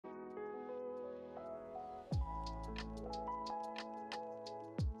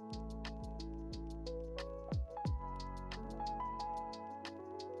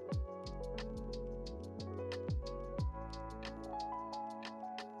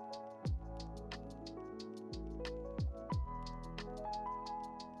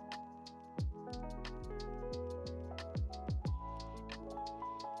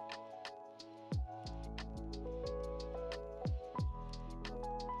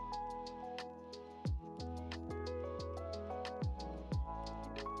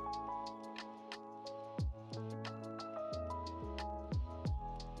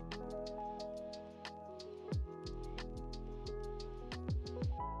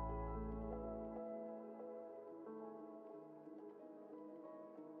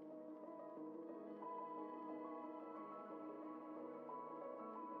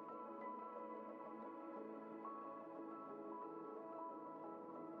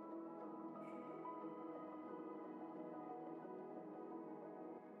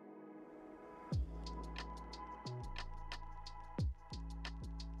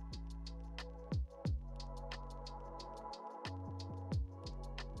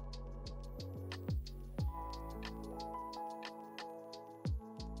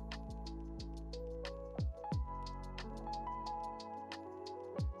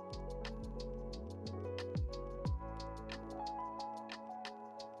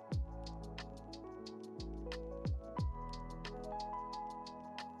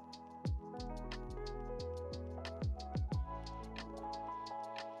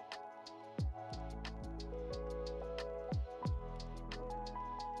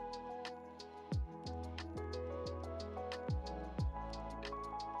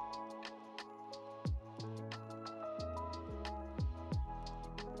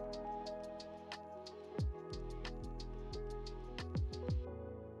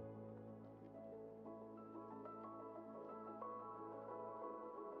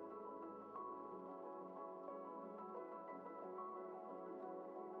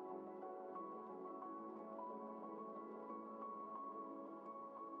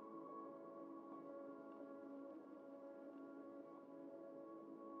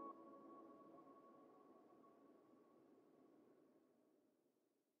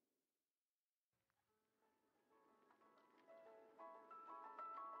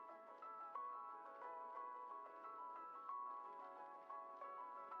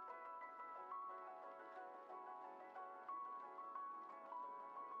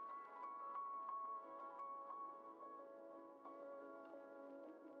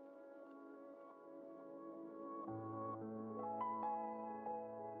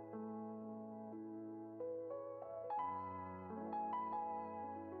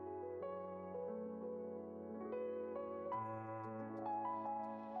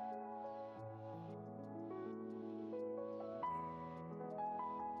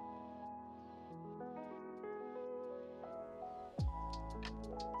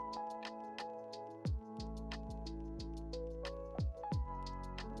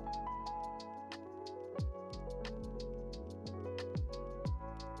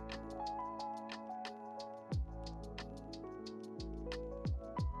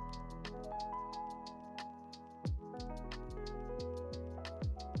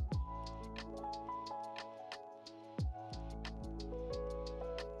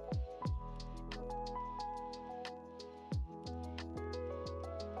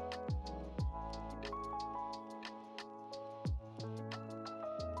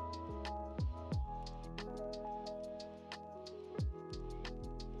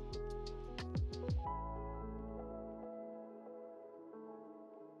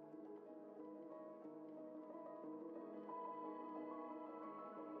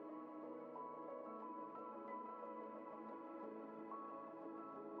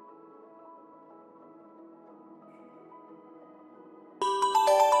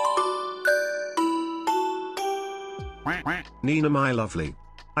Nina, my lovely.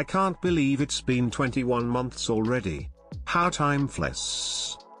 I can't believe it's been 21 months already. How time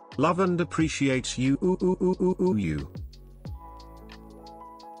flies. Love and appreciate you. You.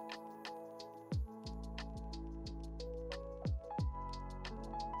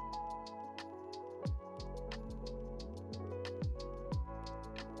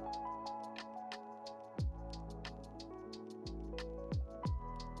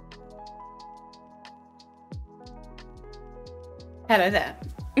 Hello there.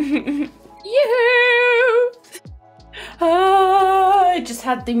 Yoo-hoo! Oh, I just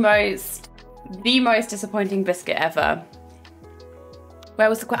had the most disappointing biscuit ever. Where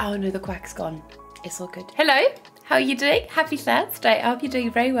was the quack? Oh no, the quack's gone. It's all good. Hello, how are you doing? Happy Thursday. I hope you're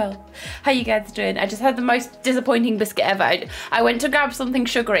doing very well. How you guys doing? I just had the most disappointing biscuit ever. I went to grab something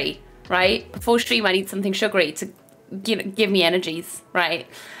sugary, right? Before stream, I need something sugary to, you know, give me energies, right?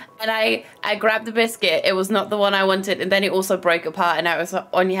 And I grabbed the biscuit. It was not the one I wanted. And then it also broke apart. And I was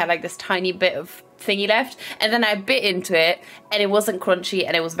only had like this tiny bit of thingy left. And then I bit into it and it wasn't crunchy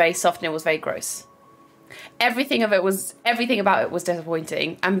and it was very soft and it was very gross. Everything about it was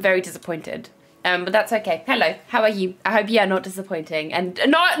disappointing. I'm very disappointed. But that's okay. Hello, how are you? I hope you are not disappointing and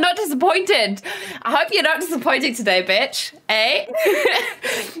not disappointed. I hope you're not disappointing today, bitch. Eh?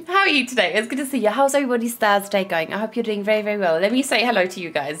 How are you today? It's good to see you. How's everybody's Thursday going? I hope you're doing very, very well. Let me say hello to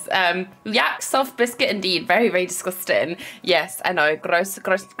you guys. Yak soft biscuit indeed. Very, very disgusting. Yes, I know. Gross.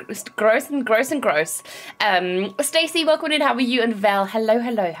 Stacey, welcome in. How are you? And Val, hello.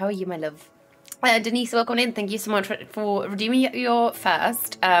 How are you, my love? Denise, welcome in. Thank you so much for redeeming your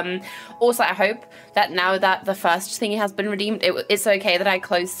first. Also, I hope that now that the first thingy has been redeemed, it's okay that I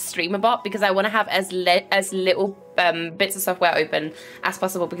close Streamerbot because I want to have as little bits of software open as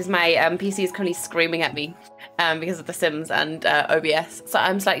possible because my PC is currently screaming at me because of The Sims and OBS. So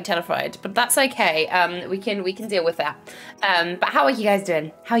I'm slightly terrified, but that's okay. We can deal with that. But how are you guys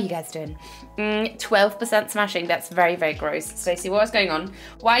doing? 12% smashing. That's very, very gross. Stacey, what's going on?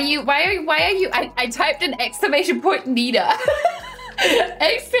 Why are you? I typed an exclamation point Nina.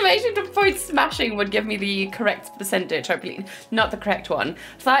 Exclamation point smashing would give me the correct percentage, hopefully not the correct one.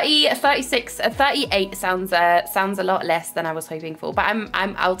 30, 36, 38 sounds a lot less than I was hoping for, but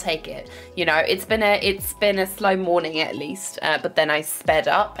I'll take it. You know, it's been a slow morning at least, but then I sped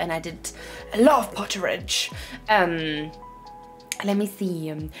up and I did a lot of potterage. Let me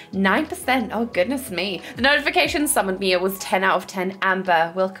see, 9%, oh goodness me. The notification summoned me, it was 10 out of 10.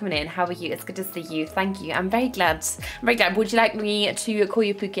 Amber, welcome in, how are you? It's good to see you, thank you. I'm very glad. Would you like me to call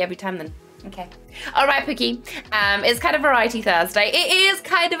you Pookie every time then? Okay. All right, Pookie. It's kind of Variety Thursday. It is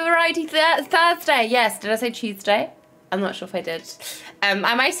kind of Variety Thursday, yes. Did I say Tuesday? I'm not sure if I did.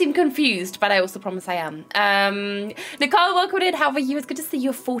 I might seem confused, but I also promise I am. Nicole, welcome in. How are you? It's good to see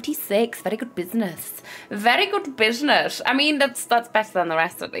you. 46. Very good business. Very good business. I mean, that's better than the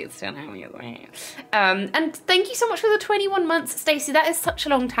rest at least. You know? And thank you so much for the 21 months, Stacey. That is such a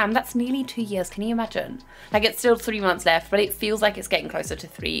long time. That's nearly 2 years. Can you imagine? Like, it's still 3 months left, but it feels like it's getting closer to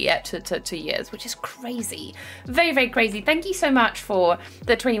 2 years, which is crazy. Very, very crazy. Thank you so much for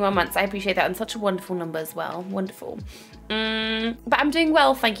the 21 months. I appreciate that, and such a wonderful number as well. Wonderful. But I'm doing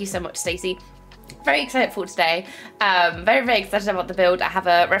well, thank you so much, Stacey. Very excited for today. Very, very excited about the build. I have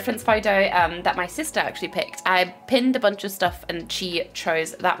a reference photo that my sister actually picked. I pinned a bunch of stuff and she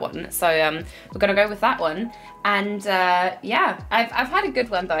chose that one. So we're gonna go with that one. And yeah, I've had a good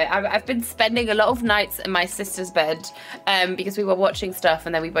one though. I've been spending a lot of nights in my sister's bed because we were watching stuff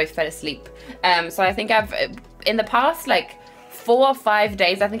and then we both fell asleep. So I think in the past like 4 or 5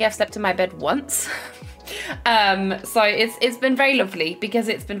 days, I think I've slept in my bed once. So it's been very lovely because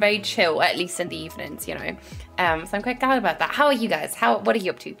it's been very chill, at least in the evenings, you know. So I'm quite glad about that. How are you guys? What are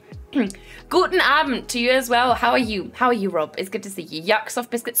you up to? Guten Abend to you as well. How are you? How are you, Rob? It's good to see you. Yuck, soft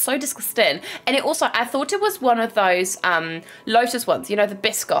biscuits, so disgusting. And it also, I thought it was one of those Lotus ones, you know, the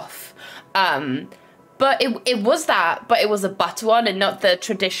Biscoff. But it was that, but it was a butter one and not the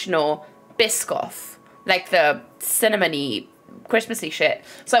traditional Biscoff, like the cinnamony, Christmassy shit.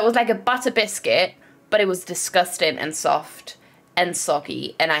 So it was like a butter biscuit, but it was disgusting and soft and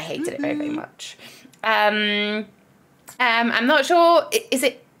soggy, and I hated it very, very much. I'm not sure, is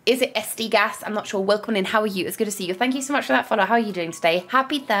it SD Gas? I'm not sure. Welcome in, how are you? It's good to see you. Thank you so much for that follow. How are you doing today?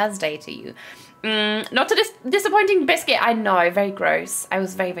 Happy Thursday to you. Not a disappointing biscuit, I know, very gross. I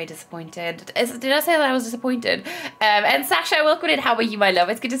was very, very disappointed. Did I say that I was disappointed? And Sasha, welcome in, how are you, my love?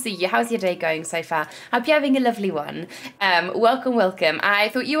 It's good to see you. How's your day going so far? Hope you're having a lovely one. Welcome, welcome. I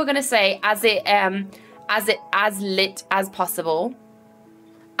thought you were gonna say as lit as possible.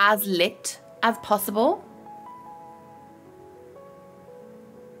 As lit as possible.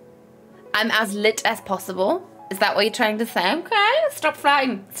 I'm as lit as possible. Is that what you're trying to say? Okay, stop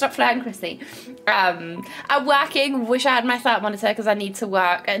flirting, Chrissy. I'm working. Wish I had my flight monitor because I need to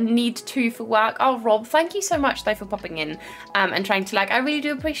work. I need to for work. Oh, Rob, thank you so much though for popping in and trying to like. I really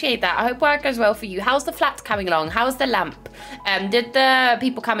do appreciate that. I hope work goes well for you. How's the flat coming along? How's the lamp? Did the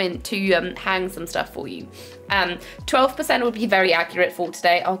people come in to hang some stuff for you? 12% would be very accurate for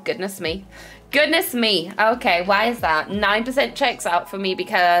today. Oh goodness me. Goodness me. Okay, why is that? 9% checks out for me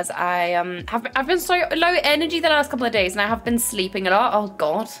because I I've been so low energy the last couple of days and I have been sleeping a lot. Oh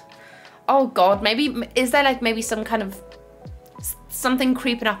god. Oh god. Maybe is there like maybe some kind of something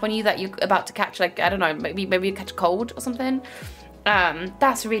creeping up on you that you're about to catch, like I don't know, maybe you catch a cold or something?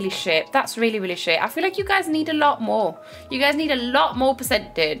 That's really shit. That's really shit. I feel like you guys need a lot more. You guys need a lot more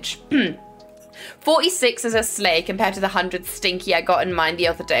percentage. 46 is a slay compared to the 100 stinky I got in mine the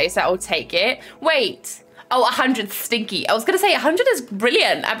other day, so I'll take it. Wait. Oh, 100 stinky. I was gonna say 100 is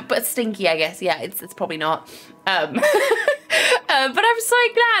brilliant, but stinky, I guess. Yeah, it's probably not. But I'm so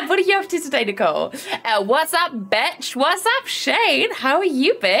glad. What are you up to today, Nicole? What's up, bitch? What's up, Shane? How are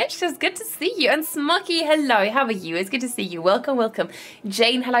you, bitch? It's good to see you. And Smucky, hello. How are you? It's good to see you. Welcome, welcome.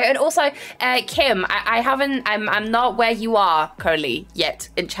 Jane, hello. And also, Kim, I'm not where you are currently yet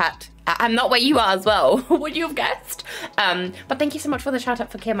in chat. I'm not where you are as well, would you have guessed? But thank you so much for the shout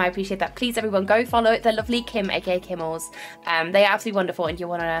out for Kim. I appreciate that. Please, everyone, go follow the lovely Kim, aka Kimmels. They are absolutely wonderful, and you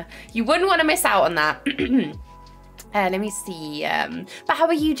wouldn't want to miss out on that. Let me see. But how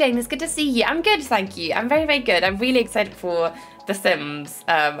are you, Jane? It's good to see you. I'm good, thank you. I'm very good. I'm really excited for The Sims.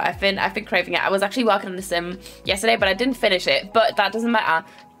 I've been craving it. I was actually working on the Sim yesterday, but I didn't finish it. But that doesn't matter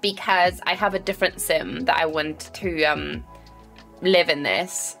because I have a different Sim that I want to live in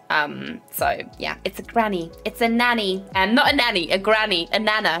this. So yeah, it's a granny. It's a nanny. And not a nanny, a granny, a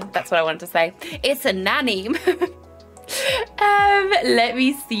nana. That's what I wanted to say. It's a nanny. Let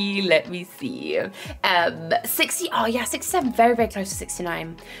me see. 60, oh yeah, 67, very close to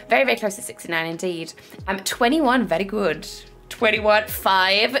 69. Very close to 69 indeed. 21, very good. 21,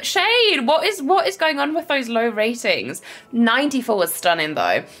 5. Shade, what is going on with those low ratings? 94 was stunning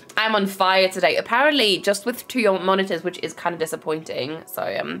though. I'm on fire today. Apparently just with 2 monitors, which is kind of disappointing. So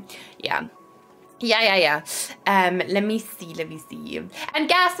yeah. Let me see. And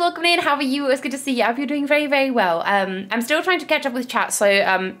Gas, welcome in. How are you? It's good to see you. I hope you're doing very well. I'm still trying to catch up with chat,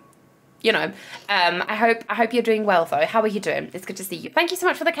 so you know, I hope you're doing well though. How are you doing? It's good to see you. Thank you so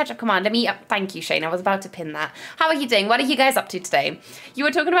much for the catch up command. Thank you, Shane. I was about to pin that. How are you doing? What are you guys up to today? You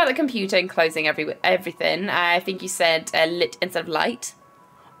were talking about the computer and closing everything. I think you said lit instead of light.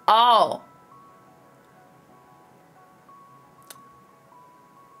 Oh.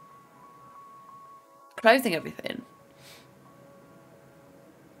 Closing everything.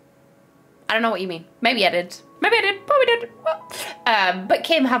 I don't know what you mean. Maybe I did. Probably did. But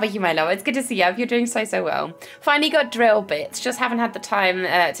Kim, how are you, my love? It's good to see you. You're doing so well. Finally got drill bits. Just haven't had the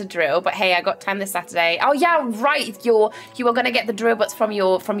time to drill. But hey, I got time this Saturday. Oh yeah, right. You were gonna get the drill bits from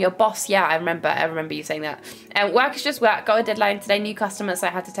your boss. Yeah, I remember you saying that. Work is just work. Got a deadline today. New customers. So I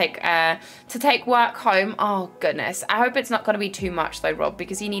had to take work home. Oh goodness. I hope it's not gonna be too much though, Rob,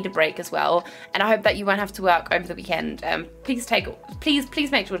 because you need a break as well. And I hope that you won't have to work over the weekend.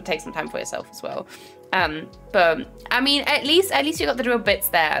 Please make sure to take some time for yourself as well. But I mean, at least you got the drill bits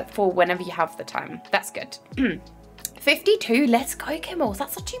there for whenever you have the time. That's good. 52, let's go, Kimmels.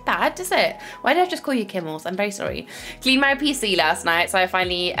 That's not too bad, is it? Why did I just call you Kimmels? I'm very sorry. Cleaned my PC last night, so I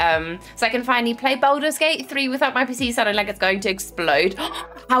can finally play Baldur's Gate 3 without my PC sounding like it's going to explode.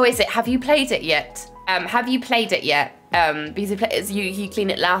 How is it? Have you played it yet? Because you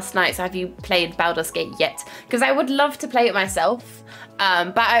cleaned it last night, so have you played Baldur's Gate yet? Because I would love to play it myself.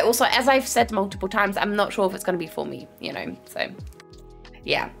 But I also, as I've said multiple times, I'm not sure if it's going to be for me, you know, so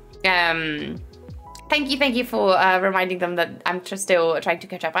yeah. Thank you for reminding them that I'm just still trying to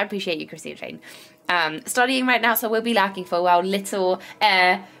catch up. I appreciate you, Chrissy and Shane. Studying right now, so we'll be lacking for a while,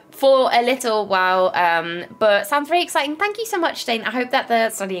 but sounds very exciting. Thank you so much, Shane. I hope that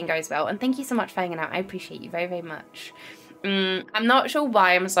the studying goes well, and thank you so much for hanging out. I appreciate you very much. I'm not sure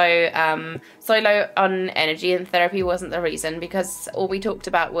why I'm so low on energy, and therapy wasn't the reason, because all we talked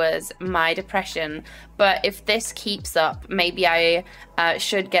about was my depression. But if this keeps up, maybe I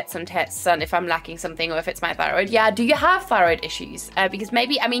should get some tests on if I'm lacking something or if it's my thyroid. Yeah, do you have thyroid issues? Because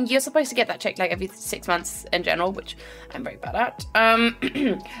maybe, I mean, you're supposed to get that checked like every 6 months in general, which I'm very bad at.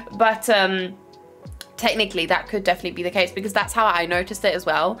 Technically that could definitely be the case, because that's how I noticed it as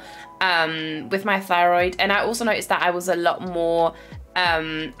well, with my thyroid. And I also noticed that I was a lot more,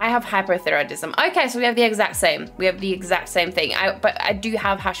 I have hypothyroidism. Okay, so we have the exact same. We have the exact same thing. But I do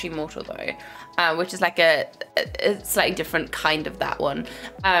have Hashimoto though, which is like a slightly different kind of that one.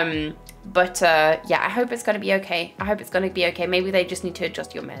 But yeah, I hope it's going to be okay. I hope it's going to be okay. Maybe they just need to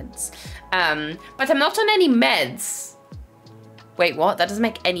adjust your meds. But I'm not on any meds. Wait, what? That doesn't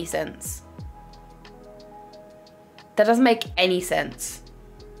make any sense. That doesn't make any sense.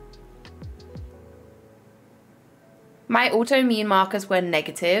 My autoimmune markers were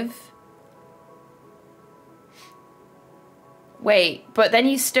negative. Wait, but then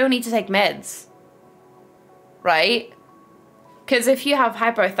you still need to take meds, right? Because if you have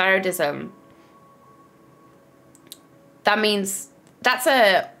hypothyroidism, that means that's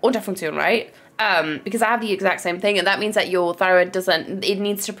a Unterfunktion, right? Because I have the exact same thing, and that means that your thyroid it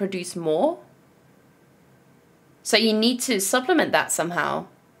needs to produce more. So you need to supplement that somehow,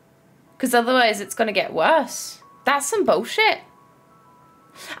 because otherwise it's going to get worse. That's some bullshit.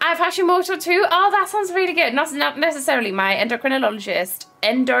 I have Hashimoto too. Oh, that sounds really good. Not necessarily. My endocrinologist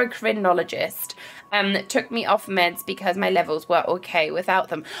took me off meds because my levels were okay without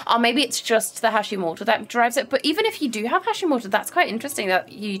them. Or maybe it's just the Hashimoto that drives it. But even if you do have Hashimoto, that's quite interesting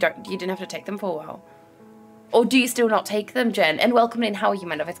that you didn't have to take them for a while. Or do you still not take them, Jen? And welcome in. How are you,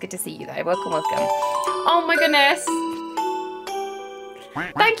 my love? It's good to see you there. Welcome, welcome. Oh my goodness.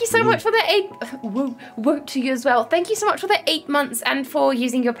 Thank you so much for the 8... Whoa, to you as well. Thank you so much for the 8 months and for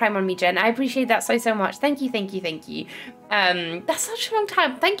using your Prime on me, Jen. I appreciate that so much. Thank you, thank you, thank you. That's such a long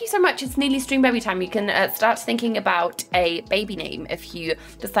time. Thank you so much. It's nearly stream baby time. You can start thinking about a baby name if you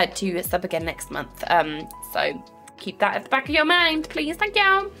decide to sub again next month. So keep that at the back of your mind, please. Thank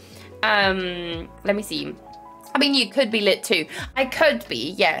you. Let me see. I mean, you could be lit too. I could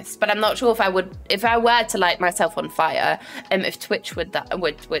be, yes, but I'm not sure if I would, if I were to light myself on fire, if Twitch would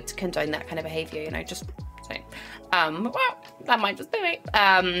condone that kind of behavior, you know, just saying. Well, that might just be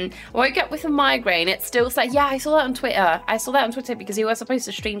it. Woke up with a migraine. It's still like, yeah, I saw that on Twitter. I saw that on Twitter because you were supposed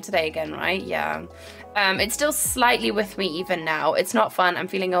to stream today again, right? Yeah. It's still slightly with me even now. It's not fun. I'm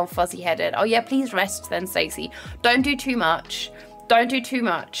feeling all fuzzy headed. Oh yeah, please rest then, Stacey. Don't do too much. Don't do too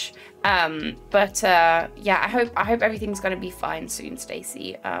much. Yeah, I hope everything's gonna be fine soon,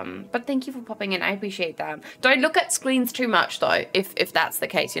 Stacey. But thank you for popping in. I appreciate that. Don't look at screens too much though, if that's the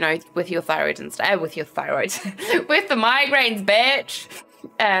case, you know, with your thyroid and stuff. With your thyroid, with the migraines, bitch.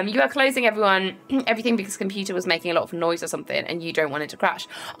 You are closing everything because computer was making a lot of noise or something, and you don't want it to crash.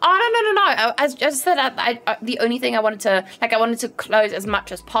 Oh no. As I said, the only thing I wanted to close as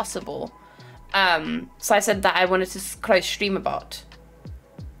much as possible. So I said that I wanted to close StreamerBot.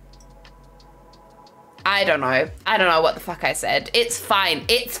 I don't know what the fuck I said. It's fine.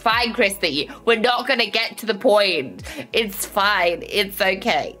 It's fine, Christy. We're not gonna get to the point. It's fine. It's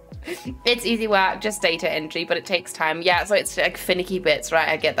okay. It's easy work, just data entry, but it takes time. Yeah, so it's like finicky bits, right?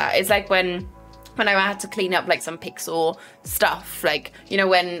 I get that. It's like when I had to clean up like some pixel stuff, like, you know,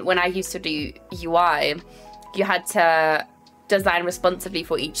 when I used to do UI, you had to design responsively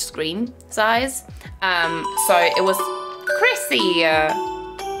for each screen size. So it was Chrissy.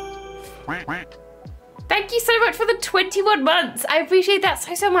 Thank you so much for the 21 months. I appreciate that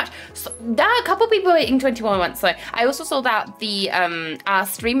so much. So, there are a couple people waiting 21 months. So I also saw that the our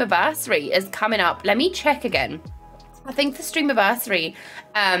streamiversary is coming up. Let me check again. I think the streamiversary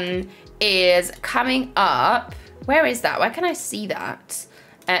is coming up. Where is that? Where can I see that?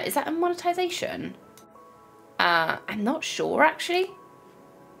 Is that a monetization? I'm not sure actually.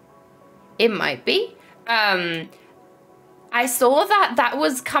 It might be. I saw that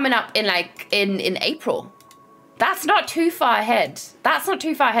was coming up in like in April. That's not too far ahead. That's not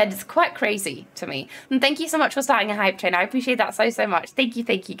too far ahead. It's quite crazy to me. And thank you so much for starting a hype train. I appreciate that so much. Thank you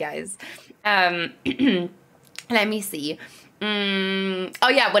guys. Let me see. Oh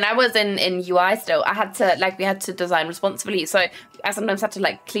yeah, when I was in UI still, I had to we had to design responsibly. So I sometimes had to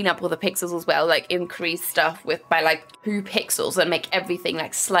like clean up all the pixels as well, like increase stuff by like 2 pixels and make everything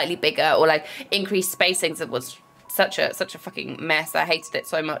like slightly bigger, or like increase spacings. It was such a fucking mess. I hated it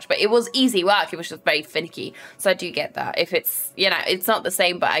so much, but it was easy work. It was just very finicky. So I do get that. If it's, you know, it's not the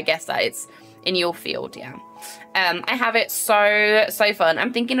same, but I guess that it's in your field. Yeah. I have it so fun.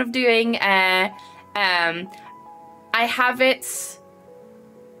 I'm thinking of doing I have it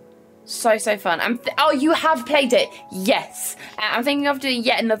so fun. Oh, you have played it. Yes. I'm thinking of doing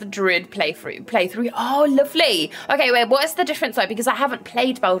yet another Druid playthrough. Oh, lovely. Okay, wait, what is the difference though? Because I haven't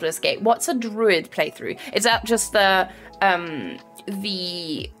played Baldur's Gate. What's a Druid playthrough? Is that just the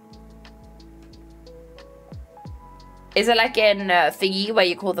is it like in Thingy where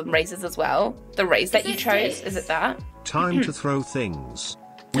you call them races as well? The race that you chose, is it that? Time to throw things.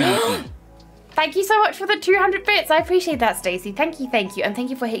 Thank you so much for the 200 bits. I appreciate that, Stacey. Thank you. And thank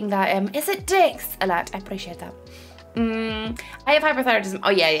you for hitting that, is it dicks alert? I appreciate that. I have hypothyroidism. Oh,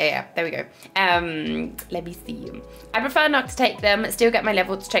 yeah. There we go. Let me see. I prefer not to take them. Still get my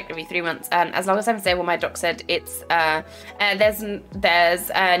levels checked every 3 months. And as long as I'm stable, my doc said it's there's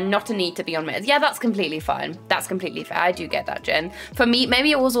not a need to be on meds. Yeah, that's completely fine. That's completely fair. I do get that, Jen. For me,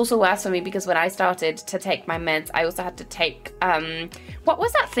 maybe it was also worse for me because when I started to take my meds, I also had to take what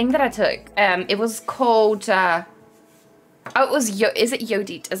was that thing that I took? It was called. Oh, it was is it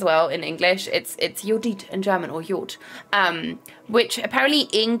Jodit as well in English? It's Jodit in German, or Jod, which apparently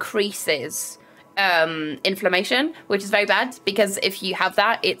increases inflammation, which is very bad because if you have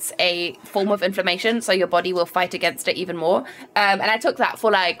that, it's a form of inflammation, so your body will fight against it even more. And I took that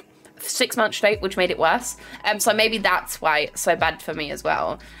for like 6 months straight, which made it worse. So maybe that's why it's so bad for me as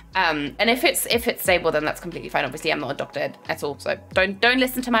well. And if it's stable, then that's completely fine. Obviously, I'm not a doctor at all, so don't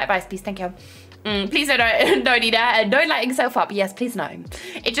listen to my advice, please. Thank you. Please don't need that. Don't light yourself up. Yes, please no.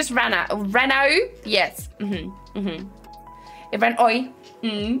 It just ran out. Ran out? Yes. It ran oi.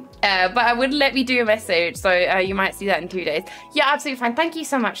 But I wouldn't let me do a message, so you might see that in 2 days. Yeah, absolutely fine. Thank you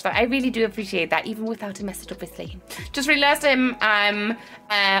so much, though. I really do appreciate that, even without a message, obviously. Just realised I'm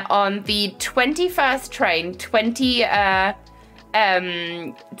on the 21st train.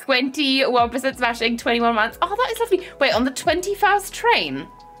 21% smashing, 21 months. Oh, that is lovely. Wait, on the 21st train?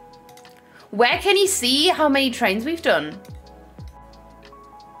 Where can you see how many trains we've done?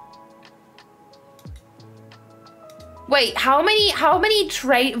 Wait, how many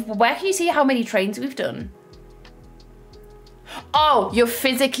where can you see how many trains we've done? Oh, you're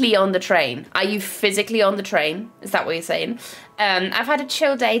physically on the train. Are you physically on the train? Is that what you're saying? I've had a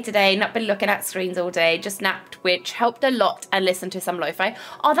chill day today, not been looking at screens all day, just napped, which helped a lot, and listened to some lo-fi.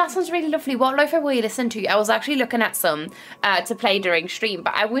 Oh, that sounds really lovely. What lo-fi will you listen to? I was actually looking at some to play during stream,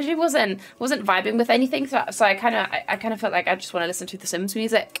 but I wish it wasn't vibing with anything, so I kind of felt like I just want to listen to the Sims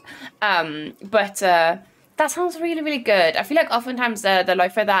music. That sounds really, really good. I feel like oftentimes the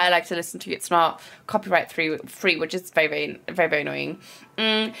lo-fi that I like to listen to, it's not copyright free, which is very, very, very annoying.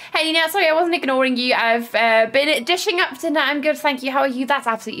 Hey, Nina, sorry, I wasn't ignoring you. I've been dishing up dinner. I'm good, thank you. How are you? That's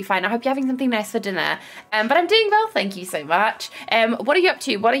absolutely fine. I hope you're having something nice for dinner. But I'm doing well, thank you so much. What are you up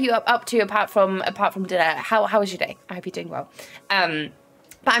to? What are you up to apart from dinner? How was your day? I hope you're doing well. But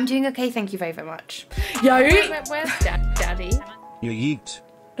I'm doing okay, thank you very, very much. Yo, where's Daddy? You yeet.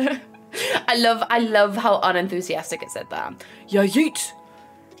 I love how unenthusiastic it said that. Yeah, yeet.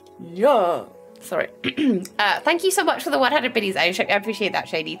 Yeah. Sorry. Thank you so much for the 100 biddies. I appreciate that,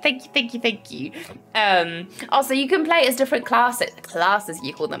 Shady. Thank you. Also, you can play as different classes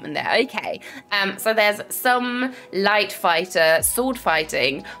you call them in there. Okay. So there's some light fighter, sword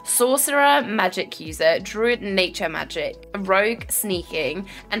fighting, sorcerer, magic user, druid, nature magic, rogue, sneaking,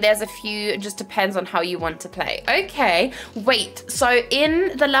 and there's a few, just depends on how you want to play. Okay. Wait, so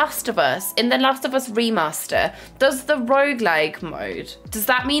in The Last of Us remaster, does the roguelike mode, does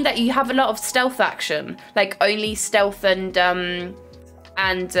that mean that you have a lot of stealth action, like only stealth and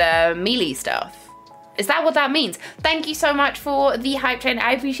melee stuff? Is that what that means? Thank you so much for the hype train.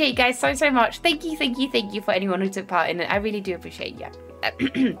 I appreciate you guys so much. Thank you for anyone who took part in it. I really do appreciate that.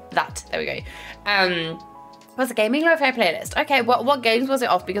 There we go. Was a gaming lo-fi playlist. Okay, what games was it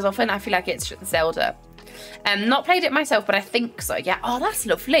off? Because often I feel like it's Zelda. Not played it myself, but I think so. Yeah. Oh, that's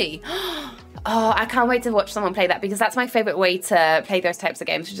lovely. Oh, I can't wait to watch someone play that, because that's my favorite way to play those types of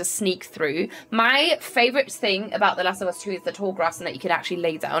games, to just sneak through. My favorite thing about The Last of Us 2 is the tall grass and that you can actually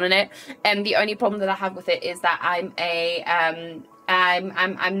lay down in it. And the only problem that I have with it is that I'm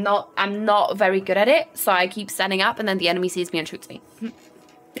not very good at it, so I keep standing up and then the enemy sees me and shoots me.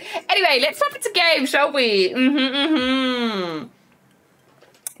 Anyway, let's swap it to game, shall we?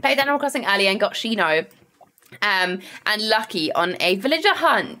 Played Animal Crossing earlier and got Shino. And lucky on a villager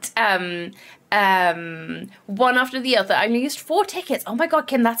hunt, one after the other. I only used 4 tickets. Oh my god,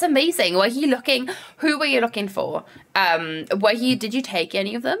 Kim, that's amazing. Who were you looking for? Did you take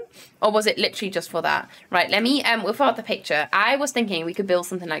any of them, or was it literally just for that? Right, let me we'll fill out the picture. I was thinking we could build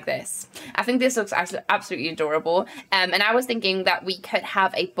something like this. I think this looks absolutely adorable, and I was thinking that we could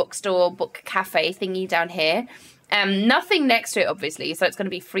have a bookstore, book cafe thingy down here. Nothing next to it, obviously, so it's going to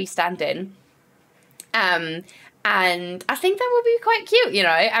be freestanding. And I think that would be quite cute, you know.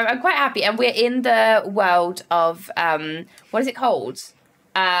 I'm quite happy, and we're in the world of what is it called?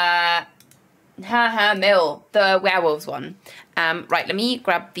 Mill, the werewolves one. Right, let me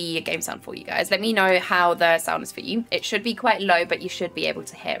grab the game sound for you guys. Let me know how the sound is for you. It should be quite low, but you should be able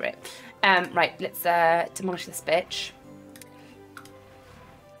to hear it. Right, let's demolish this bitch.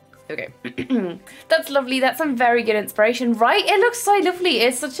 Okay. That's lovely. That's some very good inspiration, right? It looks so lovely.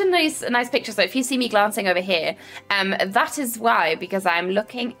 It's such a nice picture. So if you see me glancing over here, that is why, because I'm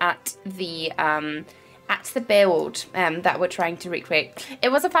looking at the That's the build that we're trying to recreate.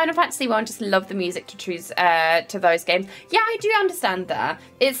 It was a Final Fantasy one. Just love the music to choose to those games. Yeah, I do understand that.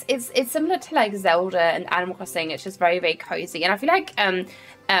 It's similar to like Zelda and Animal Crossing. It's just very, very cozy. And I feel like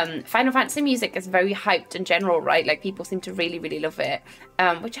Final Fantasy music is very hyped in general, right? Like people seem to really, really love it,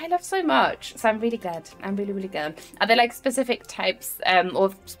 which I love so much. So I'm really glad. I'm really, really glad. Are there like specific types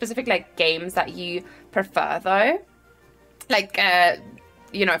or specific like games that you prefer though? Like,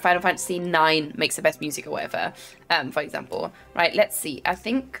 you know, Final Fantasy 9 makes the best music or whatever, for example. Right, let's see. I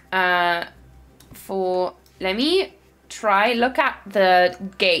think let me try, look at the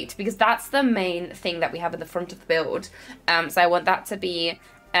gate, because that's the main thing that we have at the front of the build. So I want that to be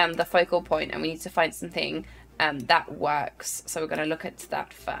the focal point, and we need to find something that works. So we're going to look at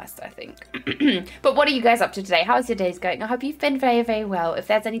that first, I think. But what are you guys up to today? How's your days going? I hope you've been very, very well. If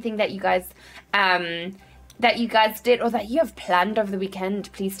there's anything that you guys did or that you have planned over the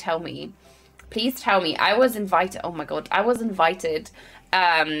weekend, please tell me. Please tell me. I was invited. Oh my god, I was invited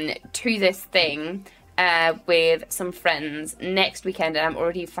to this thing with some friends next weekend, and I'm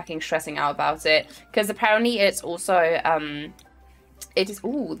already fucking stressing out about it because apparently it's also it is.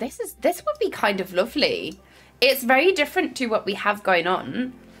 Ooh, this would be kind of lovely. It's very different to what we have going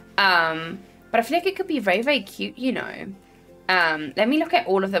on, but I feel like it could be very, very cute, you know. Let me look at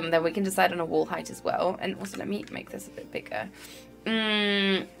all of them, then we can decide on a wall height as well. And also, let me make this a bit bigger.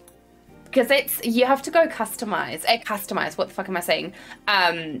 Because you have to go customized. Customized, what the fuck am I saying?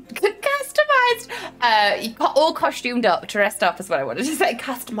 Customized. All costumed up, dressed up is what I wanted to say.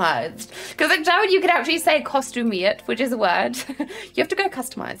 Customized. Because in German, you can actually say costumiert, which is a word. You have to go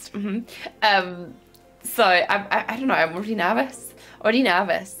customized. So, I don't know, I'm already nervous. Oh,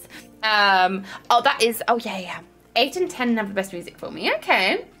 that is, oh yeah. 8 and 10 have the best music for me.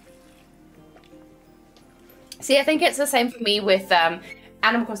 Okay. See, I think it's the same for me with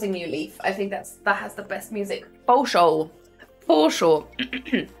Animal Crossing New Leaf. I think that has the best music. For sure. For sure.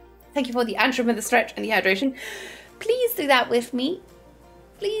 Thank you for the antrim and the stretch and the hydration. Please do that with me.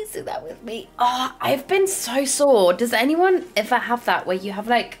 Please do that with me. Oh, I've been so sore. Does anyone ever have that where you have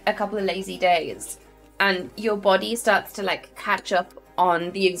like a couple of lazy days and your body starts to like catch up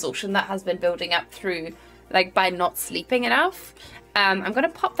on the exhaustion that has been building up through like by not sleeping enough? I'm going to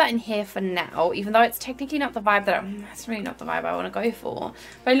pop that in here for now, even though it's technically not the vibe that's really not the vibe I want to go for.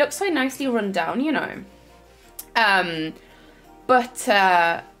 But it looks so nicely run down, you know. But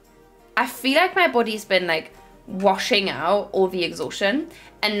I feel like my body's been like washing out all the exhaustion,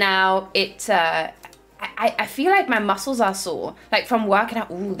 and now I feel like my muscles are sore, like from working out.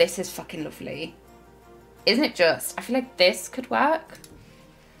 Ooh, this is fucking lovely. Isn't it just? I feel like this could work.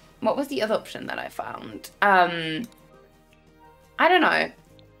 What was the other option that I found? I don't know.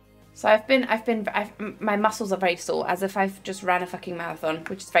 So my muscles are very sore, as if I've just ran a fucking marathon,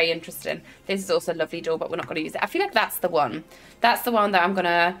 which is very interesting. This is also a lovely door, but we're not going to use it. I feel like that's the one. That's the one that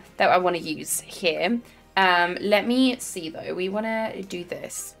I want to use here. Let me see though. We want to do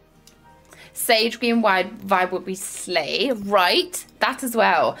this. Sage green wide vibe would be slay, right? That as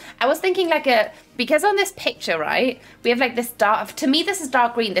well. I was thinking like because on this picture, right, we have like this dark, to me this is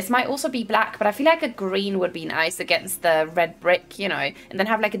dark green. This might also be black, but I feel like a green would be nice against the red brick, you know, and then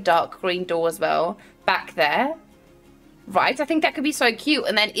have like a dark green door as well back there. Right, I think that could be so cute.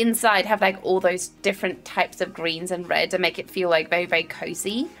 And then inside have like all those different types of greens and red to make it feel like very, very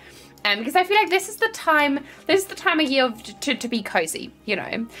cozy. Because I feel like this is the time of year to be cozy, you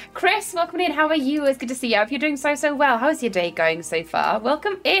know. Chris, welcome in. How are you? It's good to see you. I hope you're doing so well. How's your day going so far?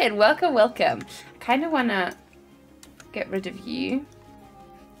 Welcome in. Welcome. I kind of want to get rid of you.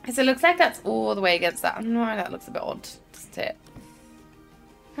 Because it looks like that's all the way against that. No, that looks a bit odd, doesn't it?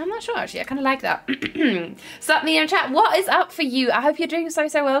 I'm not sure, actually. I kind of like that. Stop me in chat. What is up for you? I hope you're doing so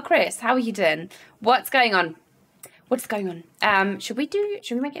well, Chris. How are you doing? What's going on? What's going on? Should we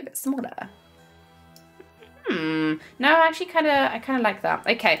make it a bit smaller? No, actually I kind of like that.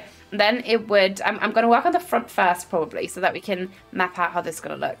 Okay, then it would, I'm going to work on the front first probably so that we can map out how this is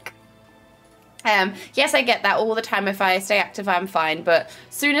going to look. Yes, I get that all the time. If I stay active, I'm fine. But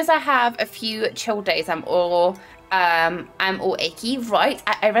as soon as I have a few chill days, I'm all achy. Right?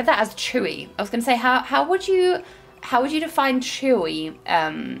 I read that as chewy. I was going to say, how would you define chewy?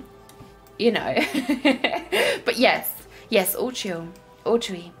 You know, but yes, all chill, all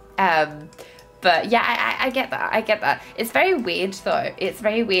chewy. But yeah, I get that. It's very weird though. It's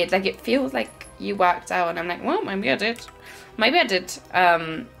very weird. Like it feels like you worked out, and I'm like, well, maybe I did.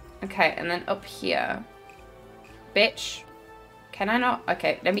 Okay, and then up here, bitch. Can I not?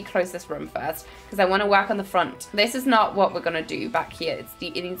 Okay, let me close this room first because I want to work on the front. This is not what we're gonna do back here.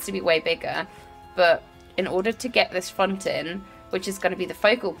 It needs to be way bigger. But in order to get this front in, which is going to be the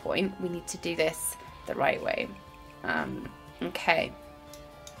focal point, we need to do this the right way. Okay.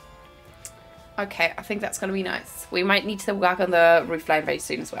 Okay, I think that's going to be nice. We might need to work on the roofline very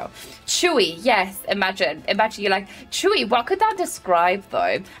soon as well. Chewy, yes, imagine you're like, chewy, what could that describe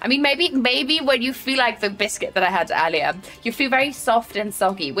though? I mean, maybe when you feel like the biscuit that I had earlier, you feel very soft and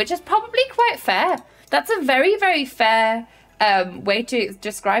soggy, which is probably quite fair. That's a very, very fair way to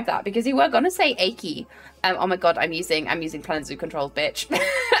describe that, because you were going to say achy. Oh my god, I'm using Planet Zoo controls, bitch.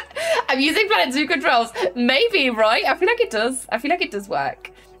 I'm using Planet Zoo controls. Maybe, right? I feel like it does. I feel like it does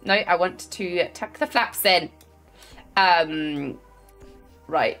work. No, I want to tuck the flaps in. Right,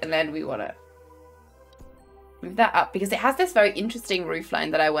 and then we want to move that up because it has this very interesting roofline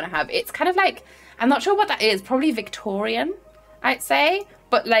that I want to have. It's kind of like, I'm not sure what that is. Probably Victorian, I'd say,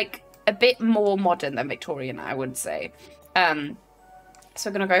 but like a bit more modern than Victorian, I would say. So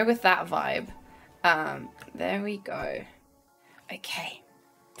we're gonna go with that vibe. There we go. Okay.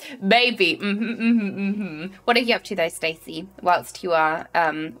 Maybe. What are you up to though, Stacey? Whilst you are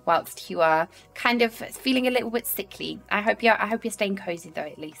kind of feeling a little bit sickly. I hope you're staying cozy though,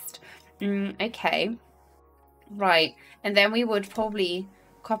 at least. Okay. Right. And then we would probably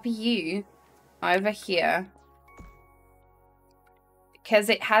copy you over here. Because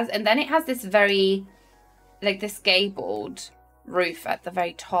it has this very, like this gabled roof at the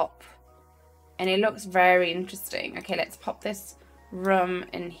very top. And it looks very interesting. Okay, let's pop this room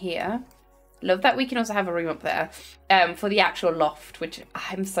in here. Love that we can also have a room up there for the actual loft, which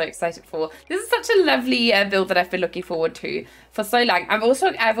I'm so excited for. This is such a lovely build that I've been looking forward to for so long. I've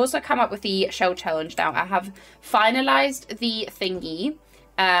also come up with the shell challenge now. I have finalized the thingy.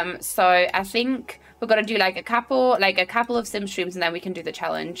 So I think we're gonna do like a couple of sim streams and then we can do the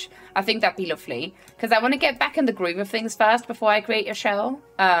challenge. I think that'd be lovely because I want to get back in the groove of things first before I create a shell.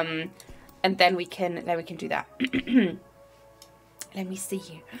 And then we can do that. Let me see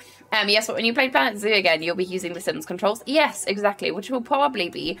you. Yes, but when you play Planet Zoo again, you'll be using the Sims controls. Yes, exactly. Which will probably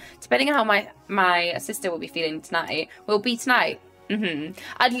be, depending on how my sister will be feeling tonight, will be tonight.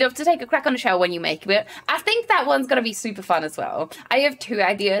 I'd love to take a crack on a shell when you make it. I think that one's going to be super fun as well. I have 2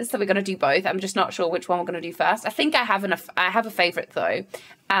 ideas, so we're going to do both. I'm just not sure which one we're going to do first. I think I have a favourite though.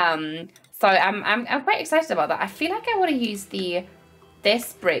 So I'm quite excited about that. I feel like I want to use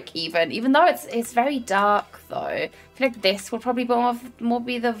this brick even though it's very dark though. I feel like this would probably more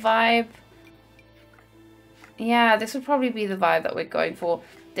be the vibe. Yeah, this would probably be the vibe that we're going for,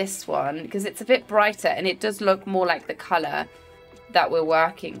 this one, because it's a bit brighter and it does look more like the color that we're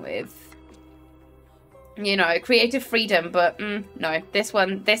working with. You know, creative freedom, but no, this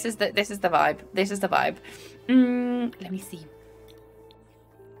is the vibe. This is the vibe. Let me see.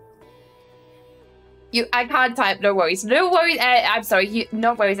 I can't type, no worries. No worries, I'm sorry,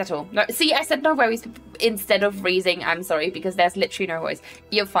 no worries at all. No, see, I said no worries instead of raising, I'm sorry, because there's literally no worries.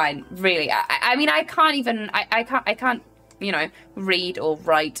 You're fine, really. I mean, I can't, you know, read or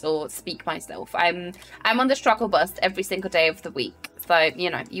write or speak myself. I'm on the struggle bus every single day of the week. So, you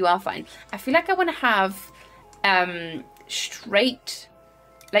know, you are fine. I feel like I want to have straight,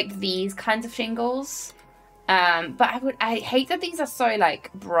 like these kinds of shingles. But I hate that these are so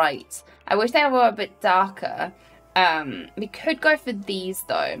like bright. I wish they were a bit darker. We could go for these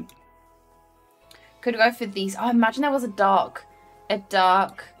though. Could go for these. Oh, imagine there was a dark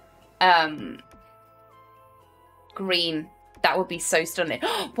green. That would be so stunning.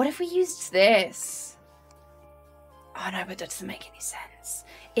 What if we used this? Oh no, but that doesn't make any sense.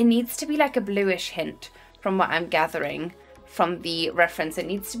 It needs to be like a bluish hint from what I'm gathering from the reference. It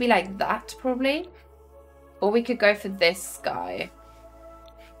needs to be like that probably. Or we could go for this guy.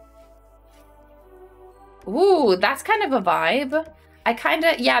 Ooh, that's kind of a vibe.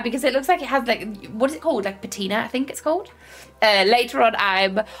 Yeah, because it looks like it has like, what is it called? Like patina, I think it's called. Later on,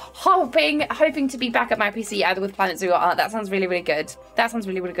 I'm hoping to be back at my PC either with Planet Zoo or Art. That sounds really, really good. That sounds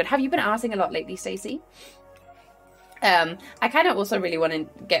really, really good. Have you been arting a lot lately, Stacey? I kind of also really want to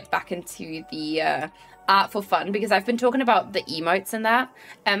get back into the art for fun because I've been talking about the emotes and that.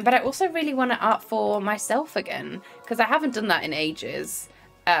 But I also really want to art for myself again because I haven't done that in ages.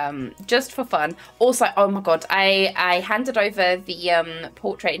 Just for fun. Also, oh my god, I handed over the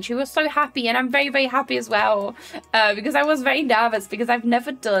portrait and she was so happy, and I'm very, very happy as well because I was very nervous because I've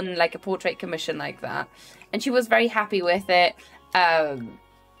never done like a portrait commission like that, and she was very happy with it.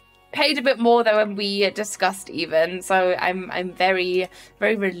 Paid a bit more than when we discussed even, so I'm very,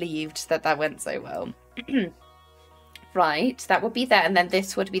 very relieved that that went so well. Right, that would be there, and then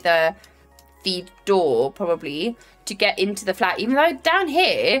this would be the door probably to get into the flat, even though down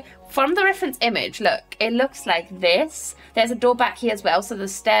here from the reference image, look, it looks like this. There's a door back here as well, so the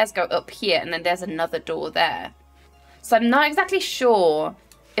stairs go up here and then there's another door there. So I'm not exactly sure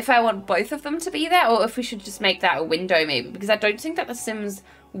if I want both of them to be there, or if we should just make that a window maybe, because I don't think that the Sims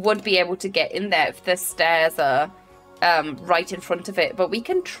would be able to get in there if the stairs are right in front of it. But we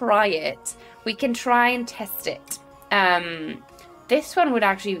can try it. We can try and test it. This one would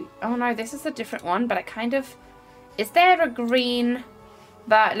actually... Oh no, this is a different one, but I kind of... Is there a green...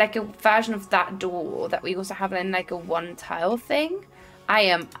 But like a version of that door that we also have in like a one tile thing? I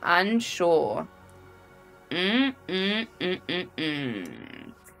am unsure. Let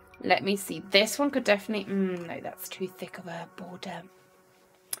me see. This one could definitely... no, that's too thick of a border.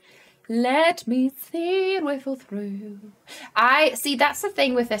 Let me see and riffle through. I see, that's the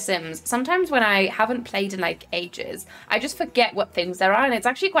thing with The Sims. Sometimes when I haven't played in like ages, I just forget what things there are, and it's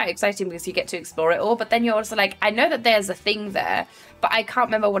actually quite exciting because you get to explore it all. But then you're also like, I know that there's a thing there, but I can't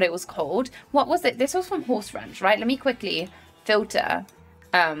remember what it was called. What was it? This was from Horse Ranch, right? Let me quickly filter.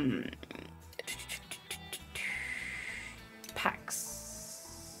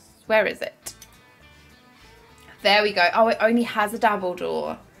 Packs. Where is it? There we go. Oh, it only has a double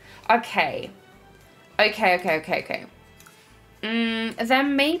door. Okay. Then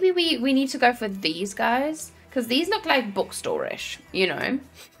maybe we need to go for these guys, because these look like bookstore-ish, you know.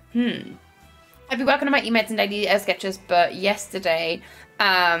 I've been working on my e-meds and daily sketches, but yesterday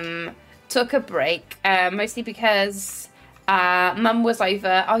took a break, mostly because Mum was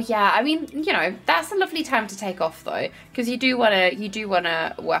over. Oh yeah, I mean, you know, that's a lovely time to take off though, because you do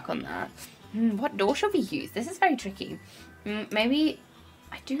wanna work on that. What door should we use? This is very tricky. Maybe.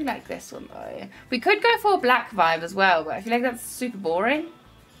 I do like this one though. We could go for a black vibe as well, but I feel like that's super boring.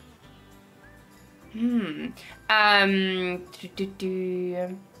 But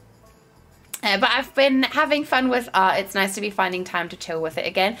I've been having fun with art. It's nice to be finding time to chill with it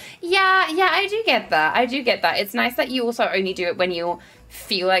again. Yeah, I do get that. It's nice that you also only do it when you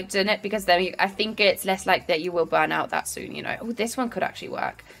feel like doing it, because then I think it's less like that you will burn out that soon, you know. Oh, this one could actually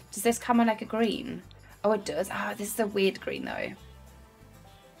work. Does this come in like a green? Oh, it does. Ah, this is a weird green though.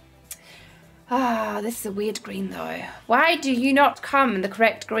 This is a weird green though. Why do you not come in the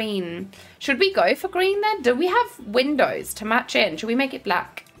correct green? Should we go for green then? Do we have windows to match in? Should we make it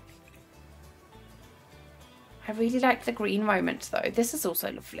black? I really liked the green moment though. This is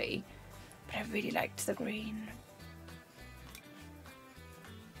also lovely, but I really liked the green.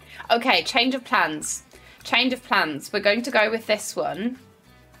 Okay, change of plans. We're going to go with this one.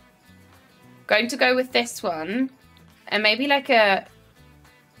 And maybe like a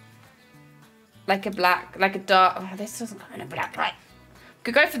black, like a dark. Oh, this doesn't come in a black, right?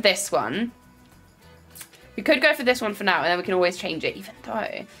 Could go for this one. We could go for this one for now, and then we can always change it. Even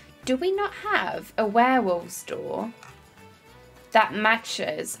though, do we not have a werewolf door that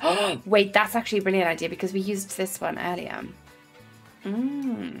matches? Oh, wait, that's actually a brilliant idea because we used this one earlier.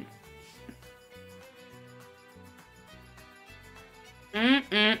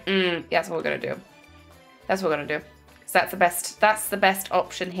 Yeah, that's what we're gonna do. That's what we're gonna do. So that's the best. That's the best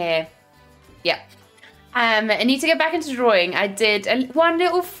option here. Yeah. I need to get back into drawing. I did one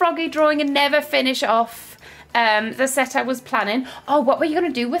little froggy drawing and never finish off the set I was planning. Oh, what were you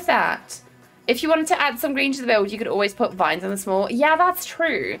going to do with that? If you wanted to add some green to the build, you could always put vines on the small. Yeah, that's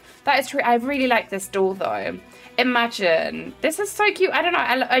true. That is true. I really like this door though. Imagine. This is so cute. I don't know.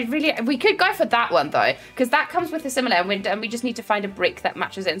 I really, we could go for that one though, because that comes with a similar, and we just need to find a brick that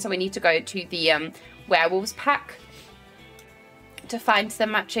matches it. And so we need to go to the werewolves pack to find the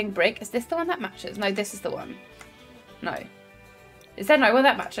matching brick. Is this the one that matches? No, this is the one. No. Is there no one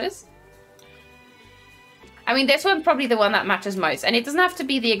that matches? I mean, this one's probably the one that matches most. And it doesn't have to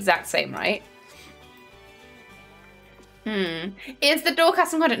be the exact same, right? Is the door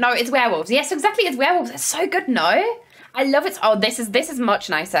custom content? No, it's werewolves. Yes, exactly. It's werewolves. It's so good, no? I love it. Oh, this is much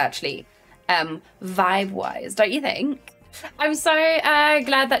nicer, actually. Vibe-wise, don't you think? I'm so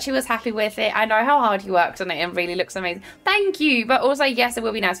glad that she was happy with it. I know how hard you worked on it and really looks amazing. Thank you. But also, yes, it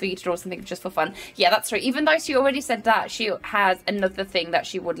will be nice for you to draw something just for fun. Yeah, that's true. Even though she already said that, she has another thing that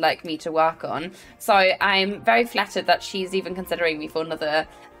she would like me to work on. So I'm very flattered that she's even considering me for another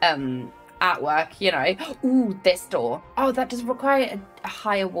artwork, you know. Ooh, this door. Oh, that does require a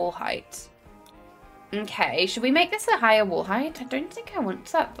higher wall height. Okay, should we make this a higher wall height? I don't think I want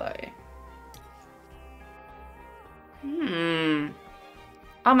that, though.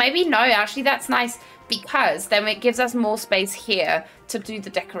 Oh, maybe no. Actually, that's nice because then it gives us more space here to do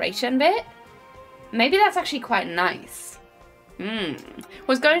the decoration bit. Maybe that's actually quite nice.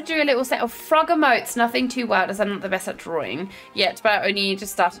 Was going to do a little set of frog emotes. Nothing too wild as I'm not the best at drawing yet, but I only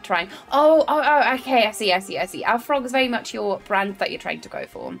just started trying. Oh, okay. I see. Our frog is very much your brand that you're trying to go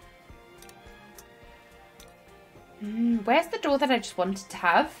for. Where's the door that I just wanted to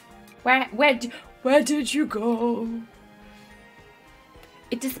have? Where did you go?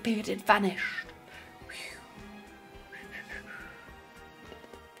 It disappeared. It vanished.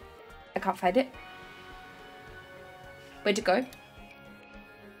 I can't find it. Where'd it go?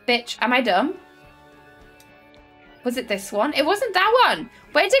 Bitch, am I dumb? Was it this one? It wasn't that one.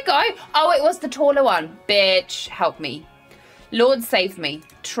 Where'd it go? Oh, it was the taller one. Bitch, help me. Lord save me.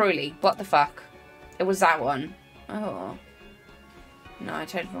 Truly. What the fuck? It was that one. Oh. No, I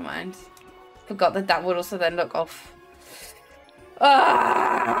changed my mind. Forgot that that would also then look off.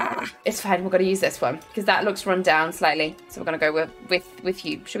 Ah! It's fine. We're going to use this one because that looks run down slightly. So we're going to go with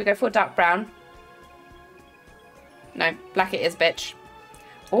you. Should we go for a dark brown? No, black it is, bitch.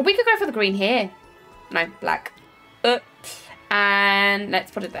 Or we could go for the green here. No, black. And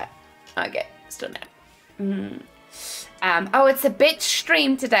let's put it there. Okay, still there. Oh, it's a bitch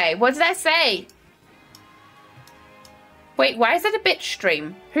stream today. What did I say? Wait, why is it a bitch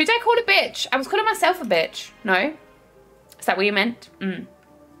stream? Who did I call a bitch? I was calling myself a bitch. No? Is that what you meant?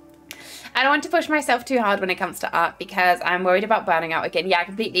 I don't want to push myself too hard when it comes to art because I'm worried about burning out again. Yeah, I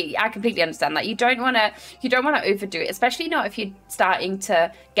completely understand that. You don't want to overdo it, especially not if you're starting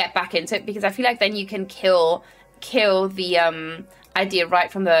to get back into it, because I feel like then you can kill the idea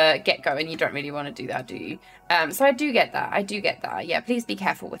right from the get-go, and you don't really want to do that, do you? So I do get that. Yeah, please be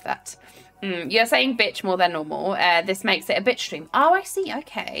careful with that. You're saying bitch more than normal. This makes it a bitch stream. Oh, I see.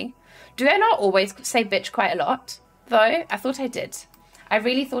 Okay. Do I not always say bitch quite a lot, though? I thought I did. I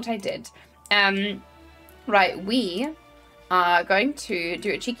really thought I did. Right, we are going to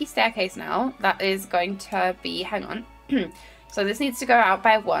do a cheeky staircase now. That is going to be, hang on. So this needs to go out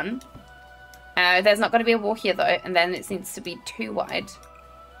by 1. There's not going to be a wall here though, and then it needs to be 2 wide.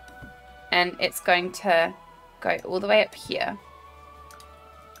 And it's going to go all the way up here.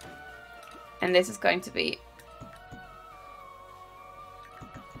 And this is going to be...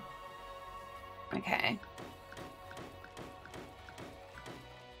 Okay.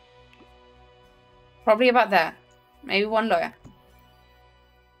 Probably about there. Maybe 1 lower.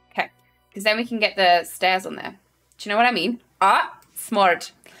 Okay. Because then we can get the stairs on there. Do you know what I mean? Ah,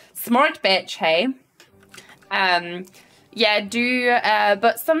 smart. Smart bitch, hey? Yeah,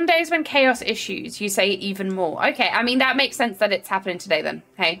 but some days when chaos issues, you say even more. Okay, I mean, that makes sense that it's happening today then.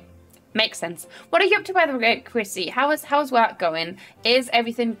 Hey, makes sense. What are you up to, by the way, Chrissy? How's work going? Is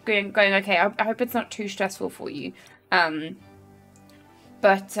everything going okay? I hope it's not too stressful for you. Yeah.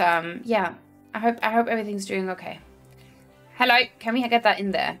 I hope everything's doing okay. Hello, can we get that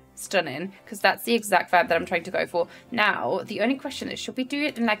in there? Stunning, because that's the exact vibe that I'm trying to go for. Now, the only question is, should we do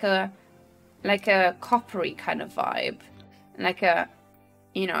it in like a coppery kind of vibe? Like a,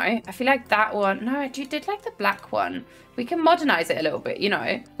 you know, I feel like that one, no, I did like the black one. We can modernize it a little bit, you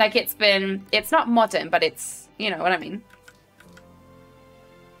know? Like it's not modern, but it's, you know what I mean?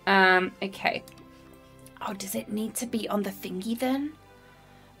 Okay. Oh, does it need to be on the thingy then?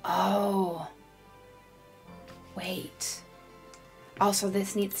 Oh. Wait. Also,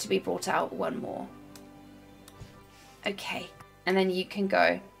 this needs to be brought out 1 more. Okay. And then you can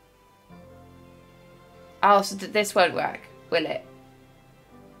go. Oh, so this won't work, will it?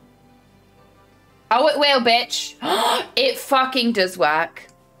 Oh, it will, bitch. It fucking does work.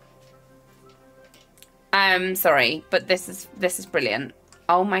 I'm sorry, but this is brilliant.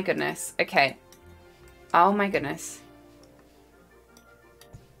 Oh my goodness. Okay. Oh my goodness.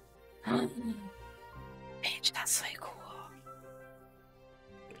 Bitch, that's so cool.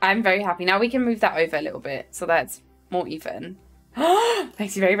 I'm very happy. Now we can move that over a little bit so that's more even.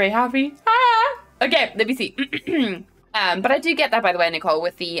 Makes you very, very happy. Ah! Okay, let me see. But I do get that, by the way, Nicole,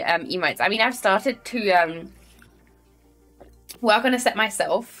 with the emotes. I mean, I've started to work on a set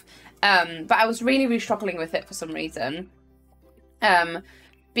myself, but I was really, really struggling with it for some reason.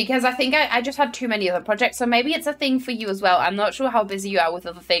 Because I think I just had too many other projects, so maybe it's a thing for you as well. I'm not sure how busy you are with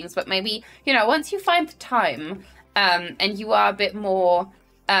other things, but maybe, you know, once you find the time, and you are a bit more,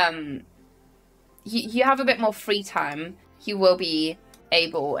 you have a bit more free time, you will be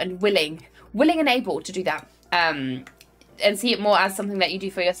able and willing and able to do that, and see it more as something that you do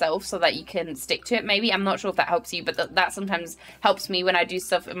for yourself so that you can stick to it. Maybe, I'm not sure if that helps you, but that sometimes helps me when I do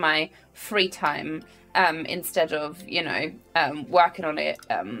stuff in my free time, instead of, you know, working on it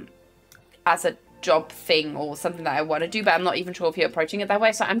as a job thing or something that I want to do, but I'm not even sure if you're approaching it that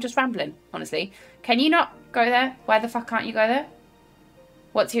way, so I'm just rambling, honestly. Can you not go there? Why the fuck can't you go there?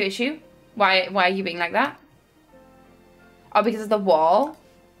 What's your issue? Why are you being like that? Oh, because of the wall?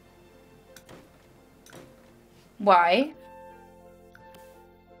 Why?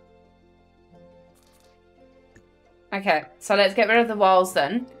 Okay, so let's get rid of the walls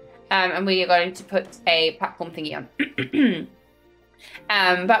then. And we are going to put a platform thingy on.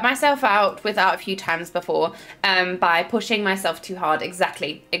 But myself out without a few times before by pushing myself too hard.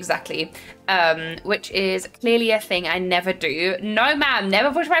 Exactly. Which is clearly a thing I never do. No, ma'am,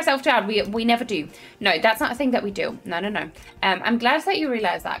 never push myself too hard. We never do. No, that's not a thing that we do. No. I'm glad that you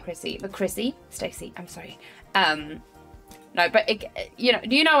realize that, Chrissy. But Stacey, I'm sorry. No, but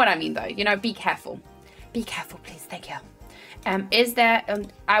you know what I mean, though. You know, be careful. Be careful, please. Thank you. Is there,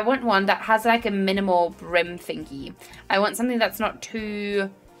 I want one that has like a minimal brim thingy. I want something that's not too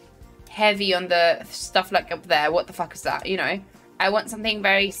heavy on the stuff like up there. What the fuck is that, you know? I want something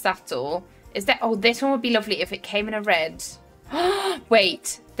very subtle. Is that, oh, this one would be lovely if it came in a red.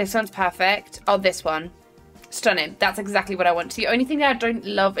 Wait, this one's perfect. Oh, this one. Stunning. That's exactly what I want. The only thing that I don't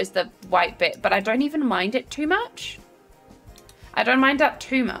love is the white bit, but I don't even mind it too much. I don't mind that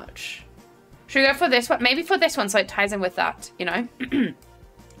too much. Should we go for this one? Maybe for this one so it ties in with that, you know?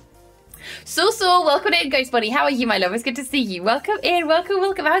 So, welcome in, Ghost Bunny. How are you, my love? It's good to see you. Welcome in.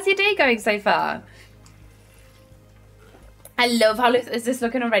 Welcome. How's your day going so far? I love how is this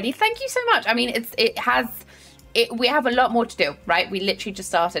looking already. Thank you so much. I mean, we have a lot more to do, right? We literally just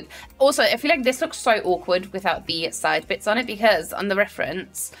started. Also, I feel like this looks so awkward without the side bits on it because on the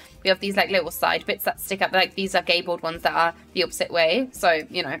reference, we have these like little side bits that stick up. Like these are gabled ones that are the opposite way. So,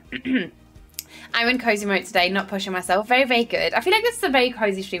 you know... I'm in cozy mode today, not pushing myself. Very, very good. I feel like this is a very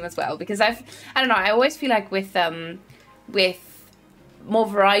cozy stream as well because I don't know, I always feel like with more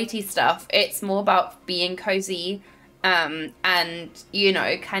variety stuff, it's more about being cozy and, you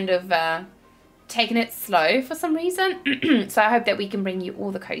know, kind of taking it slow for some reason. So I hope that we can bring you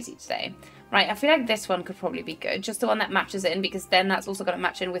all the cozy today. Right, I feel like this one could probably be good. Just the one that matches in because then that's also going to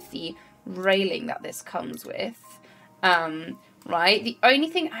match in with the railing that this comes with. Right, the only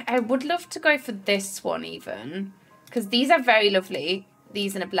thing I would love to go for this one even because these are very lovely,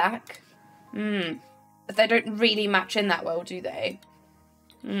 these in a black, but they don't really match in that well, do they?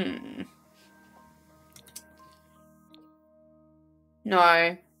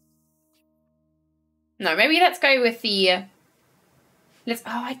 No, maybe let's go with the oh,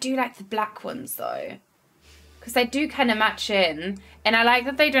 I do like the black ones though because they do kind of match in and I like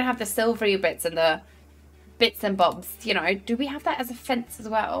that they don't have the silvery bits and the bits and bobs, you know. Do we have that as a fence as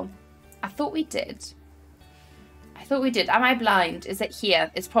well? I thought we did. Am I blind? Is it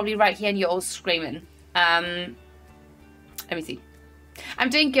here? It's probably right here and you're all screaming. Let me see. I'm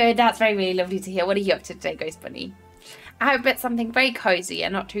doing good. That's very, really lovely to hear. What are you up to today, Ghost Bunny? I hope it's something very cozy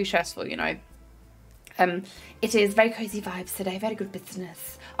and not too stressful, you know. It is very cozy vibes today. Very good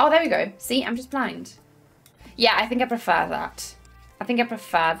business. Oh, there we go. See, I'm just blind. Yeah, I think I prefer that.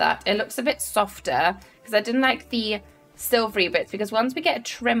 It looks a bit softer because I didn't like the silvery bits because once we get a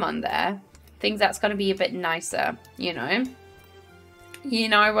trim on there, I think that's going to be a bit nicer, you know? You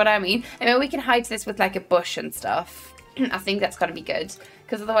know what I mean? I mean, we can hide this with like a bush and stuff. I think that's going to be good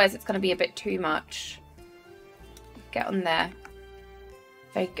because otherwise it's going to be a bit too much. Get on there.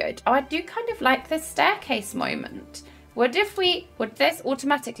 Very good. Oh, I do kind of like this staircase moment. Would this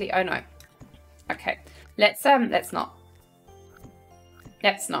automatically, oh no. Okay, let's not.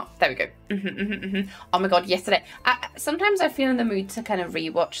 Let's not. There we go. Oh my god, yesterday. Sometimes I feel in the mood to kind of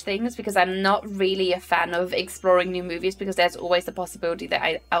rewatch things because I'm not really a fan of exploring new movies because there's always the possibility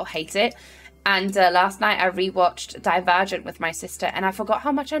that I'll hate it. And last night I rewatched Divergent with my sister and I forgot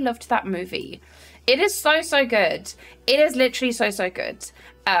how much I loved that movie. It is so, so good. It is literally so, so good.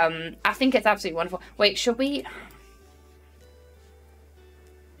 I think it's absolutely wonderful. Wait, should we...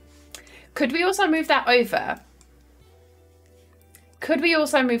 Could we also move that over?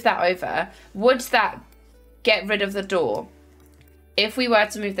 Would that get rid of the door? If we were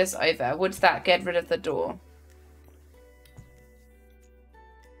to move this over, would that get rid of the door?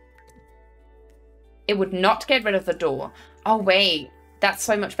 It would not get rid of the door. Oh, wait. That's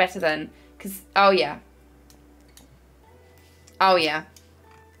so much better then. Because, oh, yeah. Oh, yeah.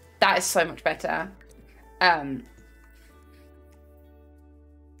 That is so much better.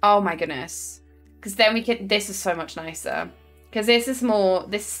 Oh, my goodness. Because then we can... This is so much nicer. Because this is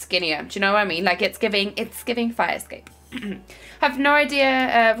skinnier. Do you know what I mean? Like, it's giving fire escape. Have no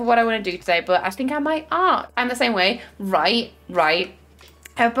idea for what I want to do today, but I think I might art. I'm the same way. Right.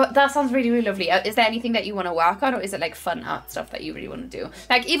 But that sounds really, really lovely. Is there anything that you want to work on, or is it like fun art stuff that you really want to do?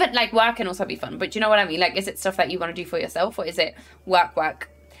 Like, even like work can also be fun, but do you know what I mean? Like, is it stuff that you want to do for yourself, or is it work? Let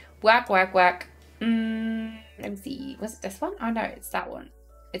me see. Was it this one? Oh no, it's that one.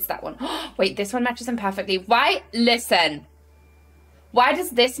 Wait, this one matches them perfectly. Why? Listen. Why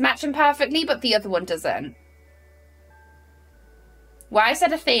does this match him perfectly, but the other one doesn't? Why is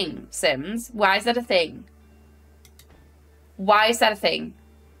that a thing, Sims? Why is that a thing?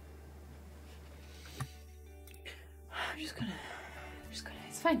 I'm just gonna...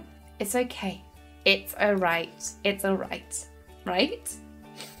 It's okay. It's alright. It's alright. Right?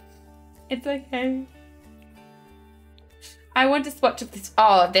 It's okay. I want a swatch of this.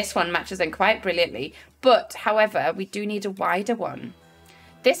 Oh, this one matches in quite brilliantly. But, however, we do need a wider one.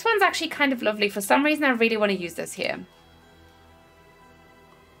 This one's actually kind of lovely. For some reason, I really want to use this here.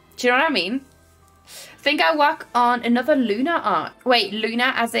 Do you know what I mean? I think I'll work on another Luna art. Wait,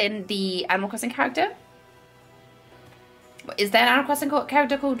 Luna as in the Animal Crossing character? Is there an Animal Crossing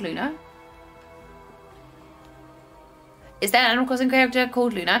character called Luna? Is there an Animal Crossing character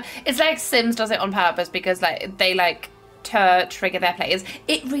called Luna? It's like Sims does it on purpose because like they like to trigger their players.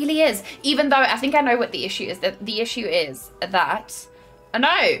 It really is. Even though I think I know what the issue is. The issue is that... No,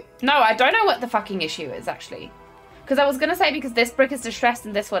 I don't know what the fucking issue is actually. Because I was going to say because this brick is distressed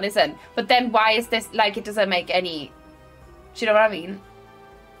and this one isn't. But then why is this, like, it doesn't make any... Do you know what I mean?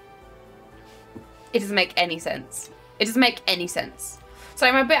 It doesn't make any sense. It doesn't make any sense. So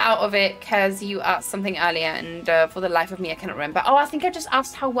I'm a bit out of it because you asked something earlier and for the life of me I cannot remember. Oh, I think I just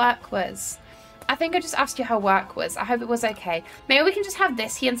asked how work was. I think I just asked you how work was. I hope it was okay. Maybe we can just have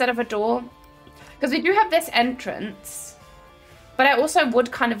this here instead of a door. Because we do have this entrance. But I also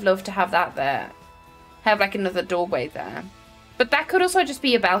would kind of love to have that there. Have like another doorway there. But that could also just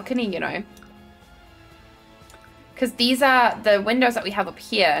be a balcony, you know. Because these are the windows that we have up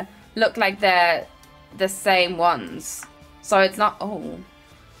here look like they're the same ones. So it's not... Oh.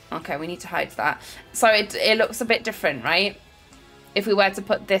 Okay, we need to hide that. So it looks a bit different, right? If we were to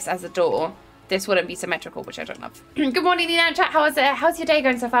put this as a door, this wouldn't be symmetrical, which I don't love. Good morning, Nina chat. How's your day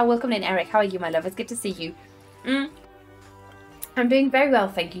going so far? Welcome in, Eric. How are you, my love? It's good to see you. I'm doing very well,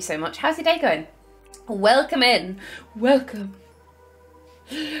 thank you so much. How's your day going? Welcome in. Welcome.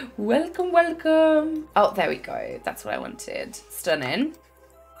 Welcome, welcome. Oh, there we go. That's what I wanted. Stunning.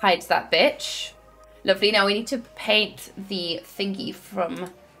 Hide that bitch. Lovely. Now we need to paint the thingy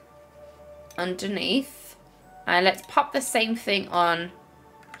from underneath. And let's pop the same thing on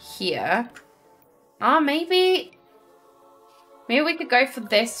here. Ah, maybe we could go for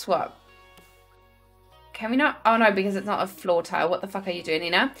this one. Can we not? Oh no, because it's not a floor tile. What the fuck are you doing,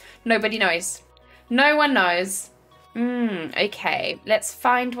 Nina? Nobody knows. No one knows. Okay. Let's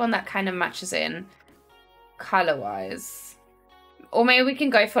find one that kind of matches in color-wise. Or maybe we can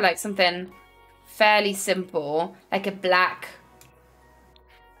go for like something fairly simple, like a black.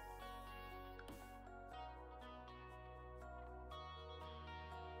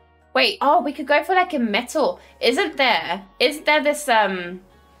 Wait, oh, we could go for like a metal. Isn't there this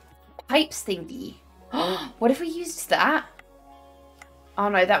pipes thingy? What if we used that? Oh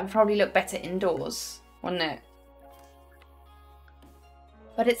no, that would probably look better indoors, wouldn't it?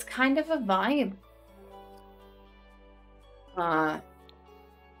 But it's kind of a vibe.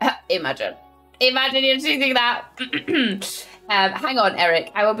 Imagine you're choosing that. Hang on,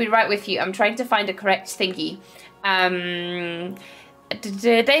 Eric. I will be right with you. I'm trying to find a correct thingy.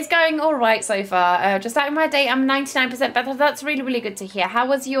 Day's going all right so far. Just starting my day, I'm 99% better. That's really, really good to hear. How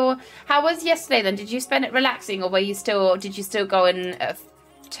was yesterday then? Did you spend it relaxing, or did you still go in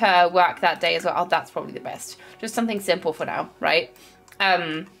to work that day as well? Oh, that's probably the best. Just something simple for now, right?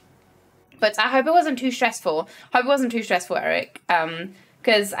 But I hope it wasn't too stressful. Eric.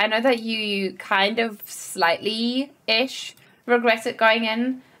 Because I know that you kind of slightly-ish regretted going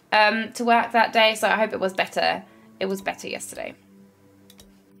in to work that day, so I hope it was better. It was better yesterday.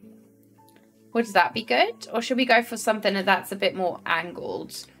 Would that be good? Or should we go for something that's a bit more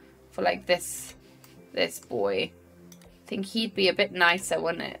angled? For like this boy. I think he'd be a bit nicer,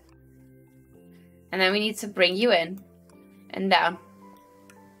 wouldn't it? And then we need to bring you in and down.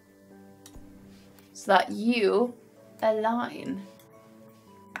 So that you align.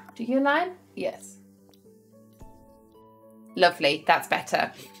 Do you align? Yes. Lovely. That's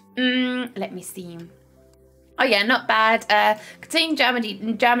better. Let me see. Oh yeah, not bad.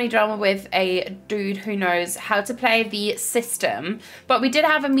 Continuing Germany drama with a dude who knows how to play the system. But we did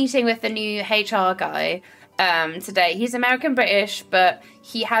have a meeting with the new HR guy today. He's American British, but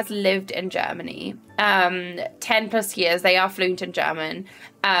he has lived in Germany 10 plus years. They are fluent in German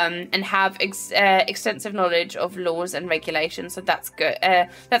and have extensive knowledge of laws and regulations. So that's good.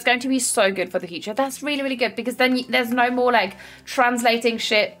 That's going to be so good for the future. That's really, really good, because then there's no more like translating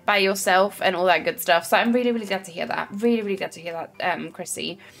shit by yourself and all that good stuff. So I'm really, really glad to hear that. Really, really glad to hear that,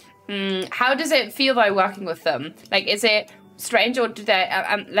 Chrissy. How does it feel though working with them? Like, is it strange, or do they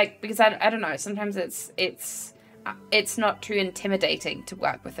like, because I don't know, sometimes it's not too intimidating to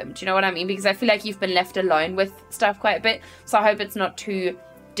work with them. Do you know what I mean? Because I feel like you've been left alone with stuff quite a bit, so I hope it's not too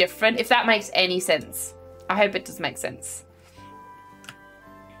different, if that makes any sense. I hope it does make sense.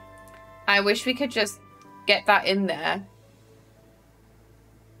 I wish we could just get that in there.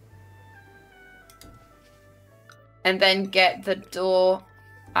 and then get the door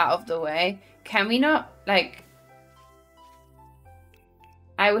out of the way. Can we not, like...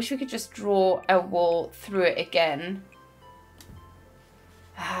 I wish we could just draw a wall through it again.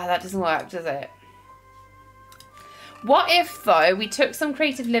 Ah, that doesn't work, does it? What if, though, we took some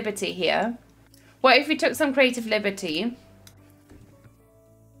creative liberty here? What if we took some creative liberty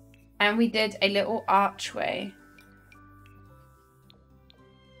and we did a little archway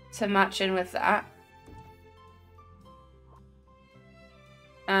to match in with that?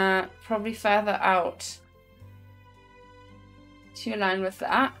 Probably further out to align with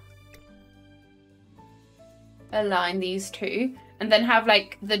that. Align these two. And then have,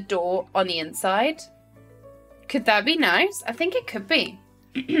 like, the door on the inside. Could that be nice? I think it could be.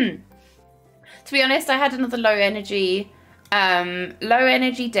 To be honest, I had another low energy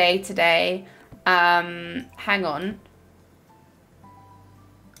day today. Hang on.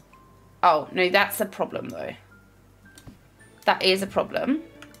 Oh, no, that's a problem, though. That is a problem.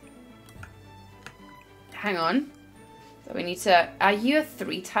 Hang on. So we need to... Are you a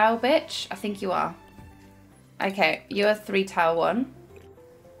 3-tile bitch? I think you are. Okay, you're a 3-tile one.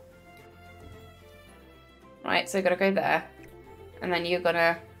 Right, so gotta go there. And then you're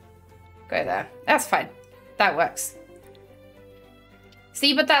gonna go there. That's fine. That works.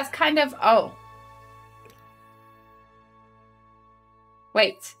 See, but that's kind of... Oh.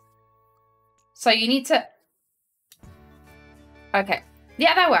 Wait. So you need to... Okay.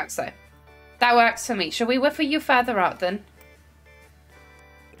 Yeah, that works, though. That works for me. Shall we whiffle you further out, then?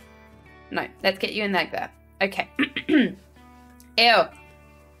 No, let's get you in there. Okay. Ew.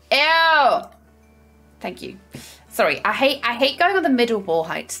 Ew! Thank you. Sorry, I hate going on the middle wall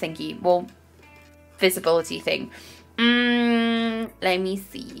height thingy. Well, visibility thing. Let me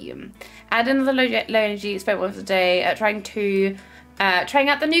see. Add another low energy, spent once a day, trying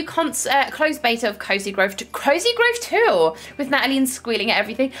out the new closed beta of Cozy Grove 2. Cozy Grove 2 with Natalie and squealing at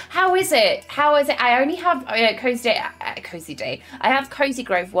everything. How is it? How is it? I only have Cozy Day. I have Cozy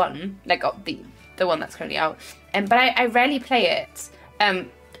Grove 1, like the one that's currently out. But I rarely play it.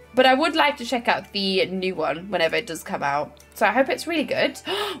 But I would like to check out the new one whenever it does come out. So I hope it's really good.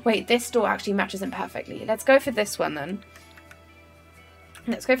 Wait, this door actually matches it perfectly. Let's go for this one then.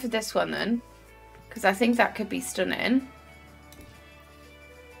 Let's go for this one then. Because I think that could be stunning.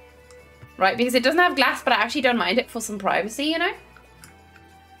 Right, because it doesn't have glass, but I actually don't mind it for some privacy, you know?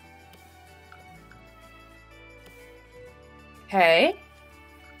 Okay.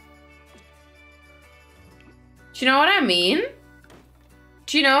 Do you know what I mean?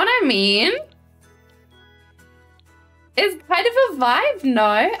 Do you know what I mean? It's kind of a vibe, no?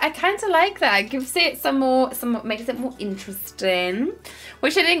 I kind of like that. It gives it makes it more interesting.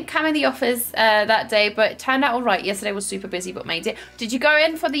 Wish I didn't come in the office that day, but it turned out all right. Yesterday was super busy, but made it. Did you go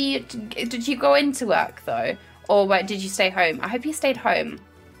in for the? Did you go into work though, or what, did you stay home? I hope you stayed home.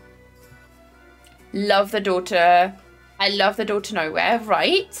 Love the daughter. I love the door to nowhere.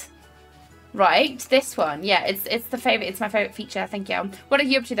 Right. Right. This one. Yeah. It's the favorite. It's my favorite feature. Thank you. What are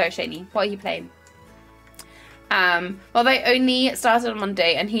you up to though, Shani? What are you playing? Well, they only started on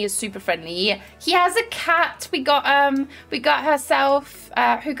Monday, and he is super friendly. He has a cat. We got herself,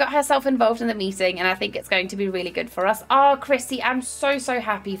 who got herself involved in the meeting, and I think it's going to be really good for us. Oh, Chrissy, I'm so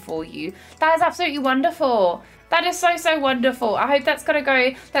happy for you. That is absolutely wonderful. That is so wonderful. I hope that's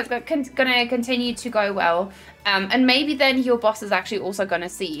gonna continue to go well. And maybe then your boss is actually also gonna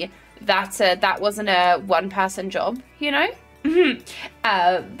see that that wasn't a one-person job, you know. But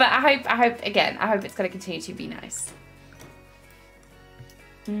I hope it's going to continue to be nice.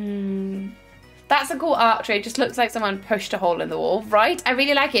 That's a cool archway. It just looks like someone pushed a hole in the wall, right? I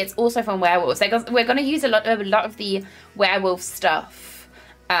really like it. It's also from werewolves. We're going to use a lot of the werewolf stuff,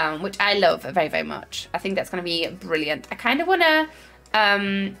 which I love very much. I think that's going to be brilliant. I kind of want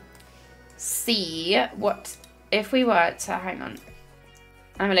to see what if we were to hang on.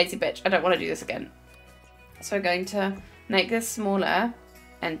 I'm a lazy bitch. I don't want to do this again. So we're going to make this smaller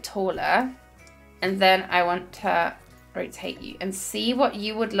and taller, and then I want to rotate you and see what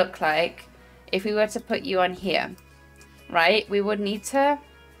you would look like if we were to put you on here, right? We would need to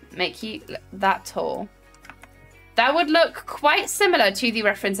make you that tall. That would look quite similar to the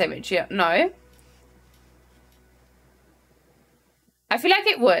reference image. Yeah, no? I feel like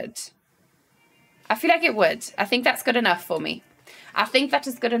it would. I feel like it would. I think that's good enough for me. I think that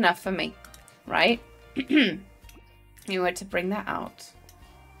is good enough for me, right? You were to bring that out.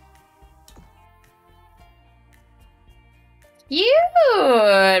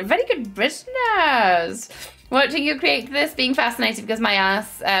 Cute! Very good business. Watching you create this, being fascinated because my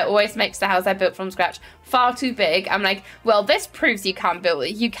ass always makes the house I built from scratch far too big. I'm like, well, this proves you can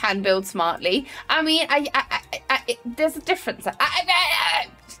build smartly. I mean, there's a difference. I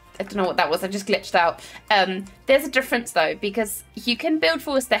don't know what that was. I just glitched out. There's a difference though, because you can build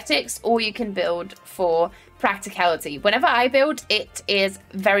for aesthetics or you can build for practicality. Whenever I build, it is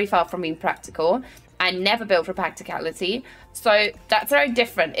very far from being practical. I never built for practicality, so that's very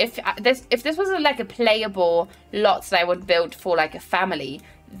different. If this was like a playable lot that I would build for like a family,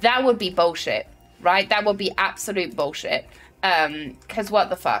 that would be bullshit, right? That would be absolute bullshit. Because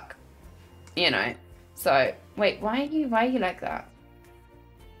what the fuck, you know? So wait, why are you like that?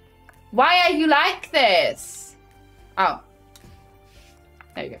 Why are you like this? Oh,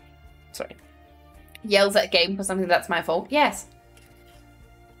 there you go. Sorry. Yells at a game for something that's my fault. Yes.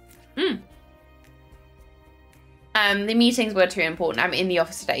 The meetings were too important. I'm in the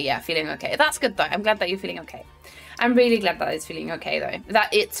office today. Yeah, feeling okay. That's good though. I'm glad that you're feeling okay. I'm really glad that it's feeling okay though.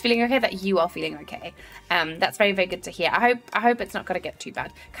 That it's feeling okay, that you are feeling okay. That's very, very good to hear. I hope it's not gonna get too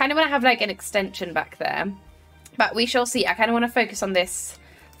bad. Kind of want to have like an extension back there, but we shall see. I kind of want to focus on this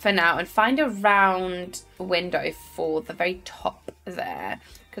for now and find a round window for the very top there,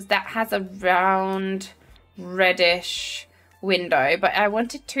 because that has a round reddish window. But I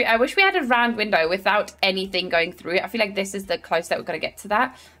wish we had a round window without anything going through it. I feel like this is the closest that we're going to get to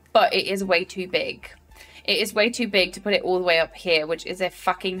that, but it is way too big. It is way too big to put it all the way up here, which is a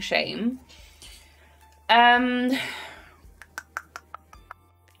fucking shame. Can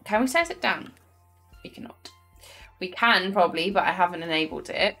we size it down? We cannot. We can probably, but I haven't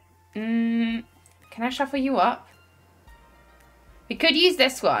enabled it. Can I shuffle you up? We could use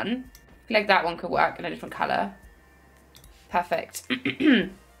this one. I feel like that one could work in a different color. Perfect.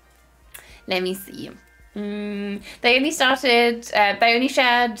 Let me see. They only shared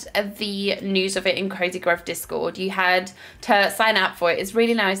the news of it in Crazy Grove Discord. You had to sign up for it. It's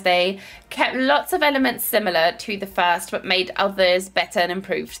really nice. They kept lots of elements similar to the first, but made others better and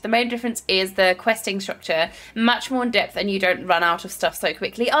improved. The main difference is the questing structure, much more in depth, and you don't run out of stuff so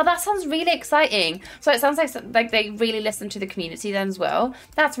quickly. Oh, that sounds really exciting. So it sounds like they really listen to the community then as well.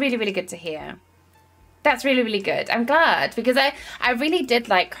 That's really, really good to hear. That's really, really good. I'm glad, because I really did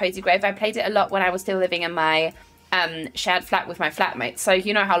like Cozy Grove. I played it a lot when I was still living in my shared flat with my flatmates. So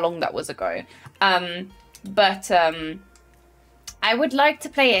you know how long that was ago. I would like to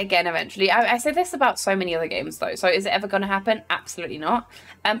play it again eventually. I say this about so many other games though. So is it ever going to happen? Absolutely not.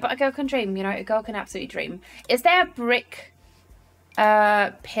 But a girl can dream, you know, a girl can absolutely dream. Is there a brick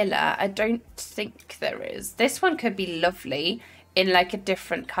pillar? I don't think there is. This one could be lovely in like a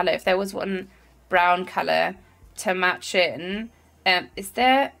different color. If there was one brown color to match in. Is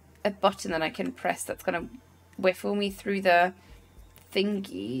there a button that I can press that's gonna whiffle me through the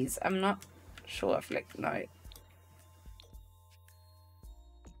thingies? I'm not sure. I feel like no.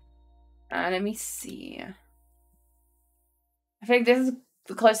 Let me see. I think this is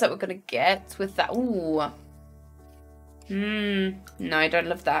the closest that we're gonna get with that. Ooh. No, I don't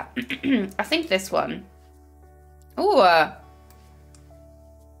love that. I think this one. Ooh.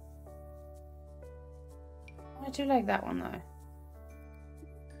 I do like that one though.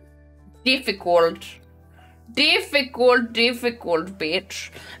 Difficult, bitch.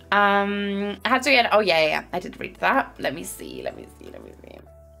 I had to get. Oh yeah. I did read that. Let me see.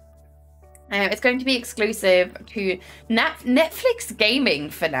 It's going to be exclusive to Netflix gaming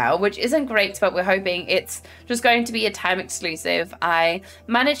for now, which isn't great, but we're hoping it's just going to be a time exclusive. I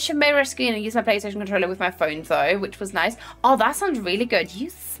managed to mirror screen and use my PlayStation controller with my phone though, which was nice. Oh, that sounds really good. You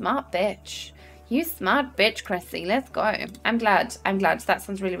smart bitch. You smart bitch, Chrissy. Let's go. I'm glad. That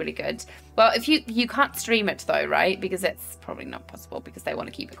sounds really, really good. Well, if you can't stream it though, right? Because it's probably not possible because they want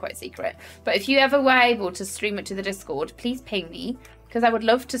to keep it quite secret. But if you ever were able to stream it to the Discord, please ping me because I would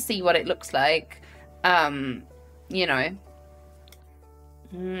love to see what it looks like. You know.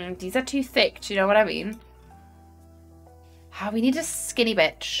 These are too thick. Do you know what I mean? We need a skinny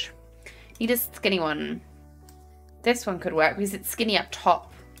bitch. Need a skinny one. This one could work because it's skinny up top.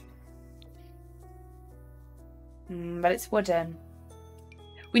 But it's wooden.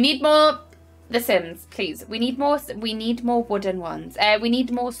 We need more. The Sims, please. We need more wooden ones. We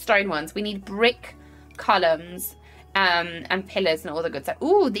need more stone ones. We need brick columns and pillars and all the good stuff.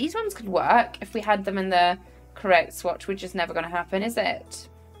 Ooh, these ones could work if we had them in the correct swatch, which is never going to happen, is it?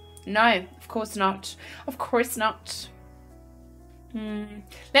 No, of course not. Of course not.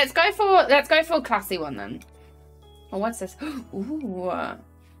 Let's go for a classy one then. Oh, what's this? Ooh,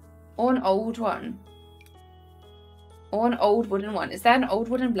 or an old one. Or an old wooden one. Is there an old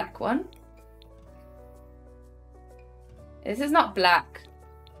wooden black one? This is not black.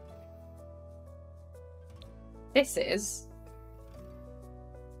 this is.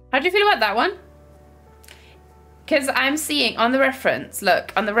 How do you feel about that one? Because I'm seeing on the reference,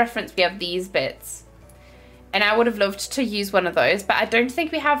 look, on the reference we have these bits. And I would have loved to use one of those, but I don't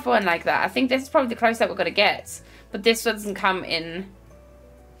think we have one like that. I think this is probably the closest that we're going to get. But this doesn't come in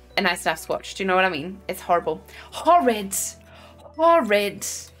a nice enough swatch. Do you know what I mean? It's horrible. Horrid. Horrid.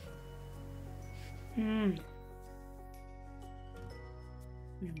 You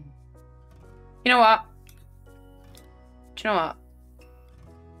know what? Do you know what?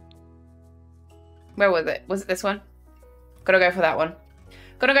 Where was it? Was it this one? Gotta go for that one.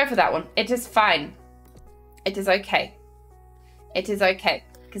 Gotta go for that one. It is fine. It is okay. It is okay.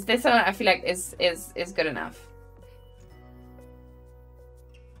 Because this one I feel like is good enough.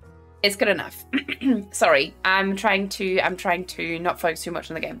 It's good enough. Sorry. I'm trying to not focus too much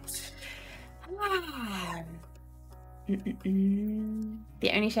on the game.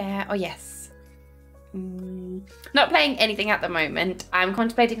 The only share. Oh yes. Not playing anything at the moment. I'm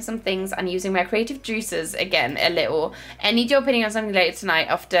contemplating some things and using my creative juices again a little. I need your opinion on something later tonight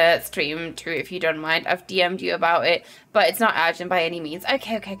after stream too, if you don't mind. I've DM'd you about it, but it's not urgent by any means.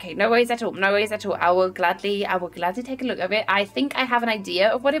 Okay. No worries at all. No worries at all. I will gladly take a look at it. I think I have an idea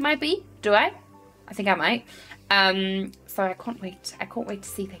of what it might be. Do I? I think I might. So I can't wait. I can't wait to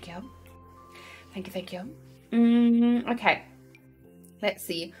see. Thank you. Thank you. Okay. Let's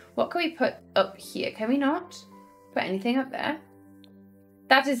see. What can we put up here? Can we not put anything up there?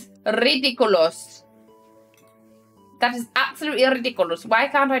 That is ridiculous. That is absolutely ridiculous. Why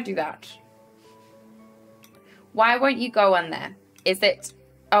can't I do that? Why won't you go on there? Is it...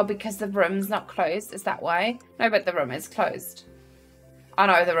 Oh, because the room's not closed? Is that why? No, but the room is closed. Oh,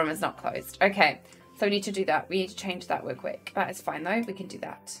 no, the room is not closed. Okay. So we need to do that. We need to change that real quick. That is fine, though. We can do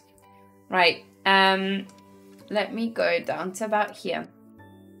that. Right. Let me go down to about here.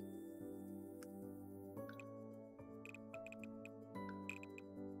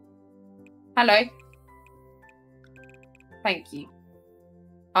 Hello. Thank you.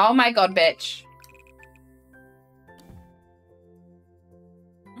 Oh my god, bitch.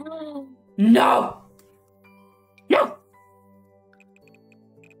 No! No!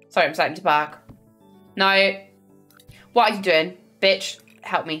 Sorry, I'm starting to bark. No. What are you doing? Bitch,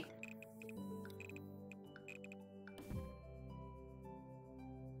 help me.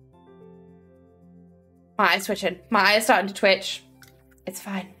 My eye's twitching. My eye is starting to twitch. It's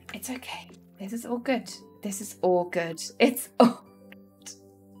fine. It's okay. This is all good. This is all good. It's all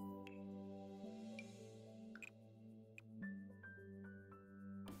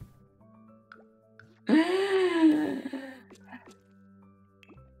good.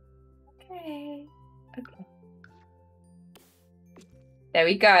 Okay. There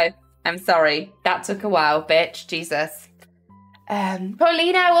we go. I'm sorry. That took a while, bitch. Jesus.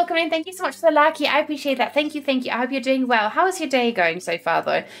 Paulina, welcome in. Thank you so much for the lucky. I appreciate that. Thank you. I hope you're doing well. How is your day going so far,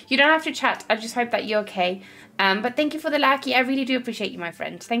 though? You don't have to chat. I just hope that you're okay. But thank you for the lucky. I really do appreciate you, my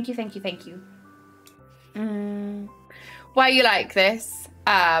friend. Thank you. Why you like this?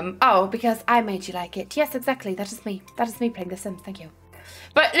 Oh, because I made you like it. Yes, exactly. That is me. That is me playing The Sims. Thank you.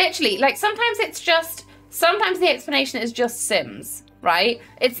 But literally, like, sometimes the explanation is just Sims, right?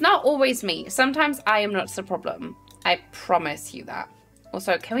 It's not always me. Sometimes I am not the problem. I promise you that.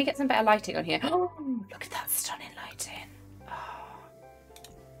 Also, can we get some better lighting on here? Oh, look at that stunning lighting. Oh.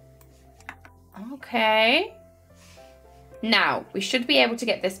 Okay. Now, we should be able to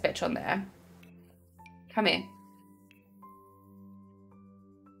get this bitch on there. Come here.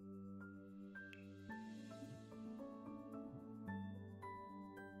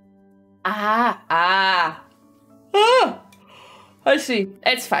 I see.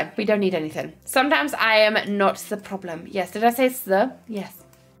 It's fine. We don't need anything. Sometimes I am not the problem. Yes. Did I say it's the? Yes.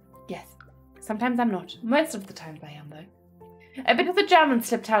 Yes. Sometimes I'm not. Most of the time I am, though. A bit of the German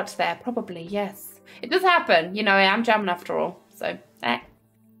slipped out there. Probably. Yes. It does happen. You know, I am German after all. So,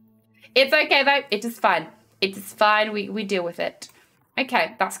 It's okay, though. It is fine. It is fine. We deal with it.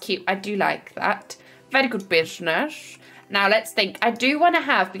 Okay. That's cute. I do like that. Very good business. Now, let's think. I do want to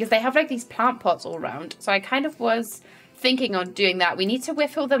have, because they have, like, these plant pots all around. So I kind of was thinking on doing that. We need to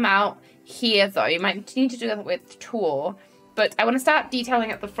whiffle them out here, though. You might need to do that with tour, but I want to start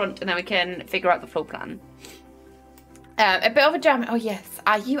detailing at the front, and then we can figure out the floor plan. A bit of a German. Oh yes,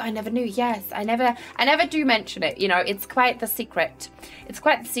 are you? I never knew. Yes, I never do mention it. You know, it's quite the secret. It's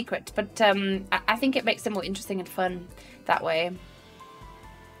quite the secret, but I think it makes it more interesting and fun that way.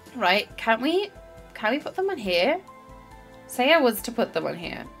 Right? Can we put them on here? Say I was to put them on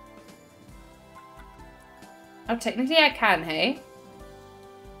here. Oh, technically I can, hey?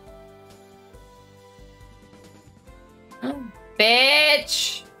 Oh,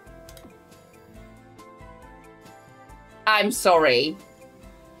 bitch! I'm sorry.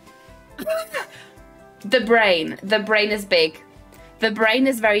 The brain is big. The brain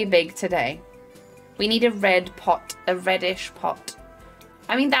is very big today. We need a red pot, a reddish pot.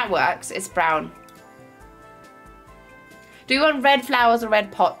 I mean, that works. It's brown. Do you want red flowers or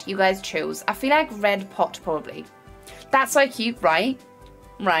red pot? You guys choose. I feel like red pot, probably. That's so cute, right?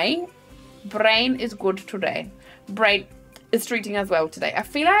 Right? Brain is good today. Brain is treating us well today. I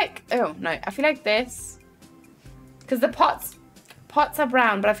feel like, oh no, I feel like this, because the pots are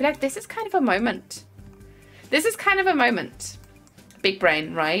brown, but I feel like this is kind of a moment. This is kind of a moment. Big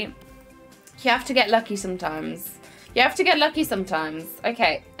brain, right? You have to get lucky sometimes. You have to get lucky sometimes.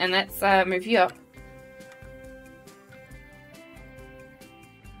 Okay, and let's move you up.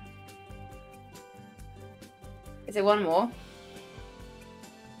 Is it one more?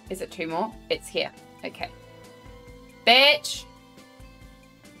 Is it two more? It's here. Okay. Bitch!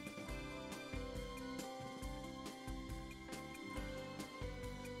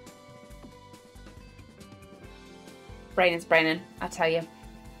 Brain is braining, I tell you. Is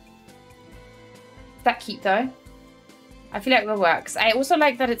that cute though? I feel like it works. I also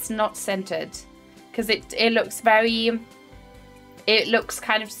like that it's not centered, because it looks very, it looks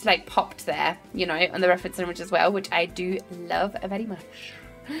kind of just like popped there, you know, on the reference image as well, which I do love very much.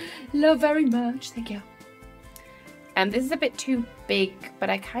 Love very much, thank you. And this is a bit too big, but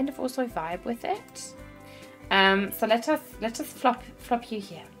I kind of also vibe with it. So let us flop you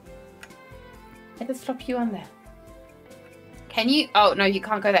here. Let us flop you on there. Can you? Oh no, you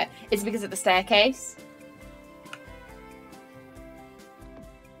can't go there. It's because of the staircase.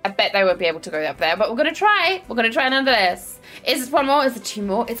 I bet they won't be able to go up there, but we're gonna try. We're gonna try nonetheless. Is it one more? Is it two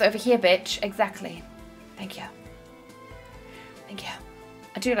more? It's over here, bitch. Exactly. Thank you. Thank you.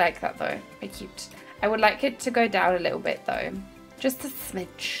 I do like that though. Very cute. I would like it to go down a little bit though. Just a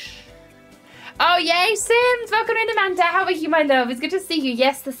smidge. Oh yay, Sims! Welcome in, Amanda. How are you, my love? It's good to see you.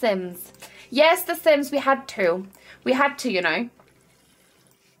 Yes, the Sims. Yes, the Sims. We had to. We had to, you know.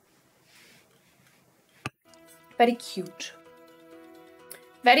 Very cute.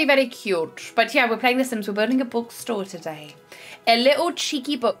 Very, very cute. But yeah, we're playing The Sims. We're building a bookstore today. A little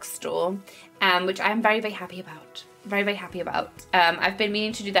cheeky bookstore, which I'm very, very happy about. Very, very happy about. I've been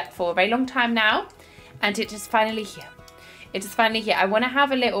meaning to do that for a very long time now, and it is finally here. It is finally here. I want to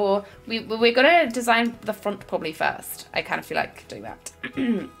have a little... We're going to design the front probably first. I kind of feel like doing that.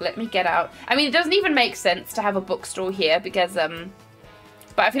 Let me get out. I mean, it doesn't even make sense to have a bookstore here because... but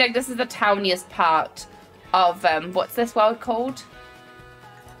I feel like this is the towniest part of... what's this world called?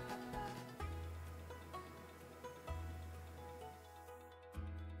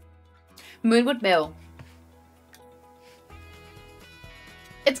 Moonwood Mill.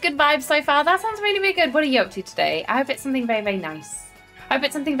 It's good vibes so far. That sounds really, really good. What are you up to today? I hope it's something very, very nice. I hope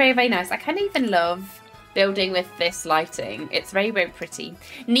it's something very, very nice. I kind of even love building with this lighting. It's very, very pretty.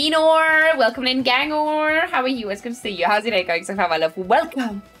 Ninor, welcome in, Gangor. How are you? It's good to see you. How's your day going so far, my love?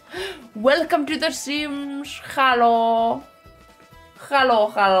 Welcome. Welcome to The Sims. Hello. Hello,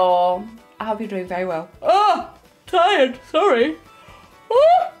 hello. I hope you're doing very well. Oh, tired. Sorry.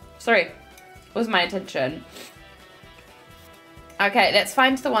 Oh. Sorry. Was my intention. Okay, let's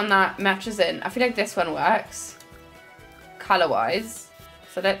find the one that matches in. I feel like this one works color-wise.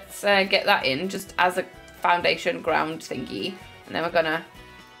 So let's get that in just as a foundation ground thingy. And then we're going to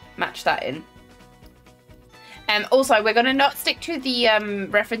match that in. Also, we're going to not stick to the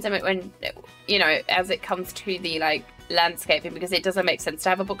reference image when, you know, as it comes to the, like, landscaping, because it doesn't make sense to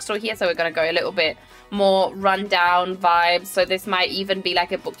have a bookstore here. So we're going to go a little bit more rundown vibes. So this might even be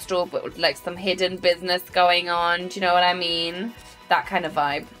like a bookstore, but with, like, some hidden business going on. Do you know what I mean? That kind of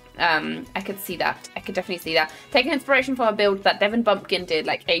vibe. I could see that. I could definitely see that. Taking inspiration from a build that Devin Bumpkin did,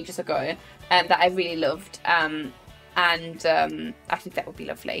 like, ages ago, that I really loved. I think that would be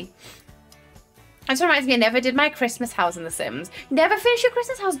lovely. That reminds me, I never did my Christmas house in The Sims. Never finish your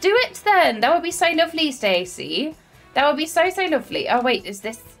Christmas house. Do it then. That would be so lovely, Stacey. That would be so, so lovely. Oh, wait. Is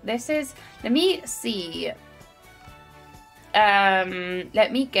this... This is... Let me see.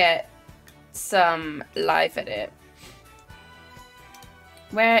 Let me get some live edit.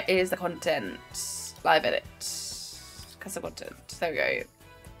 Where is the content? Live edit. Custom content. There we go.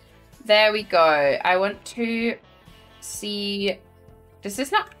 There we go. I want to see... Does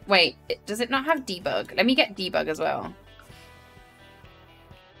this not... Wait, does it not have debug? Let me get debug as well.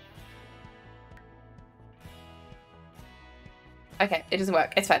 Okay, it doesn't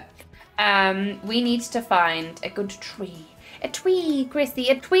work. It's fine. We need to find a good tree. A twee, Chrissy,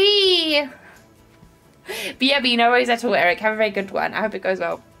 a twee! But yeah, but no worries at all, Eric. Have a very good one. I hope it goes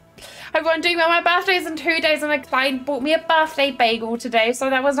well. Everyone doing well. My birthday is in 2 days, and my client bought me a birthday bagel today, so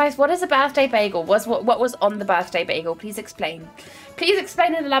that was nice. What is a birthday bagel? What was on the birthday bagel? Please explain. Please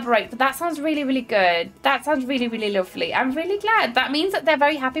explain and elaborate. But that sounds really, really good. That sounds really, really lovely. I'm really glad. That means that they're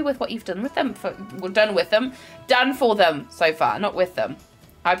very happy with what you've done with them. Done for them so far, not with them.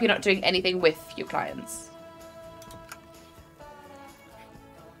 I hope you're not doing anything with your clients.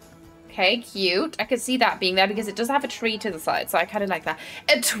 Okay, cute. I can see that being there because it does have a tree to the side, so I kind of like that.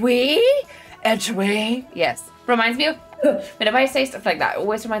 A tree? A tree? Yes. Reminds me of, whenever I say stuff like that, it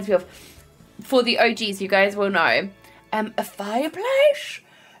always reminds me of, for the OGs, you guys will know, a fireplace?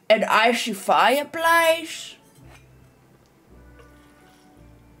 An icy fireplace?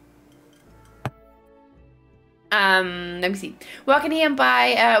 Let me see. Working here and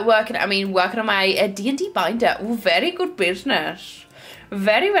working on my D&D binder. Oh, very good business.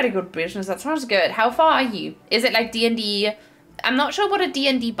 Very, very good business. That sounds good. How far are you? Is it like D&D? I'm not sure what a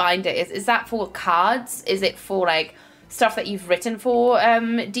D&D binder is. Is that for cards? Is it for like stuff that you've written for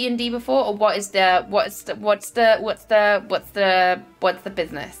D&D before, or what's the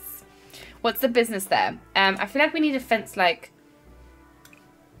business? What's the business there? I feel like we need a fence like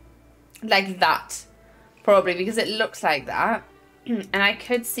that, probably, because it looks like that, and I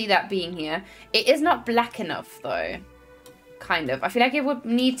could see that being here. It is not black enough though. Kind of. I feel like it would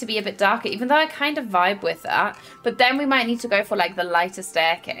need to be a bit darker, even though I kind of vibe with that. But then we might need to go for like the lighter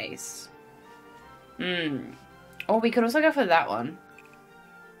staircase. Or we could also go for that one.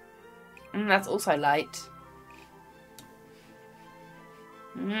 That's also light.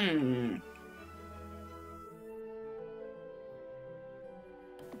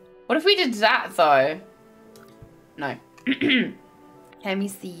 What if we did that though? No. Let me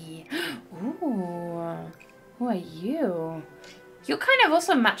see. Ooh. Who are you? You're kind of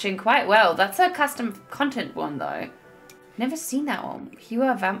also matching quite well. That's a custom content one though. Never seen that one. You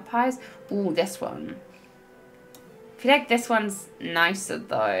are vampires. Ooh, this one. I feel like this one's nicer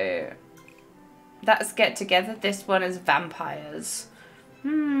though. Let's get together. This one is vampires.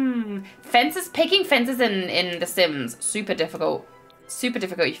 Fences. Picking fences in The Sims. Super difficult. Super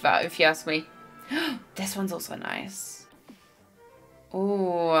difficult if you ask me. This one's also nice.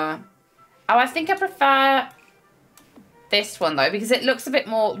 Ooh. Oh, I think I prefer this one though, because it looks a bit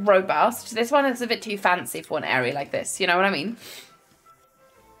more robust. This one is a bit too fancy for an area like this, you know what I mean?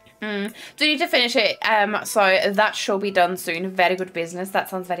 Do need to finish it, so that shall be done soon. Very good business. That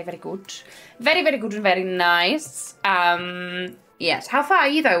sounds very, very good. Very, very good and very nice. Yes. How far are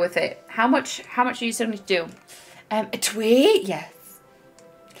you though with it? How much do you still need to do? A tweet? Yes.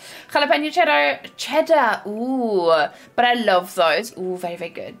 Jalapeno cheddar. Ooh, but I love those. Ooh, very,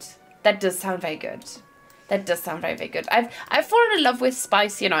 very good. That does sound very good. That does sound very, very good. I've fallen in love with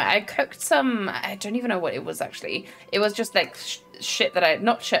spice, you know. I cooked some, I don't even know what it was actually. It was just like shit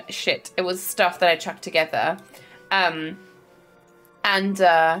that shit. It was stuff that I chucked together. It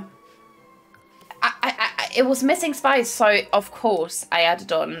was missing spice, so of course I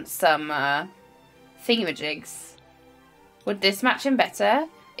added on some thingamajigs. Would this match him better?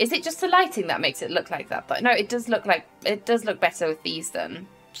 Is it just the lighting that makes it look like that? But no, it does look better with these then.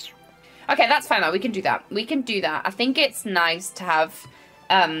 Okay, that's fine though. We can do that. We can do that. I think it's nice to have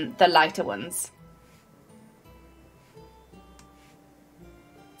the lighter ones.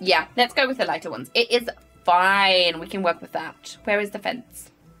 Yeah, let's go with the lighter ones. It is fine. We can work with that. Where is the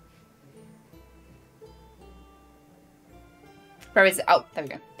fence? Where is it? Oh, there we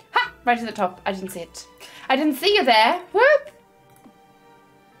go. Ha! Right at the top. I didn't see it. I didn't see you there. Whoop!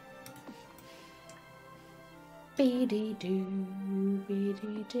 Do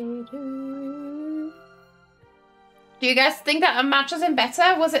you guys think that matches him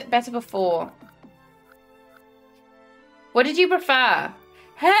better? Was it better before? What did you prefer?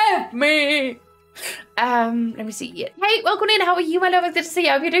 Help me! Let me see. Hey, welcome in. How are you, my love? It's good to see you.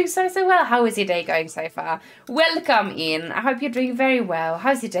 I hope you're doing so well. How is your day going so far? Welcome in. I hope you're doing very well.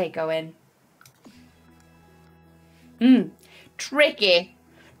 How's your day going? Tricky.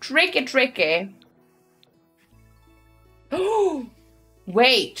 Tricky. Oh,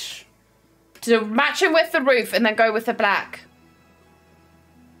 wait. To match him with the roof and then go with the black.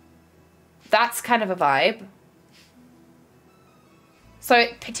 That's kind of a vibe. So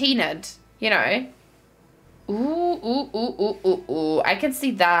it patinaed, you know. Ooh. I can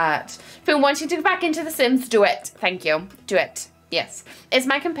see that. If you want you to go back into The Sims, do it. Thank you. Do it. Yes. It's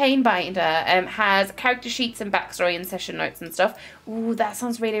my campaign binder. Has character sheets and backstory and session notes and stuff. Ooh, that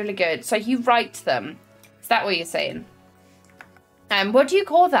sounds really, really good. So you write them. Is that what you're saying? What do you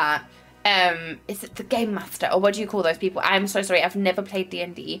call that? Is it the game master, or what do you call those people? I'm so sorry, I've never played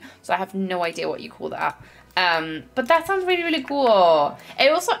D&D, so I have no idea what you call that. But that sounds really, really cool.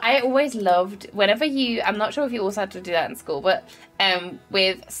 I always loved whenever I'm not sure if you also had to do that in school, but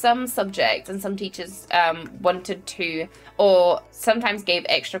with some subjects and some teachers wanted to, or sometimes gave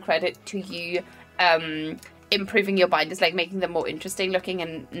extra credit to you improving your binders, like making them more interesting looking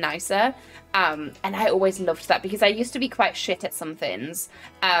and nicer. And I always loved that because I used to be quite shit at some things.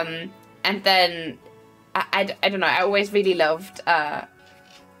 And then, I don't know, I always really loved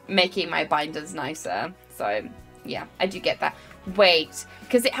making my binders nicer. So, yeah, I do get that. Wait,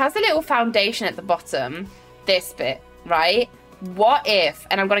 because it has a little foundation at the bottom, this bit, right? What if,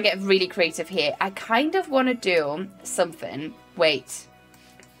 and I'm going to get really creative here, I kind of want to do something. Wait,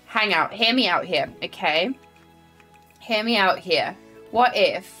 hang out, hear me out here, okay? Hear me out here. What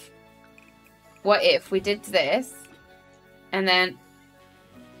if we did this, and then,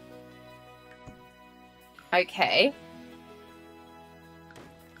 okay.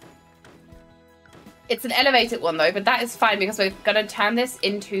 It's an elevated one though, but that is fine because we're going to turn this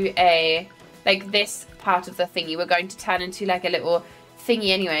into a, like this part of the thingy, we're going to turn into like a little thingy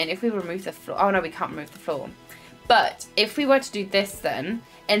anyway. And if we remove the floor, oh no, we can't remove the floor. But if we were to do this then,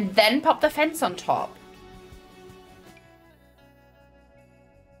 and then pop the fence on top.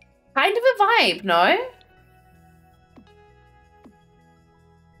 Kind of a vibe, no?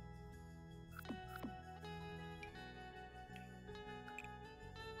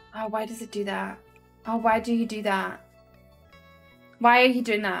 Oh, why does it do that? Oh, why do you do that? Why are you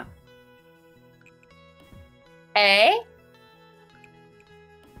doing that? Eh?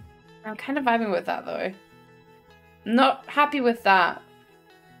 I'm kind of vibing with that though. Not happy with that.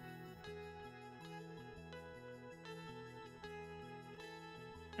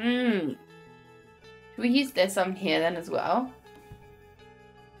 Should we use this on here then as well?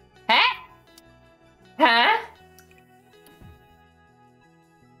 Huh? Huh?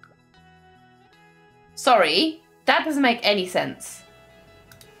 Sorry, that doesn't make any sense.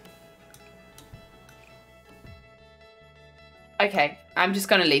 Okay, I'm just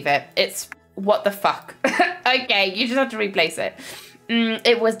gonna leave it. It's what the fuck. Okay, you just have to replace it.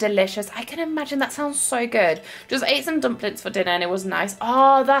 It was delicious. I can imagine, that sounds so good. Just ate some dumplings for dinner and it was nice.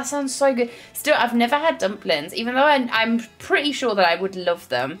 Oh, that sounds so good. Still, I've never had dumplings, even though I'm pretty sure that I would love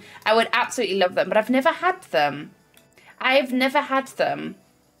them. I would absolutely love them, but I've never had them. I've never had them.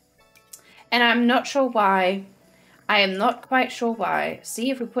 And I'm not sure why. I am not quite sure why. See,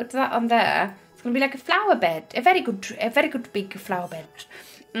 if we put that on there, it's going to be like a flower bed. A very good big flower bed.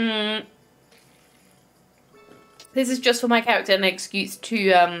 This is just for my character an excuse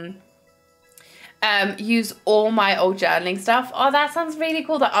to use all my old journaling stuff. Oh, that sounds really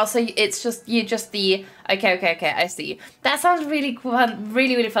cool. That also, it's just, okay, I see. That sounds really cool,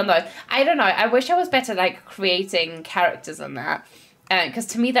 really, really fun though. I don't know, I wish I was better like creating characters on that. Because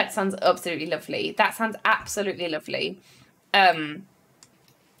to me that sounds absolutely lovely. That sounds absolutely lovely. But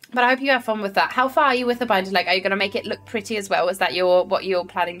I hope you have fun with that. How far are you with the binder? Like, are you going to make it look pretty as well? Is that what you're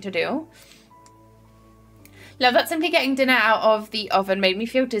planning to do? Love that simply getting dinner out of the oven made me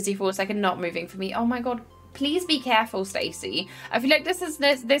feel dizzy for a second, not moving for me. Oh my god, please be careful, Stacey. I feel like this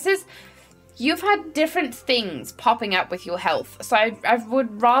is you've had different things popping up with your health. So I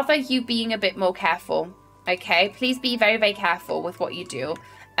would rather you being a bit more careful. Okay, please be very, very careful with what you do.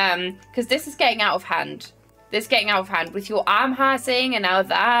 Because this is getting out of hand. This is getting out of hand with your arm hurting and now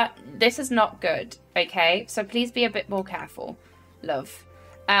that. This is not good. Okay, so please be a bit more careful, love.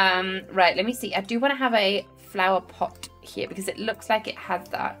 Right, let me see. I do want to have a flower pot here because it looks like it has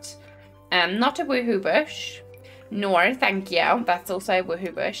that. Not a woohoo bush. Nor, thank you. That's also a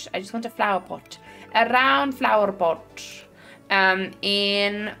woohoo bush. I just want a flower pot. A round flower pot.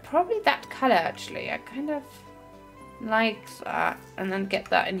 In probably that color actually. I kind of like that. And then get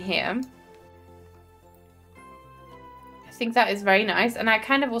that in here. I think that is very nice. And I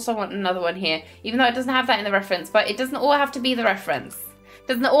kind of also want another one here. Even though it doesn't have that in the reference. But it doesn't all have to be the reference.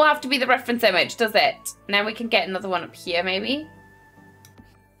 Doesn't all have to be the reference image, does it? Now we can get another one up here, maybe.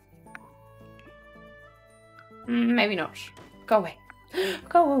 Maybe not. Go away.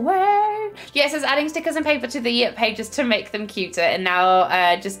 Go away. Yes, it's adding stickers and paper to the pages to make them cuter. And now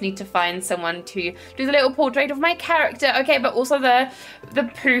I just need to find someone to do the little portrait of my character. Okay, but also the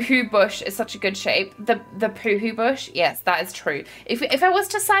poohoo bush is such a good shape. The poohoo bush, yes, that is true. If I was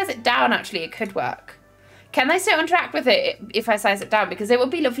to size it down, actually, it could work. Can they still interact with it if I size it down? Because it would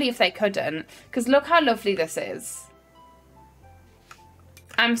be lovely if they couldn't. Because look how lovely this is.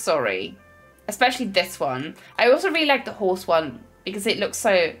 I'm sorry. Especially this one. I also really like the horse one. Because it looks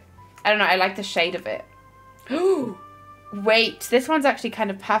so... I don't know, I like the shade of it. Ooh, wait, this one's actually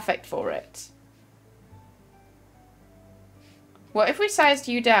kind of perfect for it. What if we sized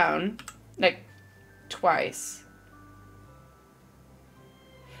you down? Like, twice.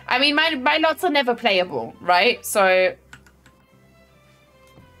 I mean, my lots are never playable, right? So,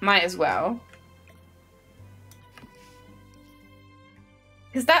 might as well.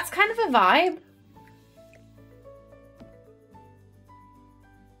 Because that's kind of a vibe.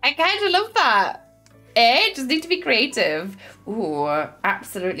 I kind of love that. Eh? Just need to be creative. Ooh,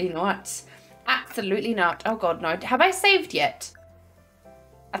 absolutely not. Absolutely not. Oh god, no. Have I saved yet?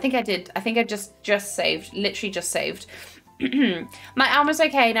 I think I did. I think I just saved. Literally just saved. My armor's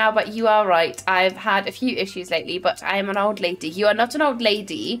okay now, but you are right. I've had a few issues lately, but I am an old lady. You are not an old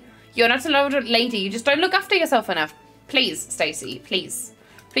lady. You're not an old lady. You just don't look after yourself enough. Please, Stacey, please.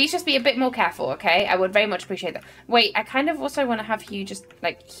 Please just be a bit more careful, okay? I would very much appreciate that. Wait, I kind of also want to have you just,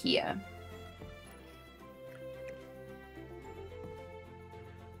 like, here.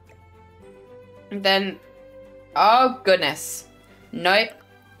 And then, oh, goodness. Nope.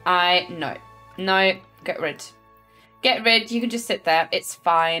 No. No, get rid. Get rid. You can just sit there. It's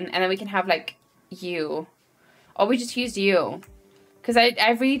fine. And then we can have, like, you. Or we just used you. Because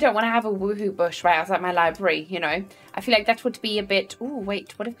I really don't want to have a woohoo bush right outside my library, you know. I feel like that would be a bit... Oh,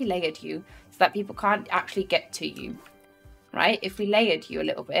 wait. What if we layered you? So that people can't actually get to you. Right? If we layered you a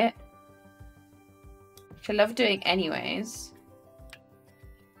little bit. Which I love doing anyways.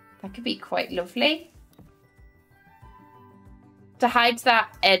 That could be quite lovely. To hide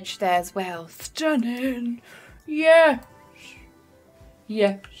that edge there as well. Stunning. Yes.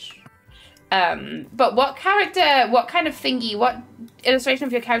 Yes. But what character, what kind of thingy, what illustration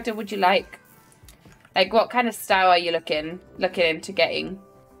of your character would you like? Like, what kind of style are you looking into getting?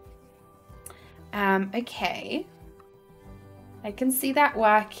 Okay. I can see that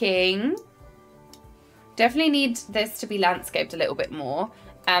working. Definitely need this to be landscaped a little bit more.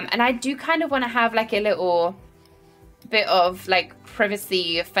 And I do kind of want to have, like, a little bit of, like,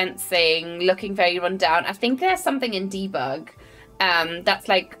 privacy, fencing, looking very run down. I think there's something in debug that's,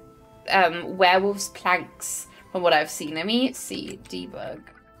 like, werewolves planks from what I've seen. Let me see. Debug.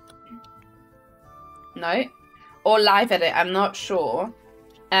 No. Or live edit. I'm not sure.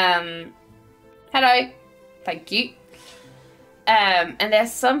 Hello. Thank you. And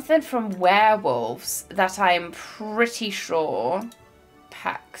there's something from werewolves that I'm pretty sure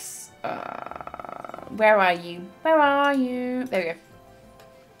packs. Where are you? Where are you? There we go.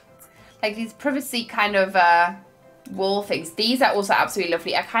 Like these privacy kind of wall things. These are also absolutely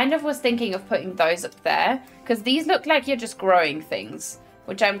lovely. I kind of was thinking of putting those up there because these look like you're just growing things,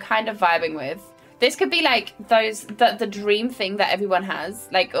 which I'm kind of vibing with. This could be like those, the dream thing that everyone has,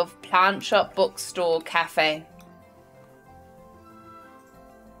 like of plant shop, bookstore, cafe.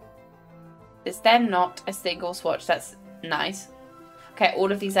 Is there not a single swatch that's nice? Okay,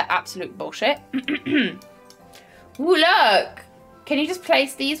 all of these are absolute bullshit. Ooh, look! Can you just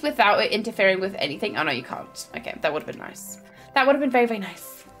place these without it interfering with anything? Oh, no, you can't. Okay, that would have been nice. That would have been very, very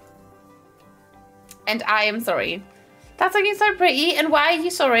nice. And I am sorry. That's looking so pretty. And why are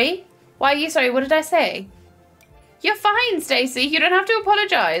you sorry? Why are you sorry? What did I say? You're fine, Stacey. You don't have to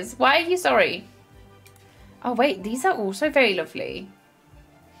apologize. Why are you sorry? Oh, wait. These are also very lovely.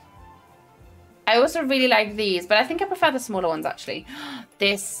 I also really like these, but I think I prefer the smaller ones, actually.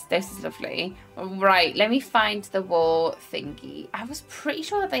 This is lovely. Right, let me find the wall thingy. I was pretty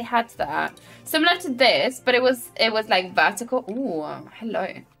sure that they had that. Similar to this, but it was like vertical. Ooh, hello.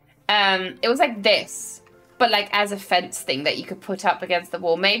 It was like this, but like as a fence thing that you could put up against the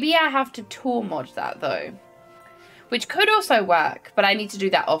wall. Maybe I have to tool mod that, though. Which could also work, but I need to do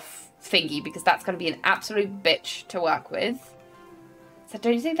that off thingy because that's going to be an absolute bitch to work with. So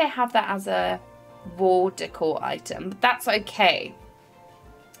don't you think they have that as a wall decor item? But that's okay.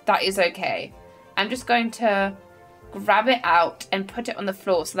 That is okay. I'm just going to grab it out and put it on the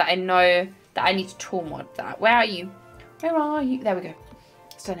floor so that I know that I need to tool mod that. Where are you? Where are you? There we go.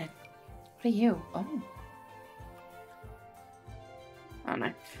 Stunning. What are you? Oh. Oh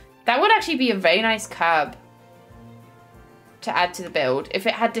no. That would actually be a very nice curb to add to the build. If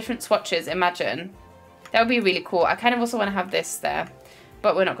it had different swatches, imagine. That would be really cool. I kind of also want to have this there.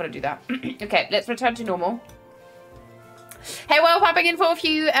 But we're not going to do that. Okay, let's return to normal. Hey, well, popping in for a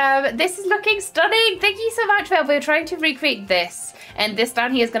few. This is looking stunning. Thank you so much, Vel. We're trying to recreate this. And this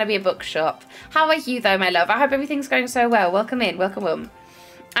down here is going to be a bookshop. How are you, though, my love? I hope everything's going so well. Welcome in. Welcome.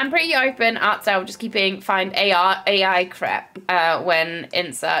 I'm pretty open. Art style, just find AI crap when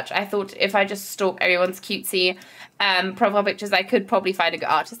in search. I thought if I just stalk everyone's cutesy profile pictures, I could probably find a good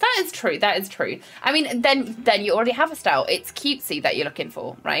artist. That is true. That is true. I mean, then you already have a style. It's cutesy that you're looking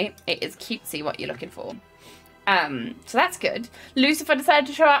for, right? It is cutesy what you're looking for. So that's good. Lucifer decided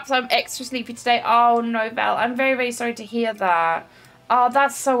to show up, so I'm extra sleepy today. Oh no, Val. I'm very, very sorry to hear that. Oh,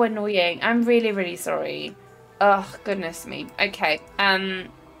 that's so annoying. I'm really, really sorry. Oh, goodness me. Okay.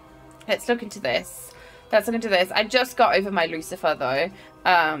 Let's look into this. Let's look into this. I just got over my Lucifer though.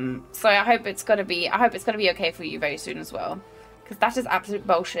 So I hope it's gonna be okay for you very soon as well. Because that is absolute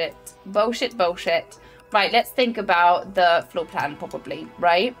bullshit. Bullshit, bullshit. Right, let's think about the floor plan probably,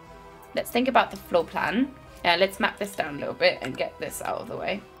 right? Let's think about the floor plan. Let's map this down a little bit and get this out of the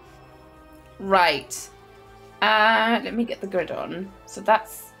way. Right. Let me get the grid on. So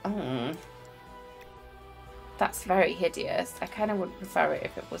that's... Oh, that's very hideous. I kind of would prefer it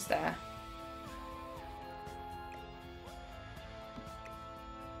if it was there.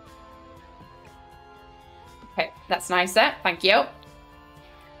 Okay, that's nicer. Thank you.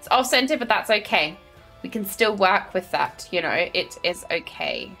 It's off-center, but that's okay. We can still work with that, you know. It is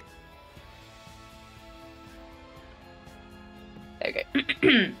okay. There we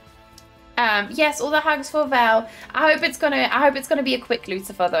go. Yes, all the hugs for Val. I hope it's gonna be a quick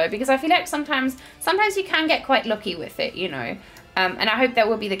Lucifer though, because I feel like sometimes you can get quite lucky with it, you know. And I hope that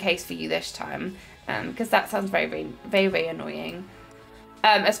will be the case for you this time, because that sounds very, very, very, very annoying.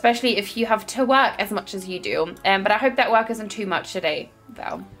 Especially if you have to work as much as you do. But I hope that work isn't too much today,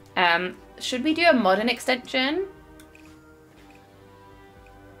 Val. Should we do a modern extension?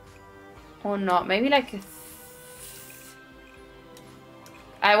 Or not? Maybe like a...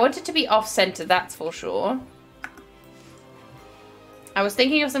 I want it to be off-center, that's for sure. I was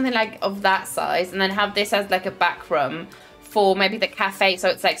thinking of something like of that size and then have this as like a back room for maybe the cafe so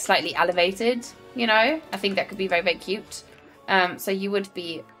it's like slightly elevated, you know? I think that could be very, very cute. So you would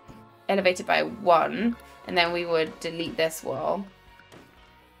be elevated by 1 and then we would delete this wall.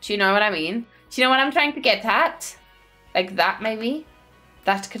 Do you know what I mean? Do you know what I'm trying to get at? Like that maybe?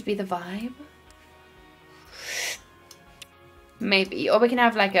 That could be the vibe. Maybe. Or we can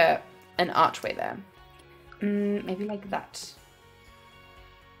have like an archway there. Maybe like that.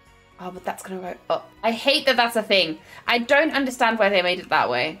 Oh, but that's going to go up. I hate that that's a thing. I don't understand why they made it that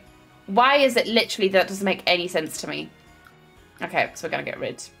way. Why is it literally that doesn't make any sense to me? Okay, so we're going to get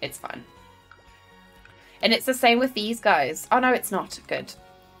rid. It's fine. And it's the same with these guys. Oh, no, it's not. Good.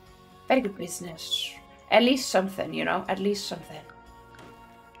 Very good business. At least something, you know? At least something.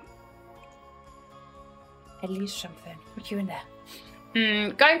 At least something. Put you in there.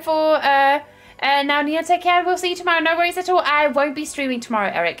 Going for... now, Nia, take care. We'll see you tomorrow. No worries at all. I won't be streaming tomorrow,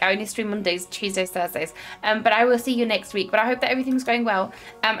 Eric. I only stream Mondays, Tuesdays, Thursdays. But I will see you next week. But I hope that everything's going well.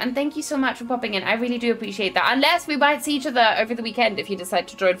 And thank you so much for popping in. I really do appreciate that. Unless we might see each other over the weekend if you decide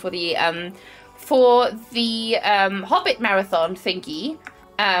to join for the Hobbit marathon thingy.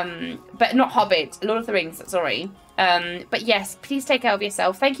 But not Hobbit, Lord of the Rings, sorry. But yes, please take care of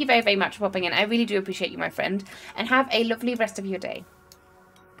yourself. Thank you very, very much for popping in. I really do appreciate you, my friend. And have a lovely rest of your day.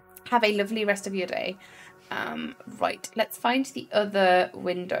 Have a lovely rest of your day. Right, let's find the other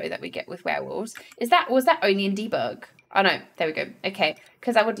window that we get with werewolves. Was that only in debug? Oh no, there we go. Okay,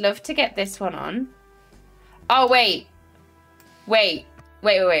 because I would love to get this one on. Oh wait. Wait.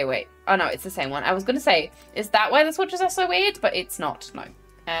 Oh no, it's the same one. I was gonna say, is that why the swatches are so weird? But it's not, no.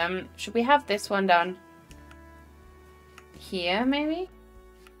 Should we have this one down here, maybe?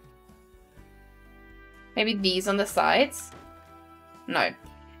 Maybe these on the sides? No.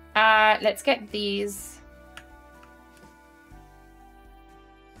 Let's get these.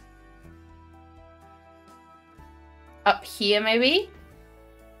 Up here, maybe?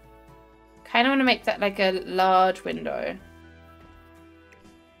 Kind of want to make that like a large window.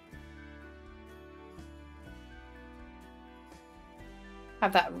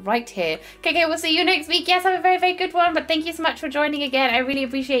 Have that right here. Okay, we'll see you next week. Yes, have a very, very good one. But thank you so much for joining again. I really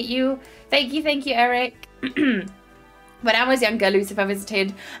appreciate you. Thank you, Eric. When I was younger, Lucifer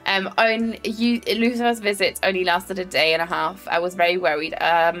visited. Lucifer's visits only lasted a day and a half. I was very worried.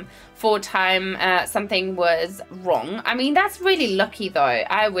 For time, something was wrong. I mean, that's really lucky, though.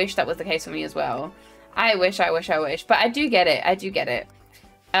 I wish that was the case for me as well. I wish. But I do get it.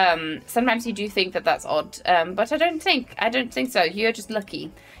 Sometimes you do think that that's odd, but I don't think so. You're just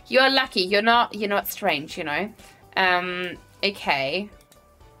lucky. You're lucky. You're not strange, you know. Okay.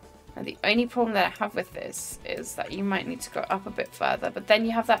 Now, the only problem that I have with this is that you might need to go up a bit further, but then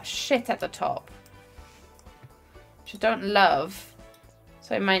you have that shit at the top, which I don't love.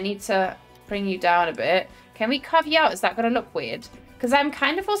 So I might need to bring you down a bit. Can we carve you out? Is that going to look weird? Because I'm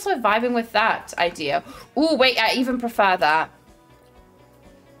kind of also vibing with that idea. Oh, wait, I even prefer that.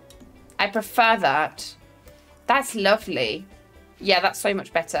 I prefer that. That's lovely. Yeah, that's so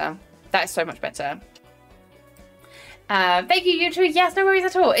much better. That is so much better. Thank you, you too. Yes, no worries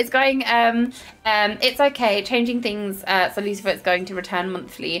at all. It's going, it's okay. Changing things, so Lucifer is going to return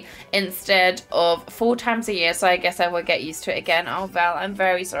monthly instead of 4 times a year. So I guess I will get used to it again. Oh, Val, I'm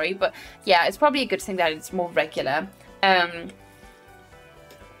very sorry. But yeah, it's probably a good thing that it's more regular. But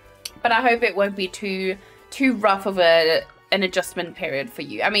I hope it won't be too rough of an adjustment period for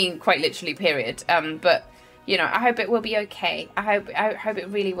you. I mean, quite literally period. But, you know, I hope it will be okay. I hope it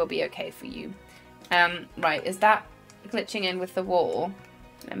really will be okay for you. Right, is that glitching in with the wall?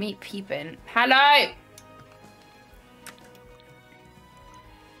 Let me peep in. Hello!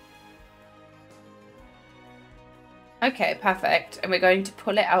 Okay, perfect. And we're going to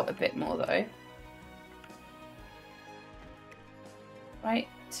pull it out a bit more though. Right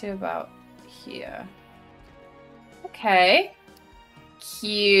to about here. Okay.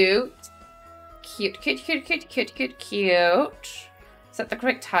 Cute. Cute, cute, cute, cute, cute, cute, cute. Is that the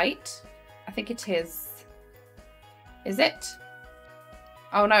correct height? I think it is. Is it?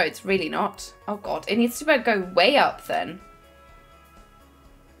 Oh no, it's really not. Oh god, it needs to go way up then.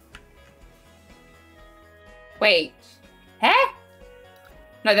 Wait. Huh?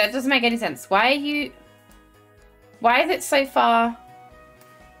 No, that doesn't make any sense. Why is it so far?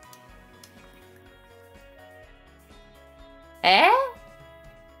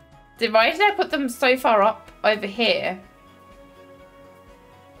 Why did I put them so far up over here?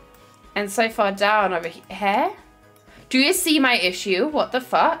 And so far down over here? Do you see my issue? What the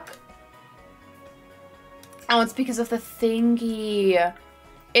fuck? Oh, it's because of the thingy.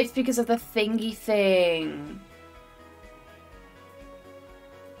 It's because of the thingy thing.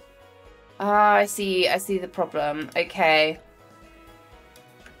 Ah, I see the problem. Okay.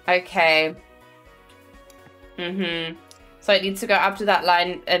 Okay. So it needs to go up to that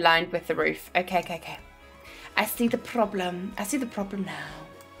line aligned with the roof. Okay, okay, okay. I see the problem. I see the problem now.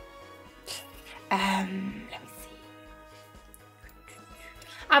 Let me see.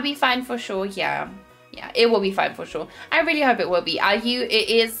 I'll be fine for sure. Yeah. Yeah, it will be fine for sure. I really hope it will be. It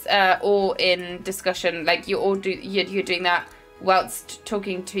is all in discussion. Like you're doing that whilst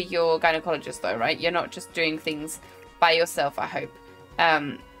talking to your gynecologist though, right? You're not just doing things by yourself, I hope.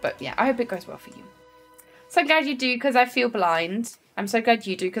 But yeah, I hope it goes well for you. So glad you do, because I feel blind. I'm so glad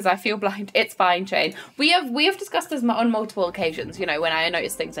you do, because I feel blind. It's fine, Shane. We have discussed this on multiple occasions, you know, when I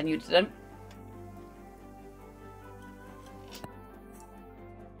noticed things and you didn't.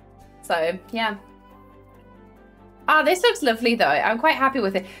 So, yeah. Ah, this looks lovely, though. I'm quite happy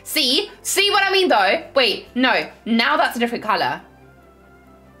with it. See what I mean, though? Wait, no. Now that's a different colour.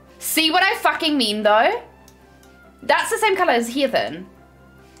 See what I fucking mean, though? That's the same colour as here, then.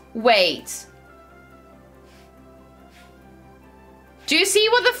 Wait. Do you see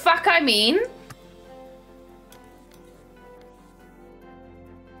what the fuck I mean?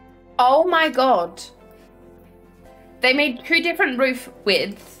 Oh my god. They made 2 different roof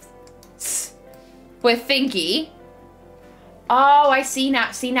widths with thingy. Oh, I see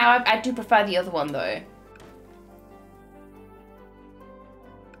now. See now, I do prefer the other one though.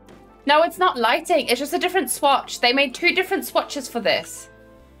 No, it's not lighting. It's just a different swatch. They made 2 different swatches for this.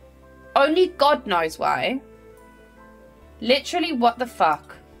 Only God knows why. Literally, what the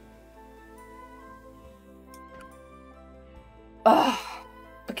fuck? Oh,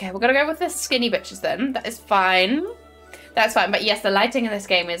 okay, we're gonna go with the skinny bitches then. That is fine. That's fine. But yes, the lighting in this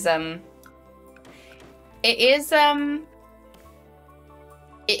game is it is,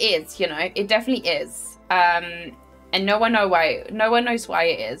 you know, it definitely is. And no one knows why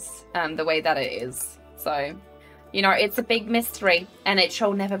it is the way that it is. So, you know, it's a big mystery, and it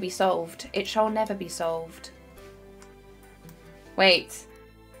shall never be solved. It shall never be solved. Wait.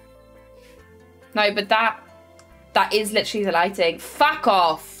 No, but that is literally the lighting. Fuck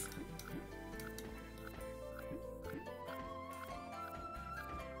off.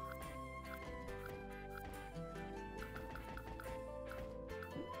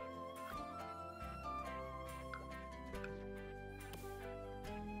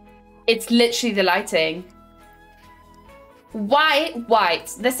 It's literally the lighting. Why?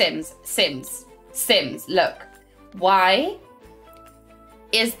 The Sims, look. Why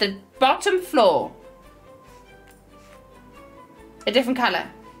is the bottom floor a different color?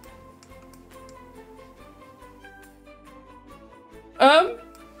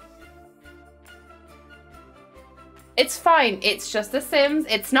 It's fine. It's just the Sims.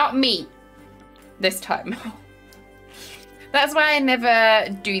 It's not me this time. That's why I never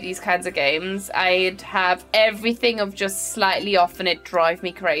do these kinds of games. I'd have everything of just slightly off and it'd drive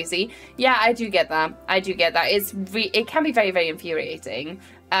me crazy. Yeah, I do get that. I do get that. It can be very, very infuriating.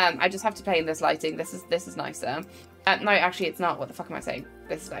 I just have to play in this lighting. This is nicer. No, actually, it's not. What the fuck am I saying?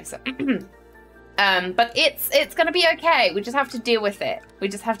 This is nicer. But it's gonna be okay. We just have to deal with it. We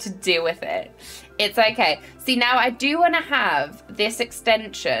just have to deal with it. It's okay. See, now I do want to have this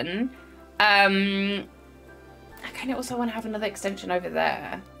extension. I kind of also want to have another extension over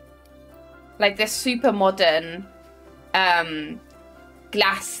there. Like this super modern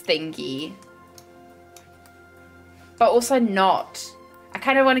glass thingy. But also not. I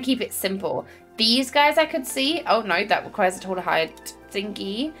kind of want to keep it simple. These guys I could see. Oh no, that requires a taller height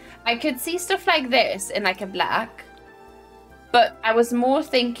thingy. I could see stuff like this in like a black. But I was more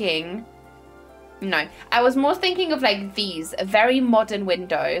thinking... No, I was more thinking of like these very modern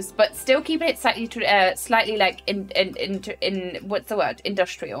windows, but still keeping it slightly like in what's the word?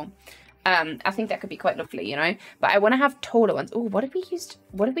 Industrial. I think that could be quite lovely, you know. But I want to have taller ones. Oh, what did we use?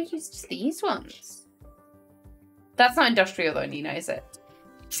 What did we use these ones? That's not industrial though, Nina, is it?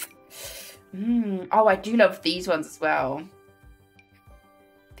 Oh, I do love these ones as well.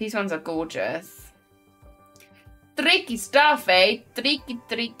 These ones are gorgeous. Tricky stuff, eh? Tricky,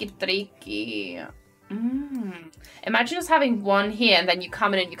 tricky, tricky. Imagine just having one here and then you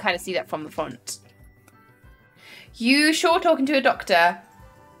come in and you kind of see that from the front. You sure talking to a doctor?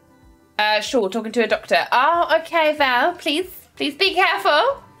 Sure, talking to a doctor. Oh, okay, Val. Please be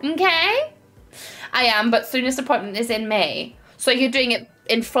careful. Okay? I am, but soonest appointment is in May. So you're doing it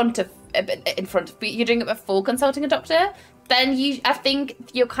in front of, you're doing it before consulting a doctor? Then I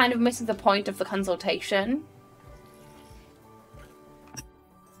think you're kind of missing the point of the consultation.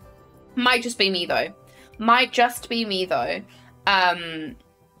 Might just be me though. Might just be me though.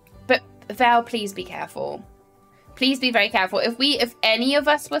 But Val, please be careful. Please be very careful. If any of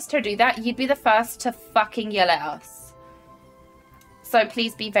us was to do that, you'd be the first to fucking yell at us. So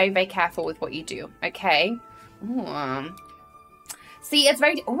please be very, very careful with what you do, okay? Ooh. See, it's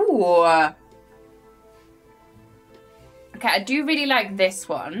very... Ooh. Okay, I do really like this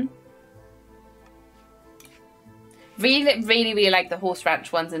one. Really, really, really like the horse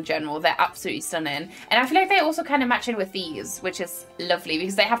ranch ones in general. They're absolutely stunning. And I feel like they also kind of match in with these, which is lovely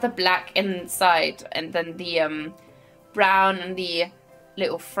because they have the black inside and then the brown and the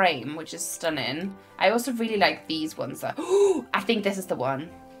little frame, which is stunning. I also really like these ones though. I think this is the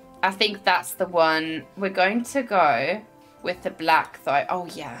one. I think that's the one. We're going to go with the black though. Oh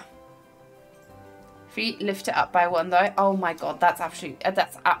yeah. If we lift it up by one though. Oh my god, that's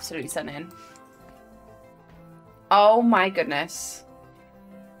absolutely stunning. Oh my goodness.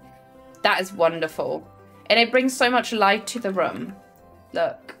 That is wonderful. And it brings so much light to the room.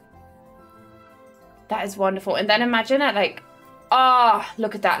 Look. That is wonderful. And then imagine it like, oh,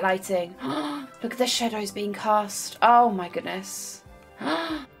 look at that lighting. Look at the shadows being cast. Oh my goodness.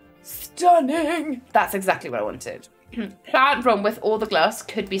 Stunning. That's exactly what I wanted. Plant room with all the glass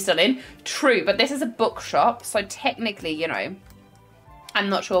could be stunning. True, but this is a bookshop. So technically, you know, I'm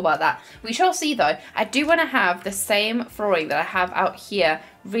not sure about that. We shall see though. I do want to have the same flooring that I have out here.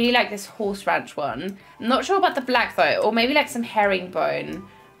 Really like this horse ranch one. I'm not sure about the black though. Or maybe like some herringbone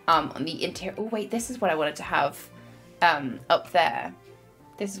on the interior. Oh wait, this is what I wanted to have up there.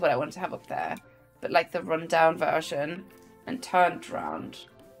 This is what I wanted to have up there. But like the rundown version and turned around.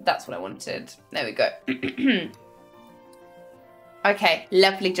 That's what I wanted. There we go. Okay,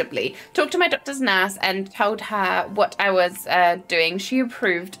 lovely jubbly. Talked to my doctor's nurse and told her what I was doing. She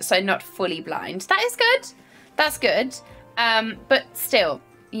approved, so not fully blind. That is good. That's good. But still,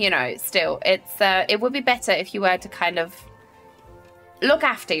 you know, it would be better if you were to kind of look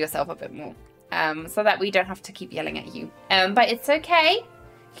after yourself a bit more, so that we don't have to keep yelling at you. But it's okay.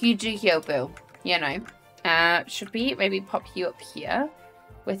 You do your boo, you know. Should we maybe pop you up here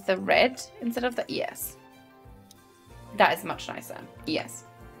with the red instead of the... Yes. That is much nicer. Yes.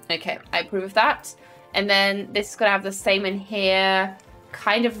 Okay, I approve of that. And then this is going to have the same in here.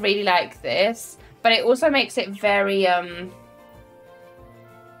 Kind of really like this. But it also makes it very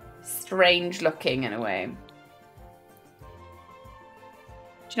strange looking in a way.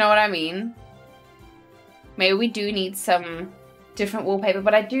 Do you know what I mean? Maybe we do need some different wallpaper.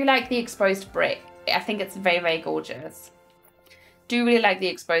 But I do like the exposed brick. I think it's very, very gorgeous. Do really like the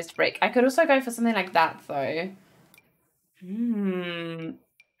exposed brick. I could also go for something like that though.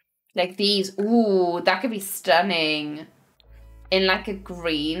 Like these. Ooh, that could be stunning. In like a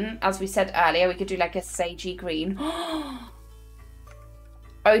green. As we said earlier, we could do like a sagey green.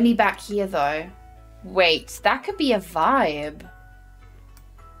 Only back here though. Wait, that could be a vibe.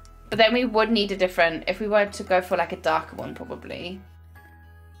 But then we would need a different, if we were to go for like a darker one probably.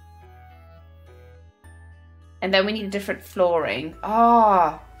 And then we need a different flooring.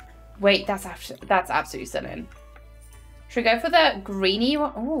 Oh, wait, that's absolutely stunning. Should we go for the greeny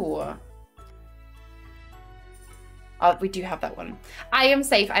one? Ooh. Oh, we do have that one. I am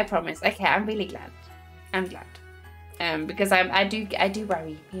safe, I promise. Okay, I'm really glad. I'm glad. Because I do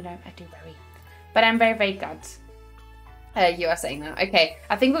worry, you know, I do worry. But I'm very, very glad you are saying that. Okay,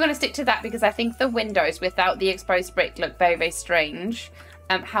 I think we're going to stick to that because I think the windows without the exposed brick look very, very strange.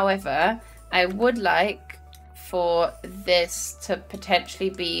 However, I would like for this to potentially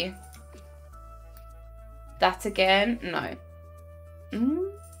be that again. No.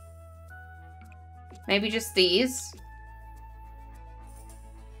 Maybe just these.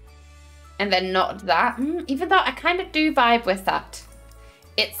 And then not that. Even though I kind of do vibe with that.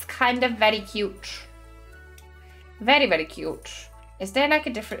 It's kind of very cute. Very, very cute. Is there like a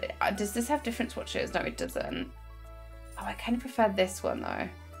different... does this have different swatches? No, it doesn't. Oh, I kind of prefer this one though.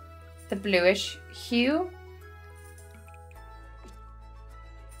 The bluish hue.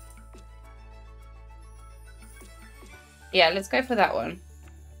 Yeah, let's go for that one.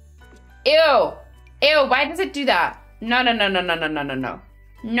 Ew! Ew, why does it do that? No, no, no, no, no, no, no, no, no.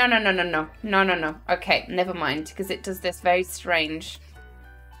 No, no, no, no, no. No, no, no. Okay, never mind, because it does this very strange.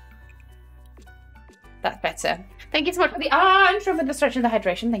 That's better. Thank you so much for the... I'm sure for the stretch and the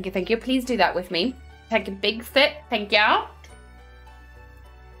hydration. Thank you, thank you. Please do that with me. Take a big sip. Thank you.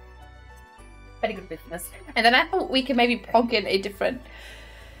 Very good business. And then I thought we could maybe plonk in a different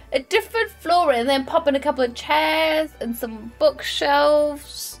floor and then pop in a couple of chairs and some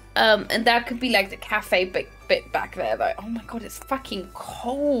bookshelves. And that could be like the cafe bit back there though. Oh my god, it's fucking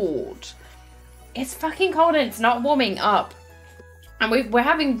cold. It's fucking cold and it's not warming up. And we're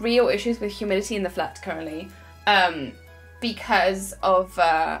having real issues with humidity in the flat currently. Because of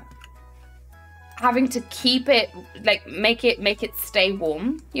having to keep it, like make it stay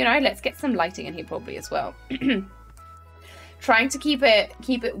warm. You know, let's get some lighting in here probably as well. Trying to keep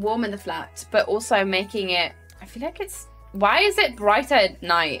it warm in the flat, but also making it, I feel like it's, why is it brighter at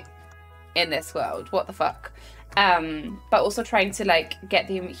night in this world? What the fuck? But also trying to like get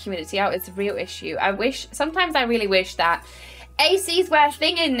the humidity out. It's a real issue. Sometimes I really wish that ACs were a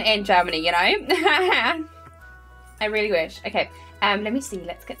thing in Germany, you know? I really wish. Okay, let me see.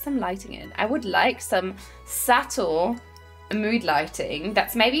 Let's get some lighting in. I would like some subtle mood lighting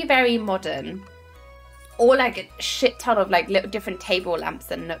that's maybe very modern. Or like a shit ton of like little different table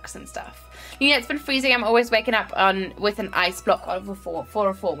lamps and nooks and stuff. You know, it's been freezing. I'm always waking up with an ice block on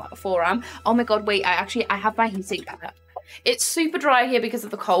a forearm. Oh my god, wait, I have my heating up. It's super dry here because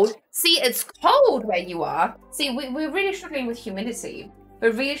of the cold. See, it's cold where you are. See, we're really struggling with humidity.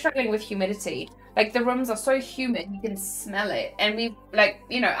 We're really struggling with humidity. Like the rooms are so humid, you can smell it. And we like,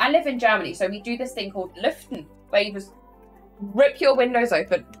 you know, I live in Germany, so we do this thing called lüften, where you just rip your windows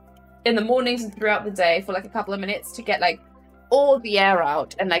open in the mornings and throughout the day for like a couple of minutes to get like all the air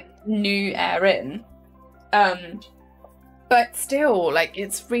out and like new air in. But still, like,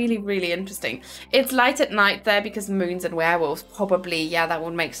 it's really, really interesting. It's light at night there because moons and werewolves. Probably, yeah, that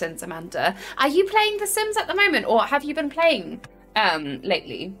would make sense, Amanda. Are you playing The Sims at the moment, or have you been playing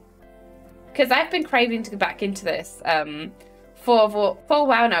lately? Because I've been craving to go back into this for a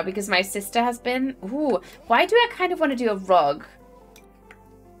while now because my sister has been. Ooh, why do I kind of want to do a rug?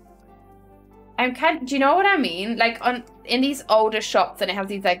 Do you know what I mean? Like in these older shops, and it has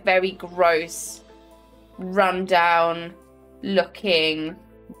these like very gross, rundown looking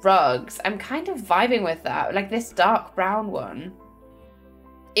rugs. I'm kind of vibing with that. Like this dark brown one.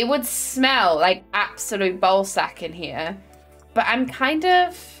 It would smell like absolute ballsack in here. But I'm kind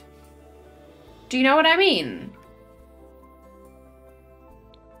of... Do you know what I mean?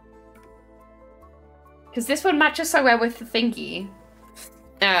 Because this one matches so well with the thingy.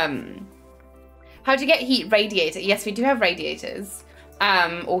 How do you get heat? Radiator. Yes, we do have radiators.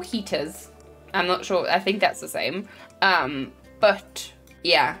 Or heaters. I'm not sure. I think that's the same. But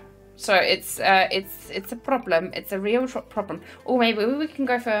yeah. So it's a problem. It's a real problem. Or maybe we can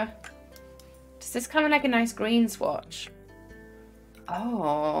go for... Does this come in like a nice green swatch?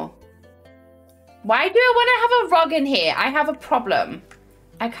 Oh. Why do I want to have a rug in here? I have a problem.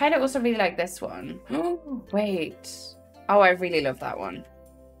 I kind of also really like this one. Wait. Oh, I really love that one.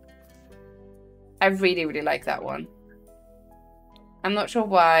 I really, really like that one. I'm not sure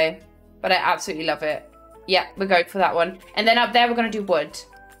why, but I absolutely love it. Yeah, we're going for that one. And then up there, we're going to do wood.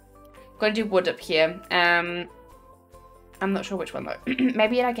 We're going to do wood up here. I'm not sure which one though.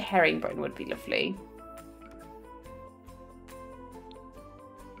 Maybe like a herringbone would be lovely.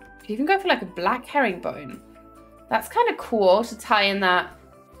 You can go for like a black herringbone. That's kind of cool to tie in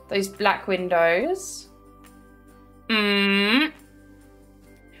those black windows.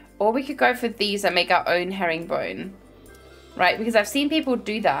 Or we could go for these and make our own herringbone. Right, because I've seen people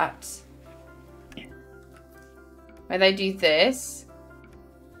do that. Where they do this.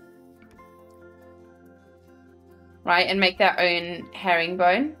 right, and make their own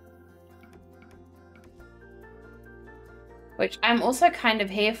herringbone. Which I'm also kind of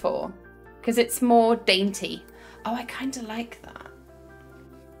here for, because it's more dainty. Oh, I kind of like that.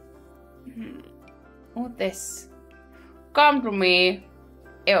 Or this. Come to me.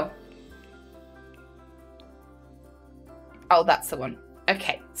 Ew. Oh, that's the one.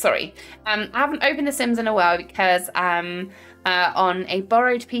 Okay, sorry. I haven't opened The Sims in a while because I'm on a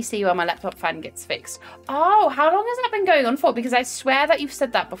borrowed PC while my laptop fan gets fixed. Oh, how long has that been going on for? Because I swear that you've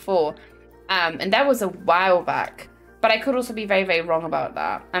said that before. And that was a while back. But I could also be very, very wrong about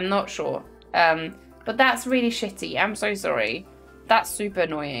that. I'm not sure. But that's really shitty. I'm so sorry. That's super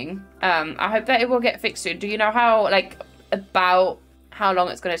annoying. I hope that it will get fixed soon. Do you know how, like, about how long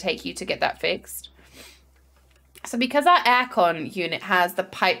it's going to take you to get that fixed? So because our aircon unit has the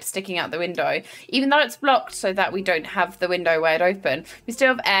pipe sticking out the window, even though it's blocked so that we don't have the window wide open, we still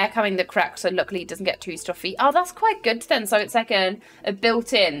have air coming the crack, so luckily it doesn't get too stuffy. Oh, that's quite good then. So it's like a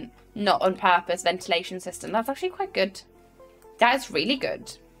built-in, not on purpose ventilation system. That's actually quite good. That is really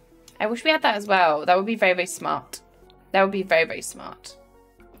good. I wish we had that as well. That would be very, very smart. That would be very, very smart.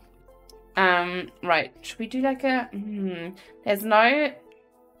 Right. Should we do like a... There's no...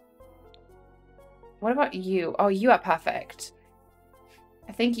 What about you? Oh, you are perfect.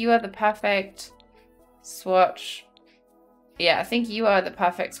 I think you are the perfect swatch. Yeah, I think you are the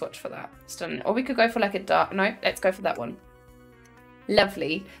perfect swatch for that. Stunning. Or we could go for like a dark... No, let's go for that one.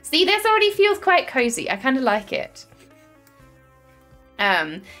 Lovely. See, this already feels quite cozy. I kind of like it.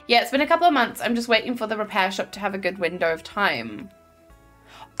 Yeah, it's been a couple of months. I'm just waiting for the repair shop to have a good window of time.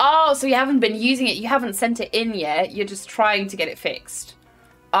 Oh, so you haven't been using it. You haven't sent it in yet. You're just trying to get it fixed.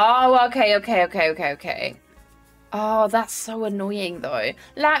 Oh, okay. Oh, that's so annoying though.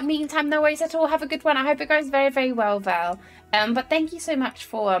 Meantime, no worries at all. Have a good one. I hope it goes very, very well, Val. But thank you so much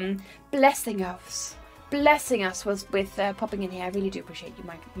for blessing us with popping in here. I really do appreciate you,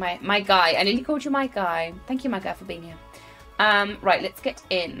 my guy. I nearly called you my guy. Thank you, my guy, for being here. Right, let's get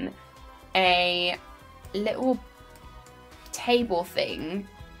in a little table thing.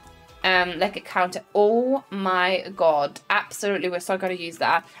 Like a counter. Oh my god. Absolutely, we're so going to use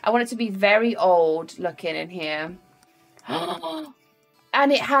that. I want it to be very old looking in here.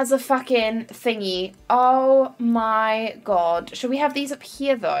 And it has a fucking thingy. Oh my god. Should we have these up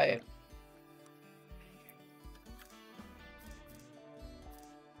here though?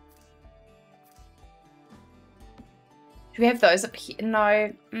 Should we have those up here?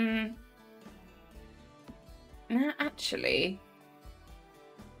 No. Nah, actually.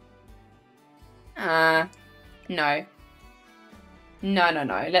 No. No.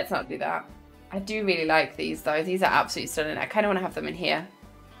 Let's not do that. I do really like these though. These are absolutely stunning. I kind of want to have them in here.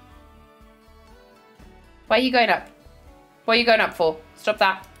 Why are you going up? What are you going up for? Stop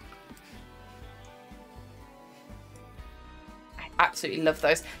that. I absolutely love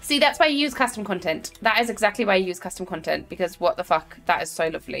those. See, that's why you use custom content. That is exactly why you use custom content. Because what the fuck? That is so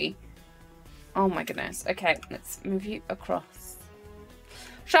lovely. Oh my goodness. Okay, let's move you across.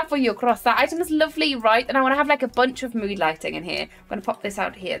 Shuffle you across. That item is lovely, right? And I want to have like a bunch of mood lighting in here. I'm going to pop this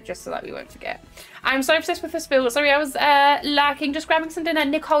out here just so that we won't forget. I'm so obsessed with the spill. Sorry, I was lacking. Just grabbing some dinner.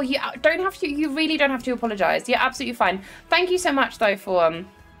 Nicole, you don't have to. You really don't have to apologize. You're absolutely fine. Thank you so much though for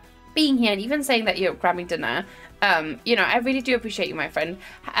being here and even saying that you're grabbing dinner. You know, I really do appreciate you, my friend.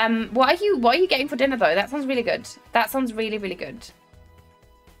 What are you getting for dinner though? That sounds really good. That sounds really, really good.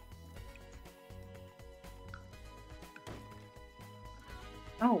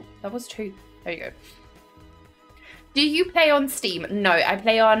 Oh, that was 2. There you go. Do you play on Steam? No, I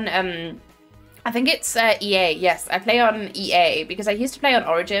play on, I think it's EA. Yes, I play on EA because I used to play on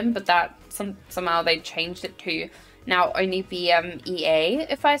Origin, but that somehow they changed it to now only be EA,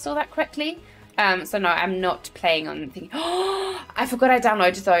 if I saw that correctly. So no, I'm not playing on the... Oh, I forgot I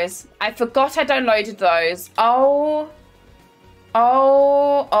downloaded those. I forgot I downloaded those. Oh.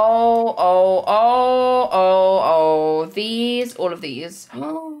 These, all of these.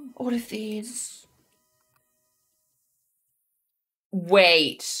 All of these.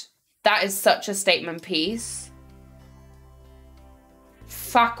 Wait, that is such a statement piece.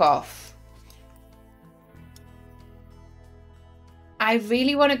 Fuck off. I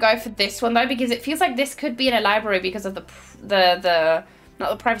really want to go for this one though, because it feels like this could be in a library because of the not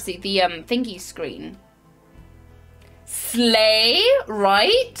the privacy, the thingy screen. Slay,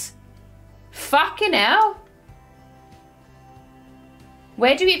 right? Fucking hell.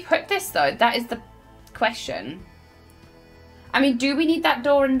 Where do we put this though? That is the question. I mean, do we need that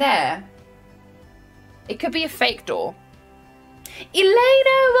door in there? It could be a fake door.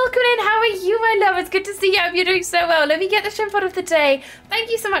 Elena, welcome in. How are you, my love? It's good to see you. I hope you're doing so well. Let me get the shrimp of the day. Thank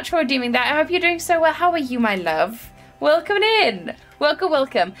you so much for doing that. I hope you're doing so well. How are you, my love? Welcome in. Welcome,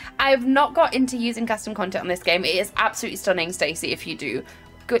 welcome. I have not got into using custom content on this game. It is absolutely stunning, Stacey, if you do.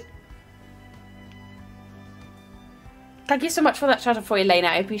 Good. Thank you so much for that shout out for Elena.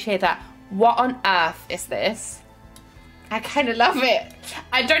 I appreciate that. What on earth is this? I kind of love it.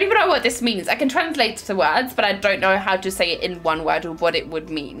 I don't even know what this means. I can translate the words, but I don't know how to say it in one word or what it would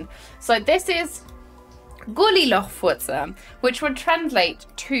mean. So this is Gullilochfurzer, which would translate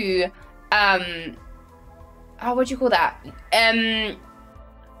to, oh, what do you call that?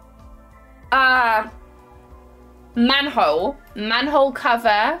 Manhole, manhole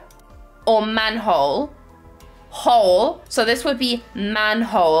cover, or manhole, hole. So this would be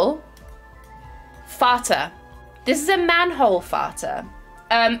manhole, farter. This is a manhole farter.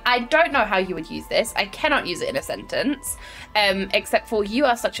 I don't know how you would use this. I cannot use it in a sentence, except for you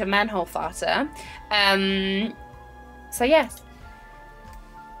are such a manhole farter. So yes.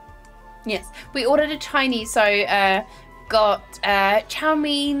 Yes, we ordered a Chinese, so got chow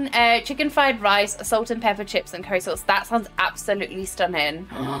mein, chicken fried rice, salt and pepper chips, and curry sauce. That sounds absolutely stunning.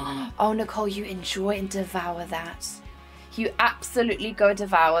 Oh, Nicole, you enjoy and devour that. You absolutely go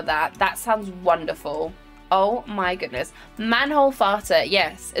devour that. That sounds wonderful. Oh my goodness. Manhole farter,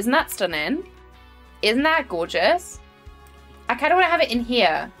 yes. Isn't that stunning? Isn't that gorgeous? I kind of want to have it in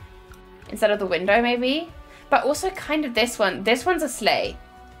here instead of the window maybe. But also kind of this one. This one's a sleigh.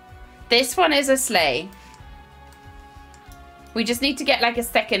 This one is a sleigh. We just need to get like a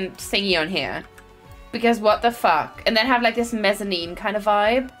second thingy on here. Because what the fuck? And then have like this mezzanine kind of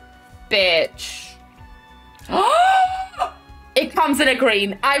vibe. Bitch. It comes in a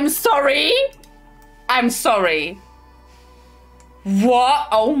green. I'm sorry. I'm sorry. What?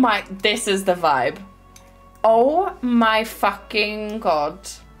 Oh my, this is the vibe. Oh my fucking God.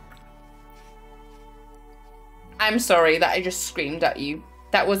 I'm sorry that I just screamed at you.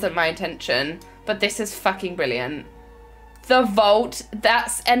 That wasn't my intention, but this is fucking brilliant. The vault,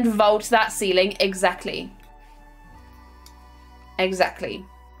 vault that ceiling, exactly. Exactly.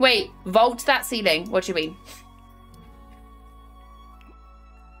 Wait, vault that ceiling, what do you mean?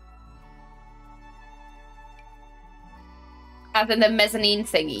 As in the mezzanine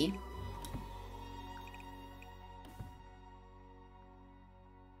thingy.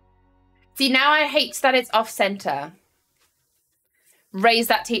 See, now I hate that it's off center. Raise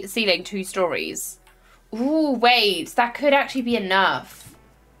that ceiling 2 stories. Ooh, wait, that could actually be enough.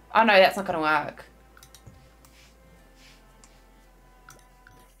 Oh no, that's not gonna work.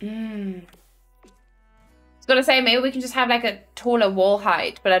 I was gonna say, maybe we can just have like a taller wall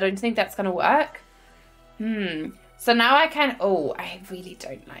height, but I don't think that's gonna work. So now I can, oh, I really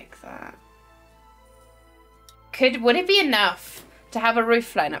don't like that. Would it be enough to have a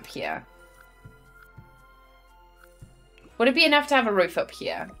roof line up here? Would it be enough to have a roof up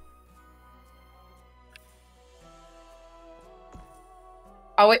here?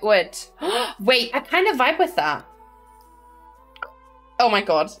 Oh, it would. Wait, I kind of vibe with that. Oh my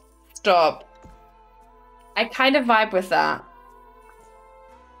God, stop. I kind of vibe with that.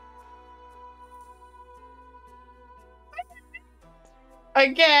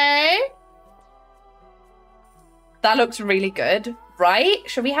 Okay. That looks really good, right?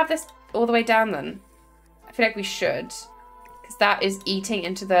 Should we have this all the way down then? I feel like we should. Because that is eating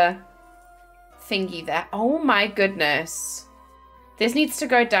into the thingy there. Oh my goodness. This needs to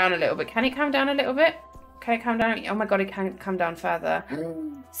go down a little bit. Can it come down a little bit? Can it come down? Oh my God, it can come down further.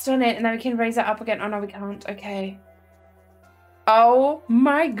 Stun it, and then we can raise it up again. Oh no, we can't. Okay. Oh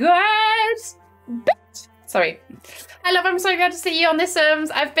my God. Bitch. Sorry. I love, I'm so glad to see you on The Sims.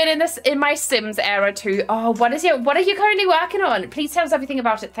 I've been in my Sims era too. Oh, what are you currently working on? Please tell us everything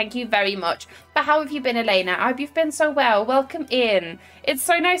about it. Thank you very much. But how have you been, Elena? I hope you've been so well. Welcome in. It's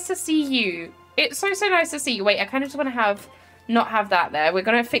so nice to see you. It's so nice to see you. Wait, I kind of just want to not have that there. We're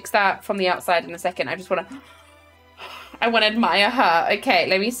going to fix that from the outside in a second. I want to admire her. Okay,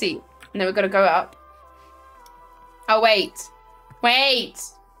 let me see. And then we're going to go up. Oh, wait. Wait.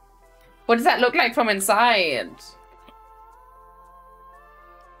 What does that look like from inside?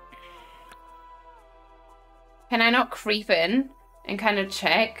 Can I not creep in and kind of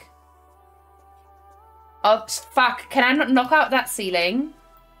check? Oh, fuck. Can I not knock out that ceiling?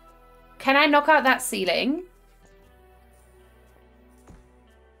 Can I knock out that ceiling?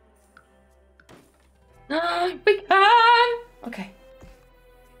 We can! Okay.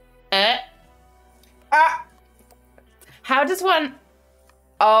 How does one...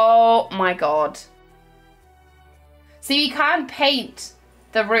 Oh my God. See, we can't paint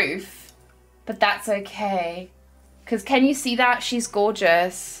the roof, but that's okay. Because can you see that? She's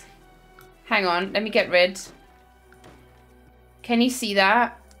gorgeous. Hang on, let me get rid. Can you see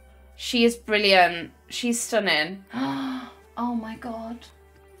that? She is brilliant. She's stunning. Oh my god.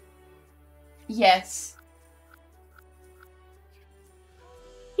 Yes.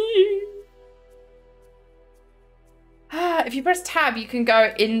 If you press tab, you can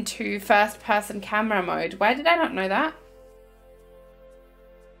go into first person camera mode. Why did I not know that?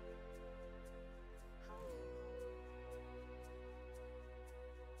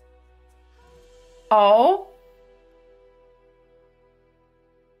 Oh.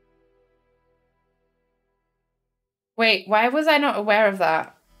 Wait, why was I not aware of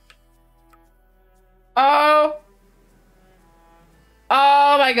that? Oh.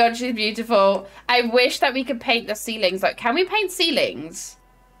 Oh my god, she's beautiful. I wish that we could paint the ceilings. Like, can we paint ceilings?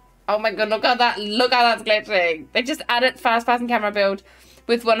 Oh my god, look at that. Look how that's glitching. They just added fast person camera build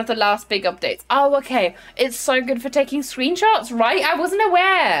with one of the last big updates. Oh, okay. It's so good for taking screenshots, right? I wasn't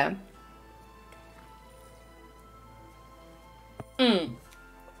aware.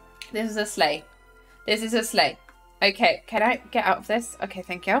 This is a sleigh. This is a sleigh. Okay, can I get out of this? Okay,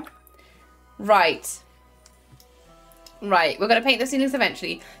 thank you. Right. Right, we're going to paint the ceilings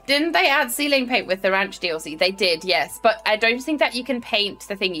eventually. Didn't they add ceiling paint with the ranch DLC? They did, yes. But I don't think that you can paint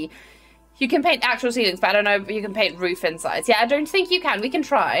the thingy. You can paint actual ceilings, but I don't know if you can paint roof insides. Yeah, I don't think you can. We can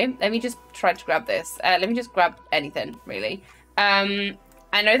try. Let me just try to grab this. Let me just grab anything, really. I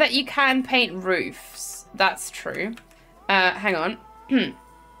know that you can paint roofs. That's true. Hang on.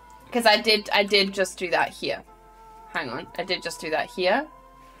 Because I did just do that here. Hang on. I did just do that here.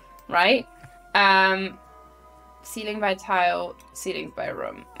 Right? Ceiling by tile, ceilings by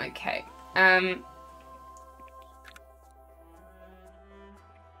room. Okay.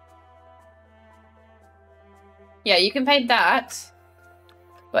 Yeah, you can paint that.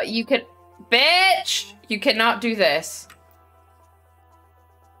 But you could... Bitch! You cannot do this.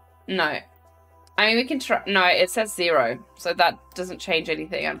 No. I mean, we can try... No, it says 0. So that doesn't change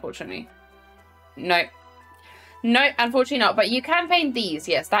anything, unfortunately. No. No, unfortunately not. But you can paint these.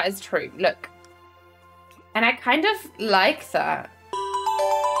 Yes, that is true. Look. And I kind of like that.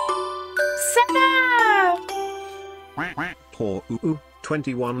 Senna! Poor ooh,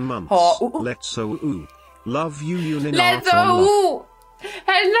 21 months. Poor ooh. Let's ooh. Love you, Unin. Let's ooh.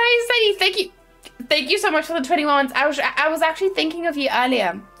 Hello, Sadie. Thank you. Thank you so much for the 21 months. I was actually thinking of you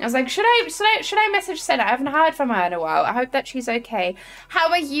earlier. I was like, should I message Senna? I haven't heard from her in a while. I hope that she's okay. How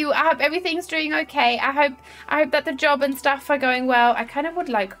are you? I hope everything's doing okay. I hope that the job and stuff are going well. I kind of would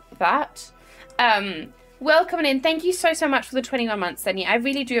like that. Welcome in. Thank you so much for the 21 months, Senny. I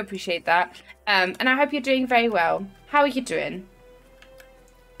really do appreciate that. And I hope you're doing very well. How are you doing?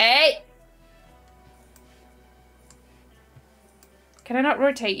 Hey! Can I not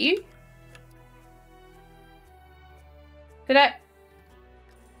rotate you? Did I?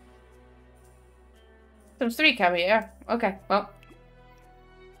 There's 3 camera here. Okay, well.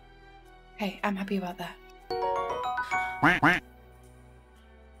 Hey, I'm happy about that.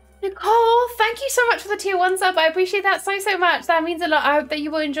 Nicole, thank you so much for the tier 1 sub. I appreciate that so much. That means a lot. I hope that you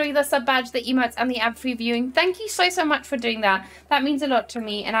will enjoy the sub badge, the emotes, and the ad-free viewing. Thank you so much for doing that. That means a lot to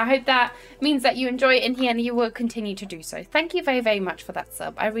me, and I hope that means that you enjoy it in here and you will continue to do so. Thank you very much for that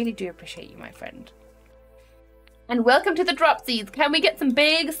sub. I really do appreciate you, my friend. And welcome to the drop seeds. Can we get some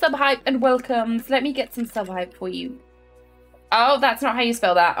big sub hype and welcomes? Let me get some sub hype for you. Oh, that's not how you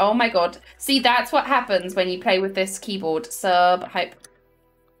spell that. Oh my god. See, that's what happens when you play with this keyboard. Sub hype.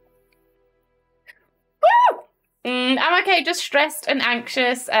 Woo! I'm okay, just stressed and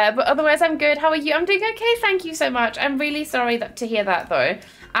anxious, but otherwise I'm good. How are you? I'm doing okay, thank you so much. I'm really sorry to hear that, though.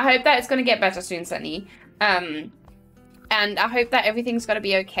 I hope that it's going to get better soon, Sunny. And I hope that everything's going to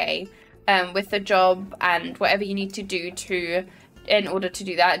be okay with the job and whatever you need to do in order to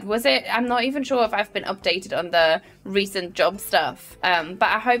do that. I'm not even sure if I've been updated on the recent job stuff, but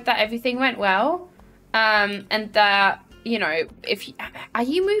I hope that everything went well, and that, you know, are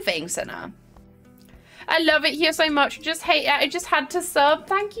you moving, Senna? I love it here so much. I just had to sub.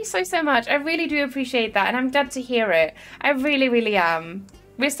 Thank you so much. I really do appreciate that, and I'm glad to hear it. I really am.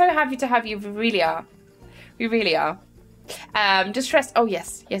 We're so happy to have you. We really are. We really are. Just stressed. Oh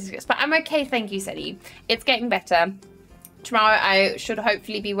yes. But I'm okay. Thank you, Sadie. It's getting better. Tomorrow I should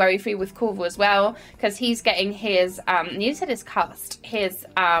hopefully be worry free with Corvo as well, because he's getting his you said his cast, his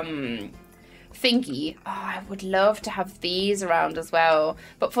thingy. Oh, I would love to have these around as well,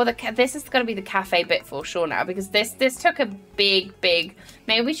 but for this is going to be the cafe bit for sure now, because this took a big,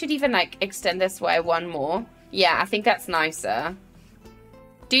 maybe we should even like extend this way one more. Yeah, I think that's nicer.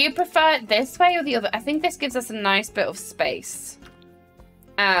 Do you prefer it this way or the other? I think this gives us a nice bit of space,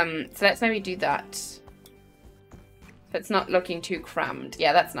 so let's maybe do that. It's not looking too crammed.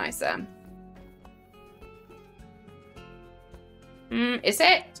 Yeah, that's nicer. Is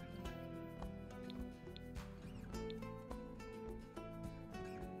it?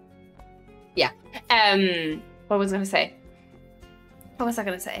 Yeah. What was I gonna say? What was I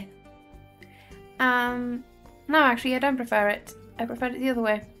gonna say? No, actually, I don't prefer it. I prefer it the other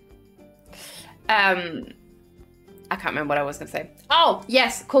way. I can't remember what I was gonna say. Oh,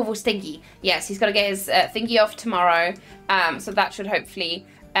 yes, Corval's thingy. Yes, he's gotta get his thingy off tomorrow. So that should hopefully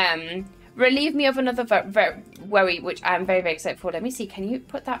relieve me of another worry, which I'm very, very excited for. Let me see. Can you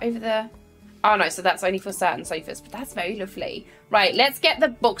put that over the? Oh no, so that's only for certain sofas, but that's very lovely. Right, let's get the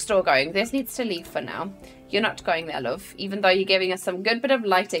bookstore going. This needs to leave for now. You're not going there, love, even though you're giving us some good bit of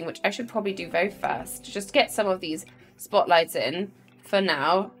lighting, which I should probably do very fast. Just get some of these spotlights in for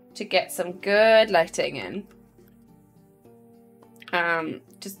now to get some good lighting in.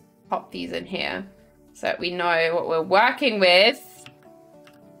 Just pop these in here so that we know what we're working with.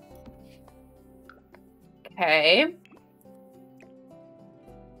 Okay.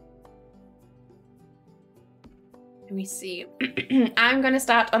 Let me see. I'm going to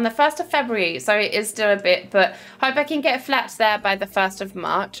start on the 1st of February, so it is still a bit, but hope I can get flats there by the 1st of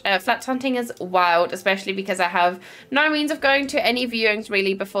March. Flats hunting is wild, especially because I have no means of going to any viewings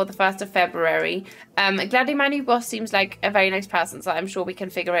really before the 1st of February. Gladly, my new boss seems like a very nice person, so I'm sure we can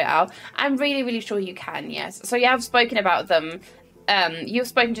figure it out. I'm really, really sure you can, yes. So yeah, I've spoken about them. You've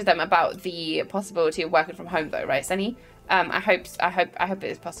spoken to them about the possibility of working from home though, right, Sunny? I hope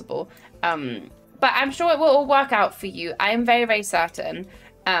it is possible. But I'm sure it will all work out for you. I am very, very certain.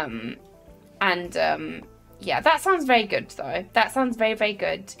 Yeah, that sounds very good, though. That sounds very, very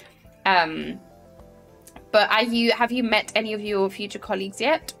good. But have you met any of your future colleagues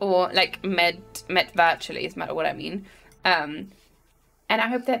yet, or like met virtually? Is matter what I mean. And I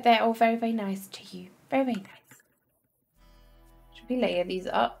hope that they're all very, very nice to you. Very, very nice. Should we layer these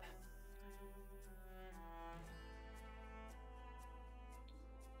up?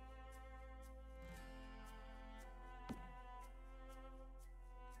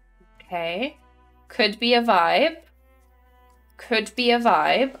 Okay, could be a vibe. Could be a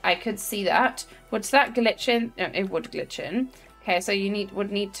vibe. I could see that. Would that glitch in? No, it would glitch in. Okay, so you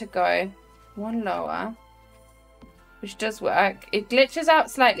would need to go one lower, which does work. It glitches out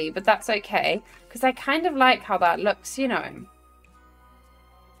slightly, but that's okay because I kind of like how that looks. You know,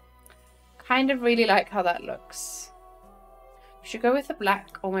 kind of really like how that looks. We should go with the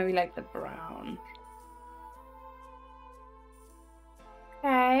black or maybe like the brown.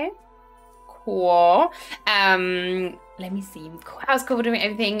 Okay. Cool. Let me see. How's Corval doing?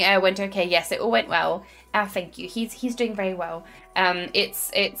 Everything went okay. Yes, it all went well. Thank you. He's doing very well.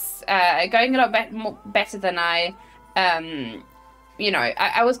 It's going a lot better than I you know,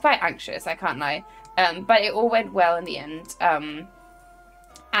 I was quite anxious, I can't lie. But it all went well in the end.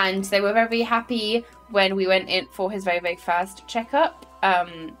 And they were very happy when we went in for his very, very first checkup.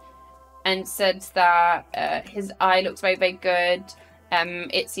 And said that his eye looks very, very good.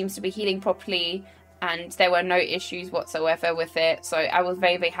 It seems to be healing properly and there were no issues whatsoever with it. So I was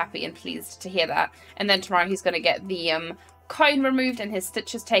very, very happy and pleased to hear that. And then tomorrow he's going to get the cone removed and his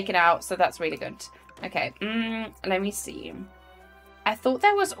stitches taken out. So that's really good. Okay, let me see. I thought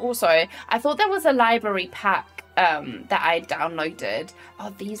there was a library pack that I downloaded.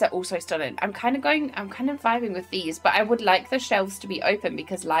 Oh, these are also stunning. I'm kind of vibing with these, but I would like the shelves to be open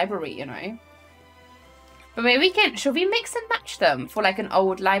because library, you know. But maybe should we mix and match them for like an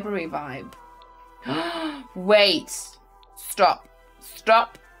old library vibe? Wait. Stop.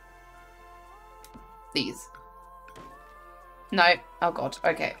 These. No. Oh god.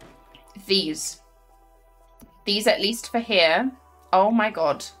 Okay. These at least for here. Oh my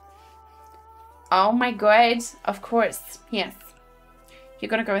god. Oh my god. Of course. Yes. You're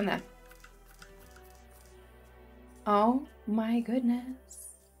gonna go in there. Oh my goodness.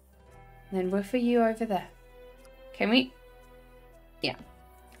 Then we're for you over there. Can we? Yeah.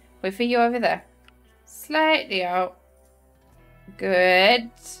 We're for you over there. Slightly out. Good.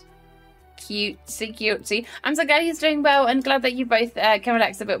 Cutesy. I'm so glad he's doing well and glad that you both can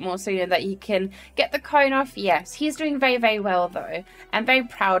relax a bit more so you know that he can get the cone off. Yes, he's doing very, very well though. I'm very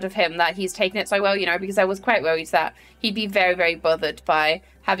proud of him that he's taken it so well, you know, because I was quite worried that he'd be very, very bothered by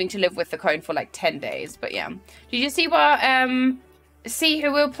having to live with the cone for like 10 days. But yeah. Did you see what, see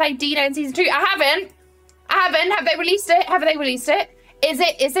who will play Dina in season 2? I haven't. Have they released it? Is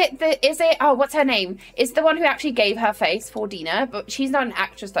it, oh, what's her name? Is the one who actually gave her face for Dina, but she's not an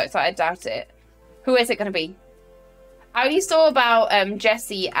actress though, so I doubt it. Who is it going to be? I only saw about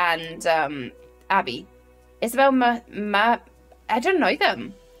Jessie and Abby. Isabel I don't know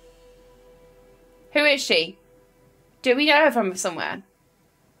them. Who is she? Do we know her from somewhere?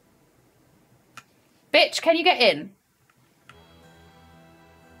 Bitch, can you get in?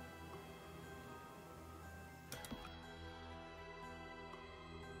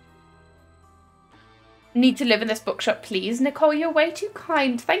 Need to live in this bookshop, please. Nicole, you're way too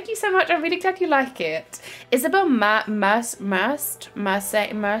kind. Thank you so much. I'm really glad you like it. Isabel Merced? What's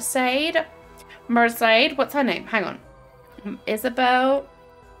her name? Hang on. Isabella.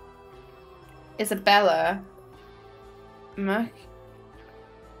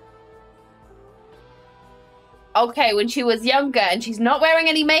 Okay, when she was younger and she's not wearing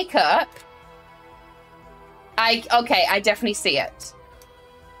any makeup. Okay, I definitely see it.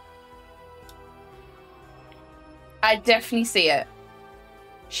 I definitely see it.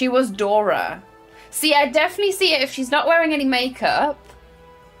 She was Dora. See, I definitely see it if she's not wearing any makeup.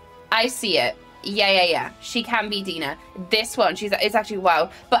 I see it. Yeah. She can be Dina. This one, it's actually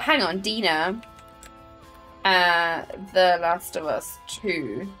wow. But hang on, Dina. The Last of Us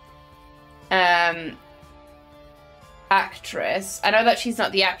 2. Actress. I know that she's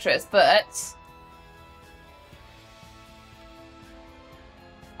not the actress, but...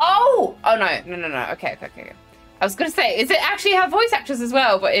 Oh no. Okay. I was gonna say, is it actually her voice actress as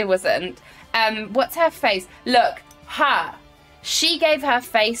well? But it wasn't. What's her face? Look, her. She gave her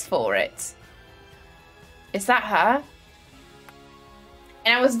face for it. Is that her?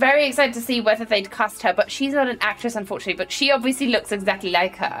 And I was very excited to see whether they'd cast her, but she's not an actress, unfortunately. But she obviously looks exactly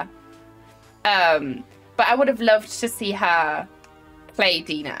like her. But I would have loved to see her play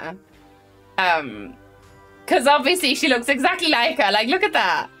Dina. Because obviously she looks exactly like her. Like, look at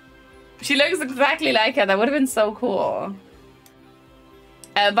that. She looks exactly like her. That would have been so cool.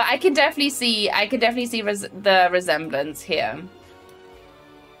 But I can definitely see the resemblance here.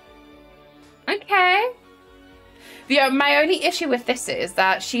 Okay. My only issue with this is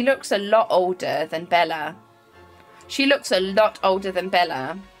that she looks a lot older than Bella. She looks a lot older than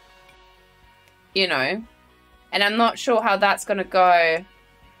Bella. You know? And I'm not sure how that's going to go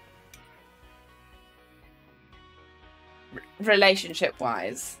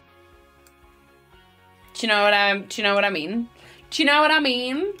relationship-wise. Do you know what I mean?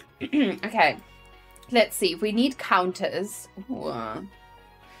 Okay. Let's see. We need counters. Ooh.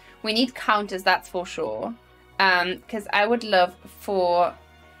 We need counters, that's for sure. Because I would love for...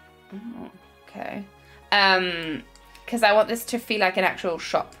 Oh, okay. Because I want this to feel like an actual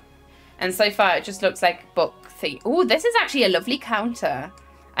shop. And so far, it just looks like book thing. Oh, this is actually a lovely counter.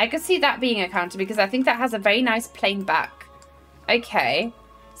 I could see that being a counter because I think that has a very nice plain back. Okay.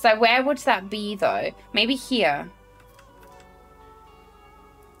 So where would that be, though? Maybe here.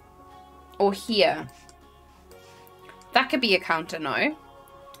 Or here. That could be a counter, no?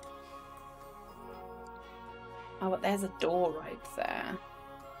 Oh, but there's a door right there.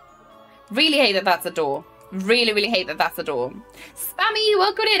 Really hate that that's a door. Really hate that that's a door. Spammy,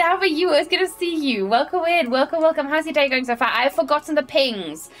 welcome in. How are you? It's good to see you. Welcome in. Welcome. How's your day going so far? I've forgotten the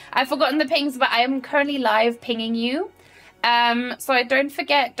pings. But I am currently live pinging you. So don't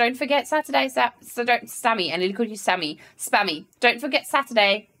forget Saturday. So don't Sammy. I nearly called you Sammy. Spammy. Don't forget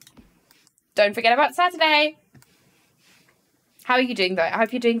Saturday. Don't forget about Saturday. How are you doing though? I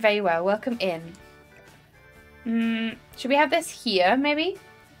hope you're doing very well. Welcome in. Should we have this here, maybe?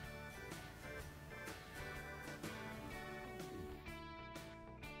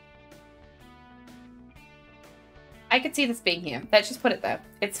 I could see this being here. Let's just put it there.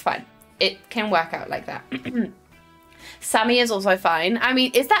 It's fine. It can work out like that. Sammy is also fine. I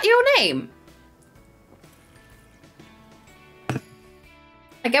mean, is that your name?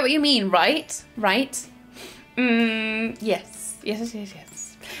 I get what you mean, right? Right? Yes.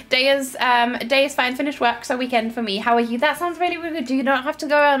 Day is fine. Finished work, so weekend for me. How are you? That sounds really good. Do you not have to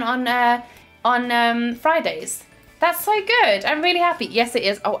go on Fridays? That's so good. I'm really happy. Yes, it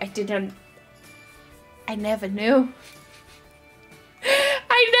is. Oh, I never knew.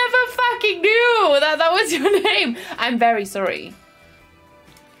 I never fucking knew that was your name. I'm very sorry.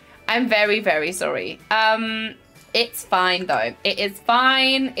 I'm very sorry. It's fine though. It is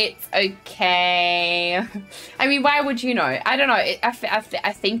fine. It's okay. I mean, why would you know? I don't know.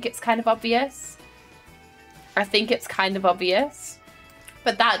 I think it's kind of obvious.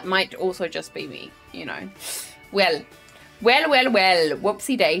 But that might also just be me, you know. Well.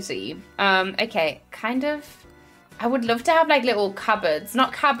 Whoopsie daisy. Okay, kind of. I would love to have like little cupboards.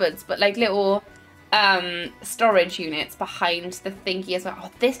 Not cupboards, but like little storage units behind the thingy as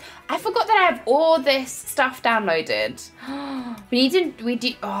well. Oh, I forgot that I have all this stuff downloaded. We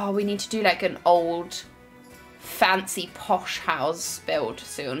need to do like an old fancy posh house build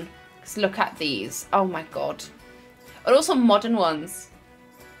soon. Because look at these. Oh my god. And also modern ones.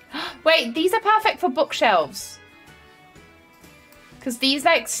 Wait, these are perfect for bookshelves. Because these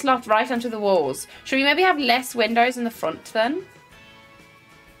like slot right onto the walls. Should we maybe have less windows in the front then?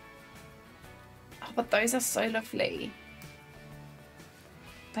 Oh, but those are so lovely.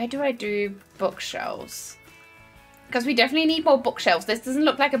 Where do I do bookshelves? Because we definitely need more bookshelves. This doesn't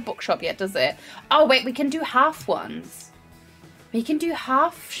look like a bookshop yet, does it? Oh, wait, we can do half ones. We can do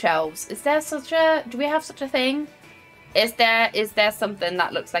half shelves. Is there such a... Do we have such a thing? Is there something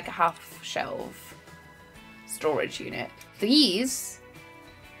that looks like a half shelf storage unit? These,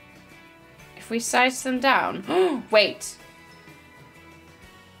 if we size them down, wait,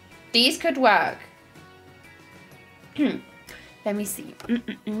 these could work. Let me see.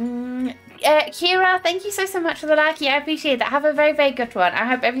 Kira, thank you so much for the like. I appreciate that. Have a very, very good one. I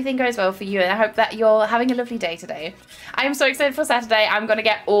hope everything goes well for you, and I hope that you're having a lovely day today. I am so excited for Saturday. I'm going to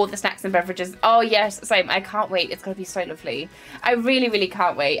get all the snacks and beverages. Oh, yes, same. I can't wait. It's going to be so lovely. I really, really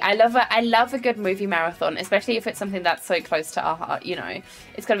can't wait. I love a good movie marathon, especially if it's something that's so close to our heart, you know.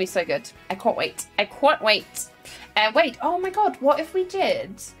 It's going to be so good. I can't wait. I can't wait. Wait, oh my God, what if we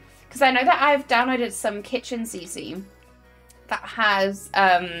did? Because I know that I've downloaded some Kitchen CC that has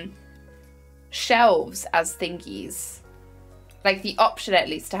shelves as thingies. Like the option at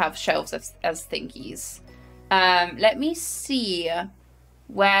least to have shelves as thingies. Let me see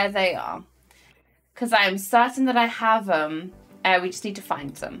where they are. Because I'm certain that I have them. We just need to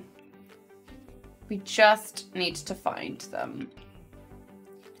find them. We just need to find them.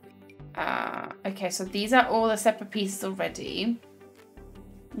 Okay, so these are all the separate pieces already.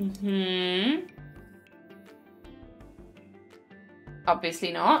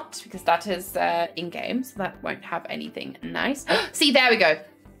 Obviously not, because that is in-game, so that won't have anything nice. See, there we go.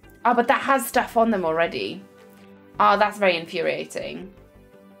 Oh, but that has stuff on them already. Oh, that's very infuriating.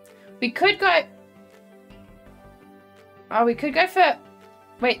 We could go... Oh, we could go for...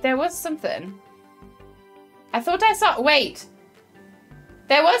 Wait, there was something. I thought I saw... Wait.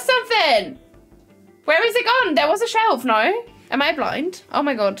 There was something! Where is it gone? There was a shelf, no? Am I blind? Oh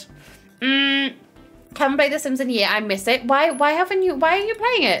my God. Haven't played The Sims in a year. I miss it. Why are you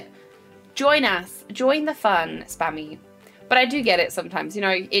playing it? Join us. Join the fun, Spammy. But I do get it sometimes. You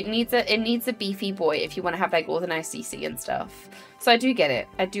know, it needs a beefy boy if you want to have like all the nice CC and stuff. So I do get it.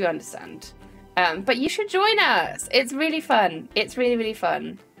 I do understand. But you should join us. It's really fun. It's really, really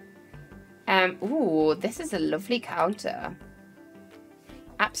fun. Ooh, this is a lovely counter.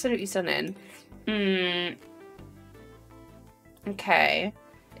 Absolutely stunning. Okay.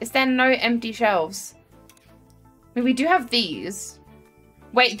 Is there no empty shelves? I mean, we do have these.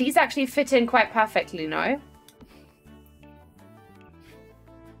 Wait, these actually fit in quite perfectly, no?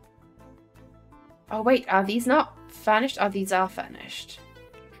 Oh, wait, are these not furnished? Oh, these are furnished.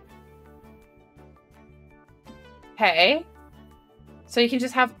 Okay. So you can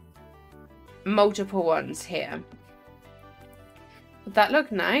just have multiple ones here. Would that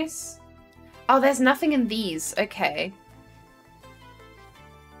look nice? Oh, there's nothing in these. Okay.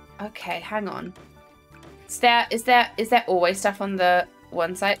 Okay, hang on. Is there always stuff on the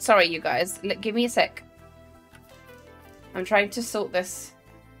one side? Sorry, you guys. Give me a sec. I'm trying to sort this.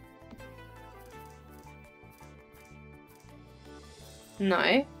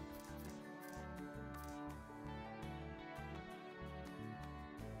 No.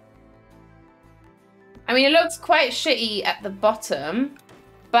 I mean, it looks quite shitty at the bottom,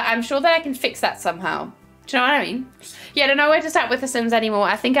 but I'm sure that I can fix that somehow. Do you know what I mean? Yeah, I don't know where to start with The Sims anymore.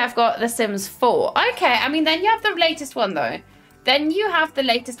 I think I've got The Sims 4. Okay, I mean, then you have the latest one, though. Then you have the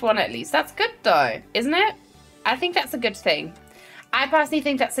latest one, at least. That's good, though, isn't it? I think that's a good thing. I personally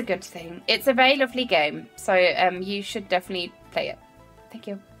think that's a good thing. It's a very lovely game, so you should definitely play it. Thank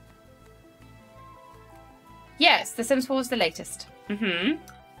you. Yes, The Sims 4 is the latest.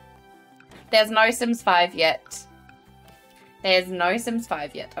 There's no Sims 5 yet. There's no Sims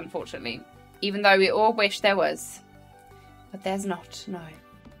 5 yet, unfortunately. Even though we all wish there was. But there's not, no.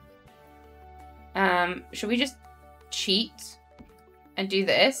 Should we just cheat and do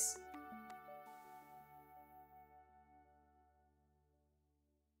this?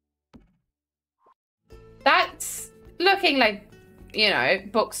 That's looking like, you know,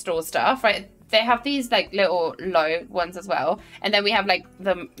 bookstore stuff, right? They have these like little low ones as well. And then we have like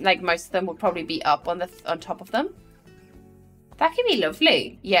most of them will probably be up on top of them. That could be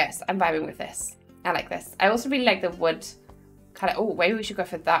lovely. Yes, I'm vibing with this. I like this. I also really like the wood color. Oh, maybe we should go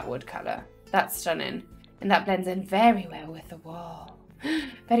for that wood color. That's stunning. And that blends in very well with the wall.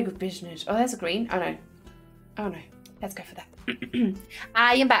 Very good business. Oh, there's a green. Oh, no. Oh, no. Let's go for that.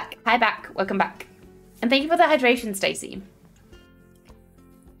 I am back. Hi, back. Welcome back. And thank you for the hydration, Stacey.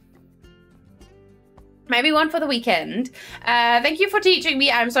 Maybe one for the weekend. Thank you for teaching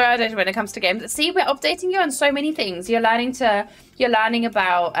me. I'm so outdated when it comes to games. See, we're updating you on so many things. You're learning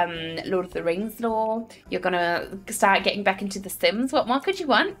about Lord of the Rings lore. You're gonna start getting back into The Sims. What more could you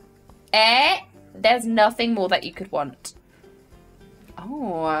want? There's nothing more that you could want.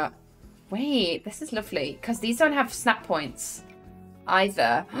 Oh, wait, this is lovely because these don't have snap points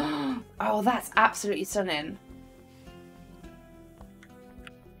either. Oh, that's absolutely stunning.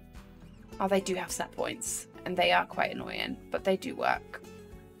 Oh, they do have snap points, and they are quite annoying, but they do work.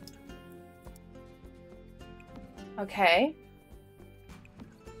 Okay.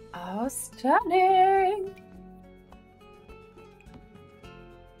 Oh, stunning.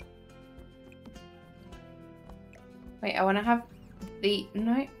 Wait, I want to have the...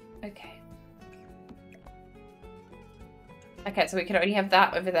 No? Okay. Okay, so we can only have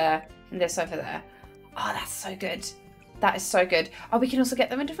that over there and this over there. Oh, that's so good. That is so good. Oh, we can also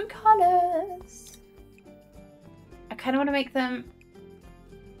get them in different colours. I kind of want to make them...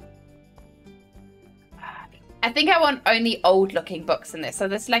 I think I want only old looking books in this. So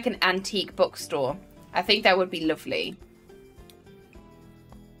this is like an antique bookstore. I think that would be lovely.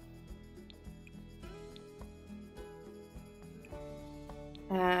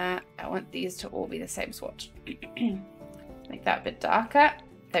 I want these to all be the same swatch. Make that a bit darker.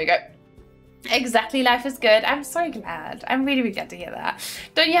 There we go. Exactly, life is good. I'm so glad. I'm really, really glad to hear that.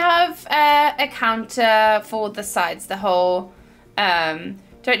 Don't you have a counter for the sides the whole...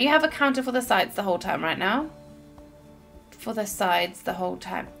 don't you have a counter for the sides the whole time right now? For the sides the whole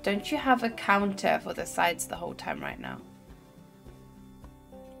time. Don't you have a counter for the sides the whole time right now?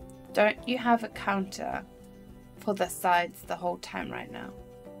 Don't you have a counter for the sides the whole time right now?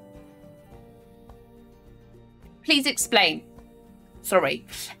 Please explain. Sorry.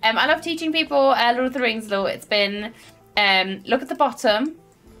 I love teaching people Lord of the Rings lore. It's been, look at the bottom.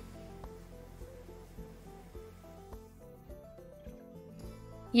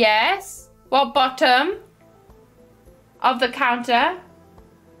 Yes. What bottom of the counter?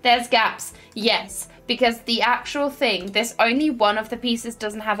 There's gaps. Yes, because the actual thing, this only one of the pieces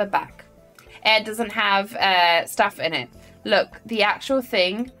doesn't have a back. It doesn't have stuff in it. Look, the actual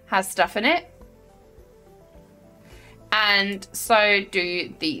thing has stuff in it. And so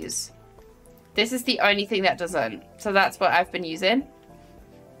do these. This is the only thing that doesn't. So that's what I've been using.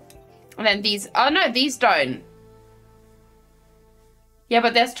 And then these, oh no, these don't. Yeah,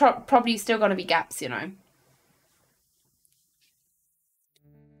 but there's probably still going to be gaps, you know.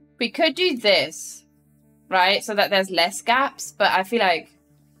 We could do this, right? So that there's less gaps, but I feel like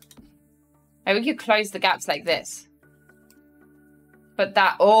we could close the gaps like this. But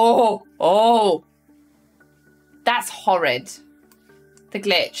that, oh. That's horrid. The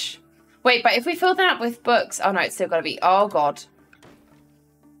glitch. Wait, but if we fill that up with books... Oh, no, it's still got to be... Oh, God.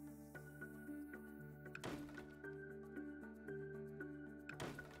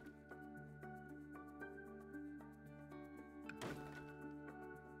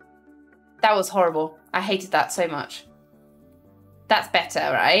 That was horrible. I hated that so much. That's better,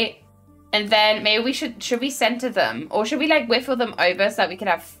 right? And then maybe we should we center them? Or should we, like, whiffle them over so that we can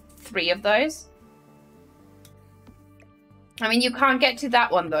have 3 of those? I mean, you can't get to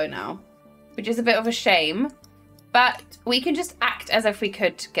that one, though, now. Which is a bit of a shame. But we can just act as if we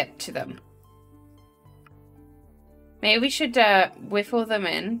could get to them. Maybe we should whiffle them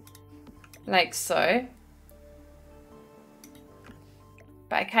in. Like so.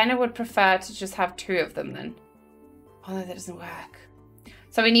 But I kind of would prefer to just have 2 of them, then. Oh, no, that doesn't work.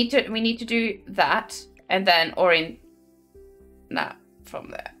 So we need to do that. And then orient that from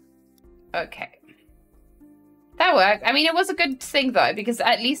there. Okay. That worked. I mean, it was a good thing, though, because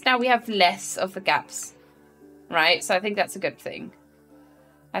at least now we have less of the gaps, right? So I think that's a good thing.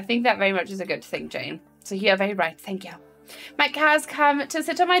 I think that very much is a good thing, Jane. So you're very right. Thank you. My cat has come to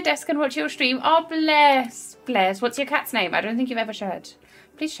sit on my desk and watch your stream. Oh, bless. Bless. What's your cat's name? I don't think you've ever shared.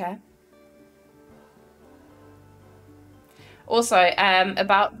 Please share. Also,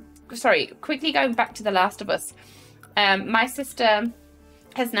 quickly going back to The Last of Us. My sister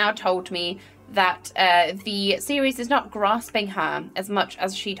has now told me that the series is not grasping her as much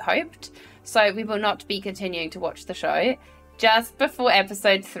as she'd hoped. So we will not be continuing to watch the show just before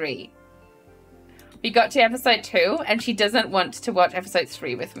episode 3. We got to episode 2 and she doesn't want to watch episode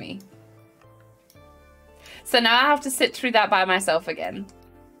 3 with me. So now I have to sit through that by myself again.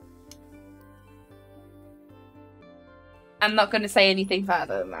 I'm not going to say anything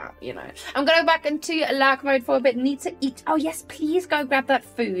further than that, you know. I'm going to go back into lark mode for a bit. Need to eat. Oh, yes, please go grab that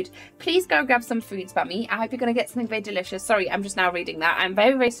food. Please go grab some foods, Bummy. I hope you're going to get something very delicious. Sorry, I'm just now reading that. I'm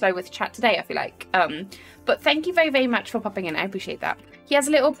very, very slow with chat today, I feel like. But thank you very, very much for popping in. I appreciate that. He has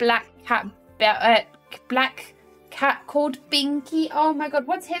a little black cat black cat called Binky. Oh my god,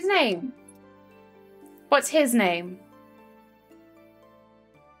 what's his name? What's his name?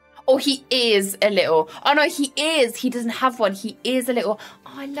 Oh, he is a little. Oh no, he is. He doesn't have one. He is a little.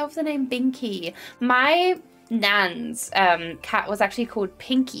 Oh, I love the name Binky. My nan's cat was actually called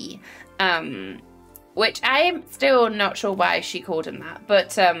Pinky, which I'm still not sure why she called him that.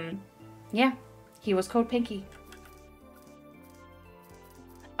 But yeah, he was called Pinky.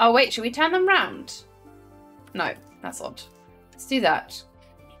 Oh wait, should we turn them round? No, that's odd. Let's do that.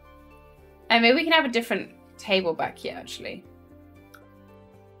 And maybe we can have a different table back here, actually.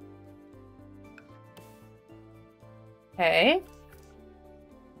 Okay.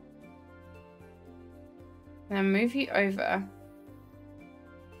 Then move you over.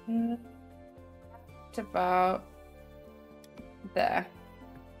 About there.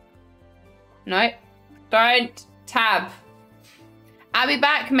 No, don't tab. I'll be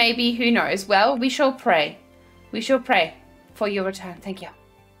back, maybe, who knows. Well, we shall pray. We shall pray for your return. Thank you.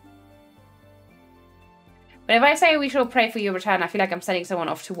 But if I say we shall pray for your return, I feel like I'm sending someone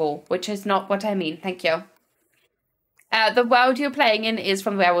off to war, which is not what I mean. Thank you. The world you're playing in is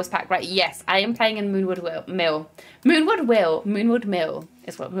from the Werewolves Pack, right? Yes, I am playing in Moonwood Mill. Moonwood Mill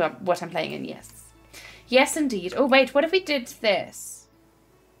is what I'm playing in, yes. Yes, indeed. Oh, wait, what if we did this?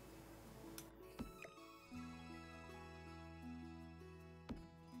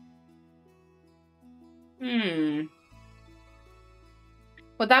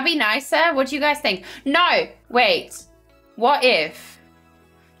 Would that be nicer? What do you guys think? No, wait. What if?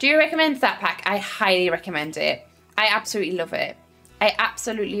 Do you recommend that pack? I highly recommend it. I absolutely love it. I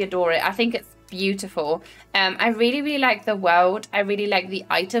absolutely adore it. I think it's beautiful. I really, really like the world. I really like the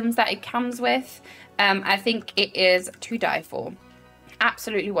items that it comes with. I think it is to die for.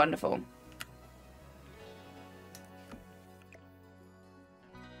 Absolutely wonderful.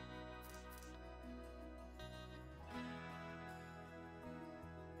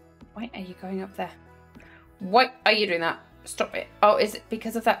 Why are you going up there? Why are you doing that? Stop it. Oh, is it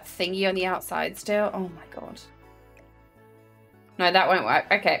because of that thingy on the outside still? Oh my god. No, that won't work.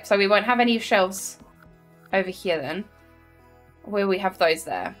 Okay, so we won't have any shelves over here then. Where we have those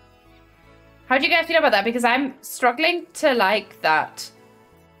there. How do you guys feel about that? Because I'm struggling to like that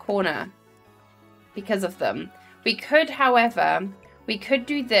corner because of them. We could, however, we could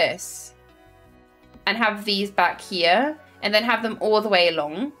do this and have these back here and then have them all the way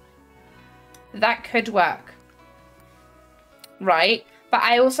along. That could work. Right? But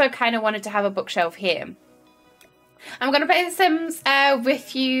I also kind of wanted to have a bookshelf here. I'm going to play The Sims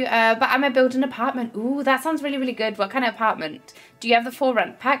with you, but I'm going to build an apartment. Ooh, that sounds really, really good. What kind of apartment? Do you have the 4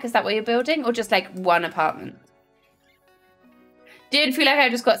 rent pack? Is that what you're building? Or just like one apartment? Did feel like I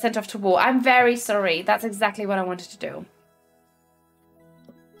just got sent off to war. I'm very sorry. That's exactly what I wanted to do.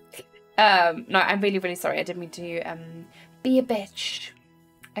 No, I'm really, really sorry. I didn't mean to be a bitch.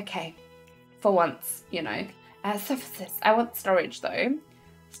 Okay. For once, you know. So for this, I want storage though.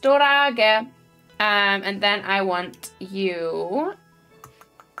 Storage. And then I want you.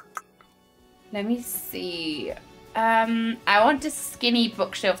 Let me see. I want a skinny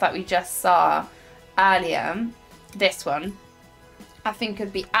bookshelf that we just saw earlier. This one. I think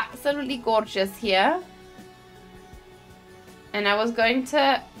could be absolutely gorgeous here. And I was going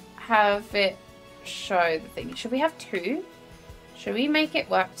to have it show the thing. Should we have 2? Should we make it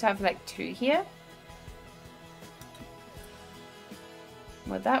work to have like 2 here?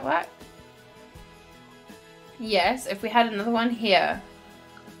 Would that work? Yes, if we had another one here,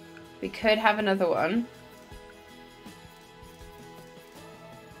 we could have another one.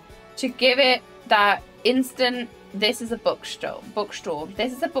 To give it that instant, this is a bookstore.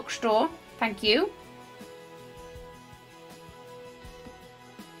 This is a bookstore. Thank you.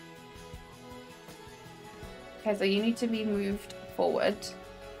 Okay, so you need to be moved forward.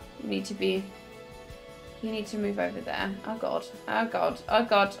 You need to move over there. Oh god. Oh god. Oh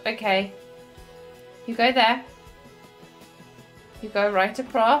god. Okay. You go there. You go right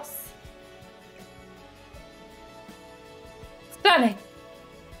across. Stunning.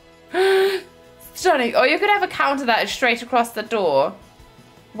 Stunning. Or you could have a counter that is straight across the door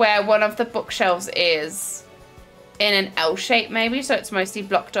where one of the bookshelves is in an L shape maybe, so it's mostly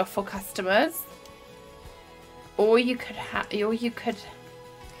blocked off for customers. Or you could hang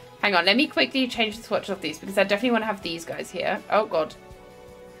on, let me quickly change the swatch of these because I definitely want to have these guys here. Oh god.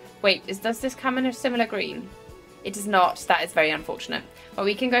 Wait, does this come in a similar green? It does not. That is very unfortunate. Well,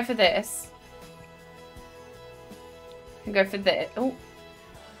 we can go for this. We can go for this. Oh.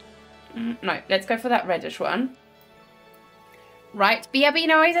 No, let's go for that reddish one. right? But yeah, but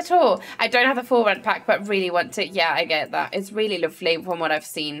no worries at all. I don't have the full rent pack, but really want to. Yeah, I get that. It's really lovely from what I've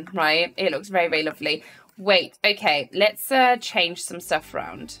seen, right? It looks very, very lovely. Wait, okay, let's change some stuff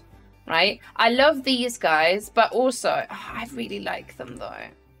around, right? I love these guys, but also, I really like them though.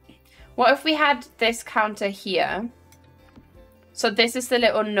 What if we had this counter here? So this is the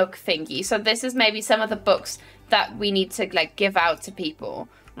little nook thingy. So this is maybe some of the books that we need to like give out to people,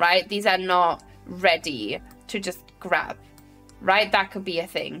 right? These are not ready to just grab, right? That could be a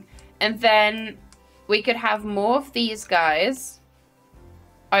thing. And then we could have more of these guys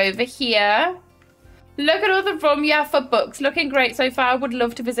over here. Look at all the room you have for books. Looking great so far. I would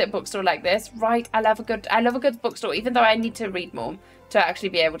love to visit a bookstore like this. Right, I love a good bookstore, even though I need to read more to actually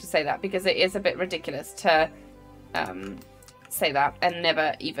be able to say that, because it is a bit ridiculous to say that and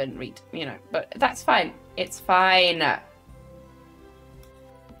never even read, you know, but that's fine. It's fine.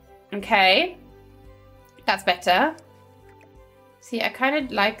 Okay. That's better. See, I kind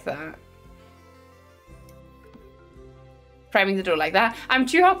of like that. Framing the door like that. I'm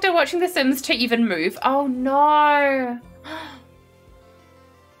too hooked on watching The Sims to even move. Oh no.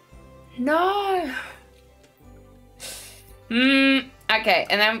 No. Okay,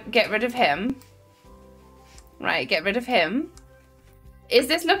 and then get rid of him. Right, get rid of him. Is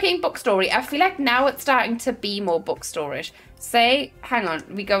this looking bookstory? I feel like now it's starting to be more bookstore-ish. Say, hang on,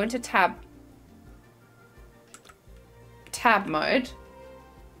 we go into tab mode.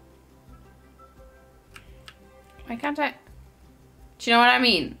 Why can't I? Do you know what I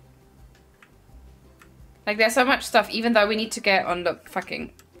mean? Like, there's so much stuff, even though we need to get on the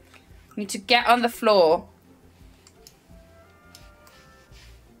fucking... We need to get on the floor.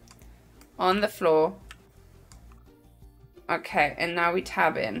 On the floor. Okay, and now we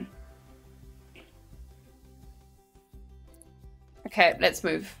tab in. Okay, let's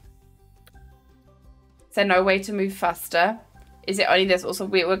move. Is there no way to move faster? Is it only this? Also,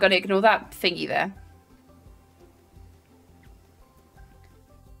 we're going to ignore that thingy there.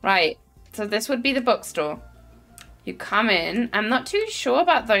 Right, so this would be the bookstore. You come in. I'm not too sure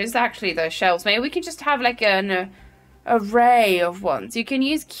about those, actually, those shelves. Maybe we can just have like an array of ones. You can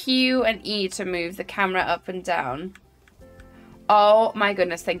use Q and E to move the camera up and down. Oh my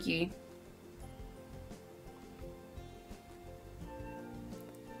goodness, thank you.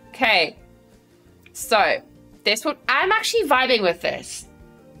 Okay, so this one, I'm actually vibing with this.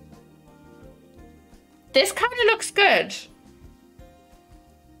 This kind of looks good.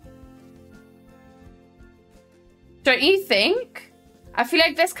 Don't you think? I feel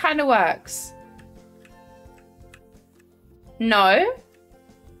like this kind of works. No?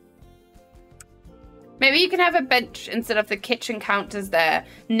 Maybe you can have a bench instead of the kitchen counters there,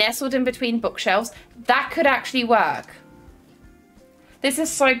 nestled in between bookshelves. That could actually work. This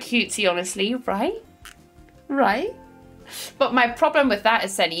is so cutesy, honestly, right? Right? But my problem with that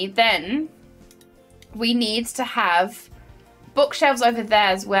is, Senny, then we need to have bookshelves over there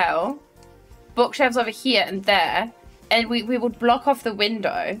as well. Bookshelves over here and there. And we would block off the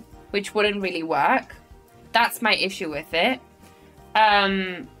window, which wouldn't really work. That's my issue with it.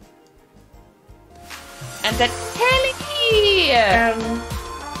 And then Kelly!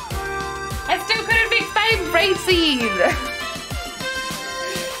 I still couldn't fix my racing!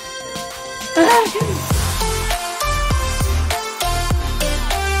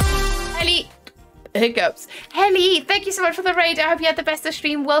 Kelly! Hiccups. Helly, thank you so much for the raid. I hope you had the best of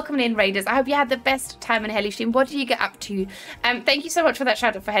stream. Welcome in, raiders. I hope you had the best time in Helly stream. What did you get up to? Thank you so much for that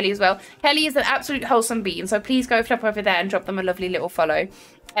shout out for Helly as well. Helly is an absolute wholesome bean, so please go flip over there and drop them a lovely little follow.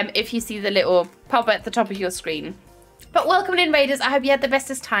 If you see the little pop at the top of your screen. But welcome in, raiders. I hope you had the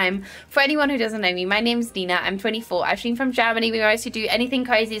bestest time. For anyone who doesn't know me, my name's Nina. I'm 24. I stream from Germany. We mostly do anything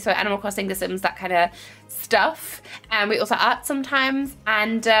crazy, so Animal Crossing, The Sims, that kind of stuff. And we also art sometimes.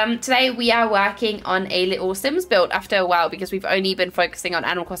 And today we are working on a little Sims build after a while, because we've only been focusing on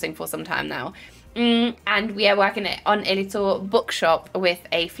Animal Crossing for some time now. And we are working on a little bookshop with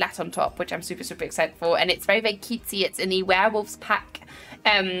a flat on top, which I'm super, super excited for. And it's very, very cutesy. It's in the Werewolves pack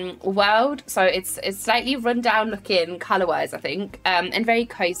world, so it's slightly run down looking color wise, I think, and very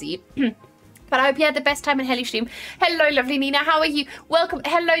cozy. But I hope you had the best time in Helly stream. Hello, lovely Nina. How are you? Welcome.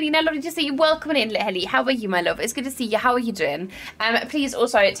 Hello, Nina. Lovely to see you. Welcome in, Helly. How are you, my love? It's good to see you. How are you doing? Please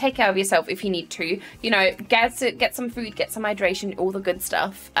also take care of yourself if you need to. You know, get some food, get some hydration, all the good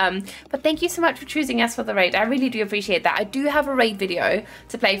stuff. But thank you so much for choosing us for the raid. I really do appreciate that. I do have a raid video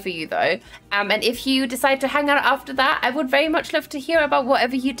to play for you though. And if you decide to hang out after that, I would very much love to hear about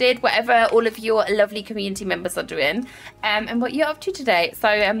whatever you did, whatever all of your lovely community members are doing, and what you're up to today.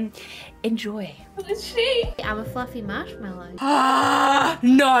 So enjoy. What is she? I'm a fluffy marshmallow.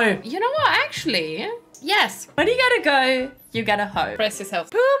 No. You know what, actually? Yes. When you gotta go, you gotta hope. Press yourself.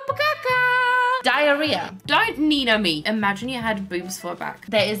 Poop caca. Diarrhea. Don't Nina me. Imagine you had boobs for a back.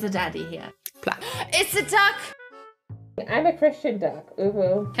 There is a daddy here. It's a duck. I'm a Christian duck.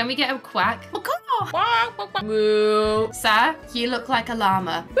 Ooh. Can we get a quack? Moo. Sir, you look like a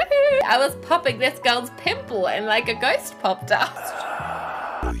llama. I was popping this girl's pimple and like a ghost popped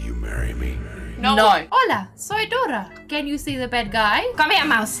out. Will you marry me? No. Hola, soy Dora. Can you see the bad guy? Come here,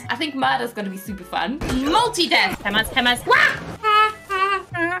 mouse. I think murder's gonna be super fun. Multi-death. Hammers.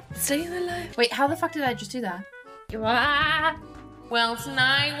 Stay alive. Wait, how the fuck did I just do that? Well,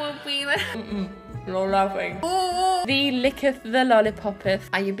 tonight will be the... You're laughing. Ooh. Thee licketh the lollipopeth.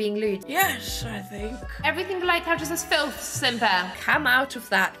 Are you being lewd? Yes, I think. Everything light out is as filth, Simba. Come out of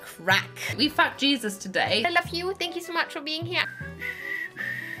that crack. We fucked Jesus today. I love you. Thank you so much for being here.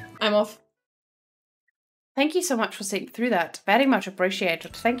 I'm off. Thank you so much for sitting through that. Very much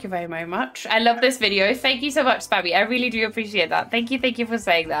appreciated. Thank you very, very much. I love this video. Thank you so much, Spammy. I really do appreciate that. Thank you for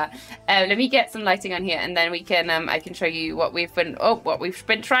saying that. Let me get some lighting on here, and then we can I can show you what we've been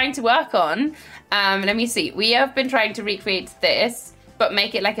trying to work on. Let me see. We have been trying to recreate this, but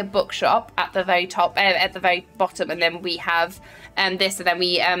make it like a bookshop at the very top, at the very bottom, and then we have this, and then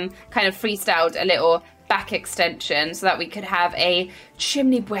we kind of freestyled a little back extension so that we could have a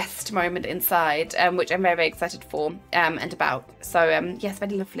chimney breast moment inside, which I'm very, very excited for and about. So yes,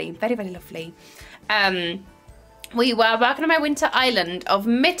 very lovely, very, very lovely. We were working on my winter island of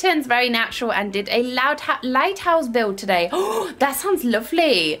mittens, very natural, and did a lighthouse build today. Oh, that sounds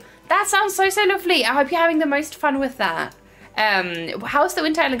lovely. That sounds so, so lovely. I hope you're having the most fun with that. How's the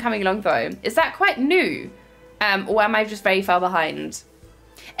winter island coming along though? Is that quite new? Or am I just very far behind?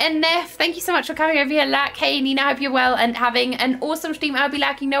 And Neff, thank you so much for coming over here. Lack, hey Nina, hope you're well and having an awesome stream. I'll be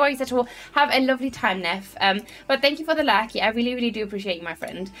lacking, no worries at all. Have a lovely time, Neff. But thank you for the lack. Yeah, I really, really do appreciate you, my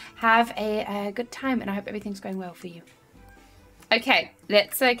friend. Have a good time, and I hope everything's going well for you. Okay,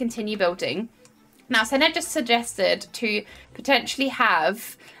 let's continue building. Now, Senna just suggested to potentially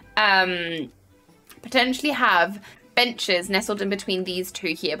have benches nestled in between these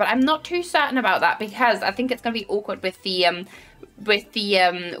two here, but I'm not too certain about that because I think it's going to be awkward with the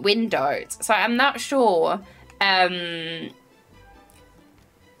windows. So I'm not sure. Sorry.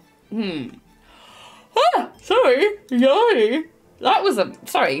 Yay. That was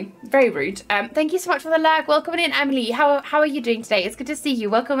sorry, very rude. Thank you so much for the lag. Welcome in, Emily. How are you doing today? It's good to see you.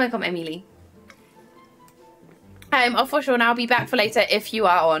 Welcome, Emily. Off for sure, and I'll be back for later if you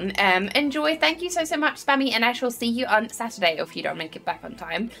are on. Enjoy. Thank you so much, Spammy, and I shall see you on Saturday if you don't make it back on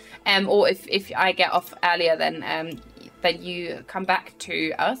time. Or if I get off earlier, then you come back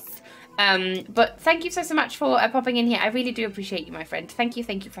to us. But thank you so much for popping in here. I really do appreciate you, my friend. Thank you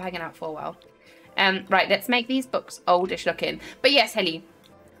for hanging out for a while. Right, let's make these books oldish looking. But yes, Helly,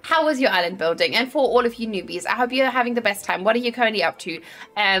 how was your island building? And for all of you newbies, I hope you're having the best time. What are you currently up to?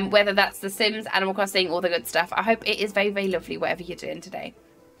 Whether that's The Sims, Animal Crossing, all the good stuff. I hope it is very, very lovely, whatever you're doing today.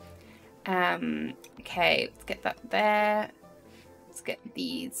 Okay, let's get that there. Let's get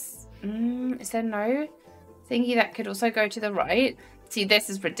these. Is there no thingy that could also go to the right? See, this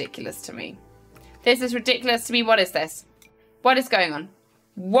is ridiculous to me. This is ridiculous to me. What is this? What is going on?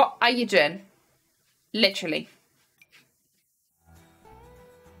 What are you doing? Literally.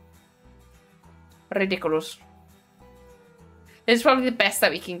 Ridiculous. This is probably the best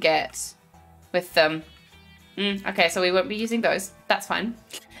that we can get with them. Okay, so we won't be using those. That's fine.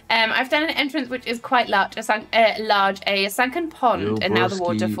 I've done an entrance which is quite large, a sunken pond, Yo, and now the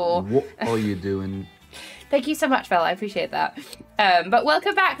waterfall. What are you doing? Thank you so much, Val. I appreciate that. But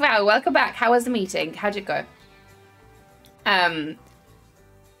welcome back, Val. Welcome back. How was the meeting? How'd it go?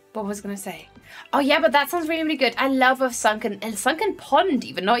 What was I gonna say? Oh yeah, but that sounds really, really good. I love a sunken pond,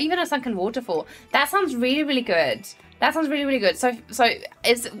 even not even a sunken waterfall. That sounds really, really good. That sounds really, really good. So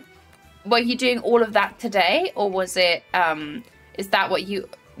were you doing all of that today, or was it is that what you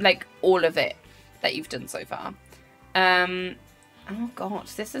like, all of it that you've done so far? Oh god,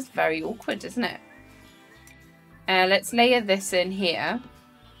 this is very awkward, isn't it? Let's layer this in here,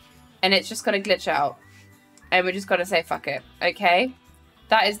 and it's just gonna glitch out, and we're just gonna say fuck it. Okay,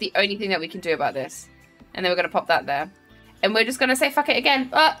 that is the only thing that we can do about this. And then we're gonna pop that there, and we're just gonna say fuck it again.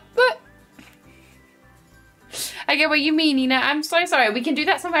 I get what you mean, Nina. I'm so sorry. We can do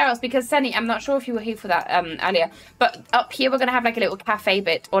that somewhere else because Senny, I'm not sure if you were here for that earlier, but up here we're gonna have like a little cafe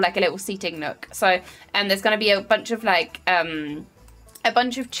bit or like a little seating nook. So there's gonna be a bunch of like a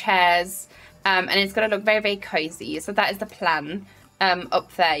bunch of chairs, and it's gonna look very, very cozy. So that is the plan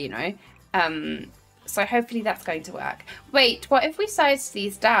up there, you know. So hopefully that's going to work. Wait, what if we sized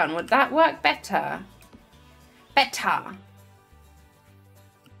these down? Would that work better?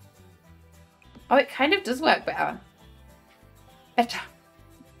 Oh, it kind of does work better. Better.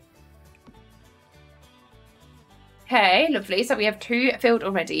 Okay, lovely. So we have 2 filled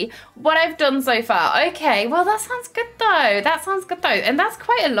already. What I've done so far. Okay, well, that sounds good, though. That sounds good, though. And that's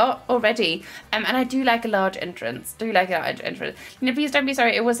quite a lot already. And I do like a large entrance. Do like a large entrance. You know, please don't be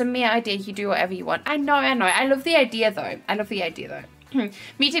sorry. It was a mere idea. You do whatever you want. I know, I know. I love the idea, though. I love the idea, though.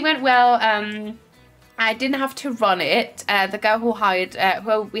 Meeting went well. I didn't have to run it. The girl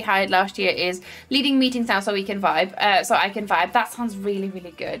who we hired last year is leading meetings now, so we can vibe. So I can vibe. That sounds really,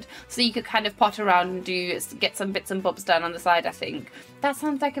 really good. So you could kind of pot around and get some bits and bobs done on the side. I think that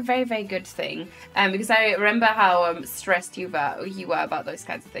sounds like a very, very good thing. Because I remember how stressed you were about those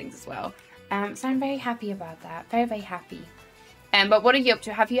kinds of things as well. So I'm very happy about that. Very, very happy. But what are you up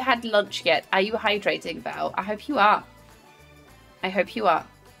to? Have you had lunch yet? Are you hydrating, Val? I hope you are. I hope you are.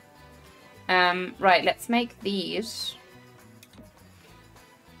 Right, let's make these.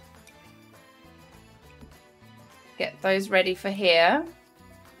 Get those ready for here.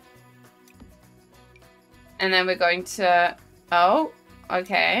 And then we're going to... Oh,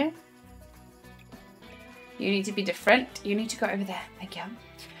 okay. You need to be different. You need to go over there. Thank you.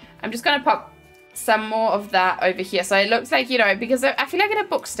 I'm just going to pop some more of that over here. So it looks like, you know, because I feel like in a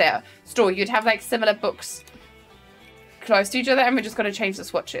bookstore you'd have like similar books close to each other, and we're just going to change the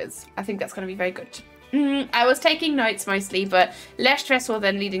swatches. I think that's going to be very good. I was taking notes mostly, but less stressful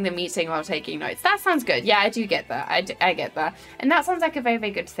than leading the meeting while taking notes. That sounds good. Yeah, I do get that. I get that. And that sounds like a very,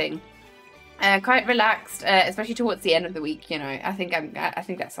 very good thing. Quite relaxed, especially towards the end of the week, you know. I think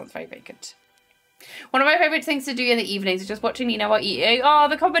that sounds very, very good. One of my favourite things to do in the evenings is just watching Nina while eating. Oh,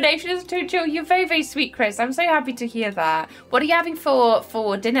 the combination is too chill. You're very, very sweet, Chris. I'm so happy to hear that. What are you having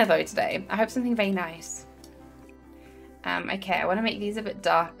for dinner, though, today? I hope something very nice. Okay, I want to make these a bit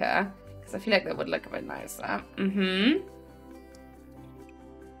darker because I feel like that would look a bit nicer.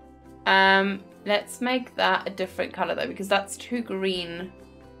 Let's make that a different colour though, because that's too green.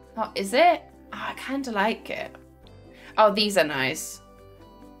 Oh, is it? Oh, I kind of like it. Oh, these are nice.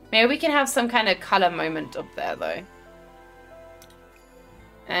 Maybe we can have some kind of colour moment up there though.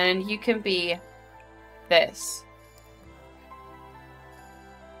 And you can be this.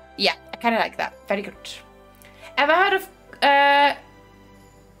 Yeah, I kind of like that. Very good. Ever heard of I've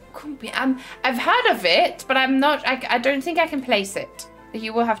heard of it, but I'm not I don't think I can place it.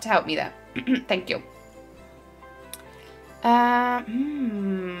 You will have to help me there. Thank you. Why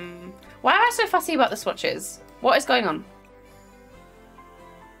am I so fussy about the swatches? What is going on?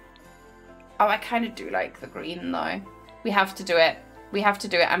 Oh, I kind of do like the green though. We have to do it. We have to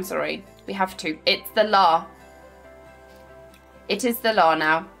do it. I'm sorry. We have to. It's the law. It is the law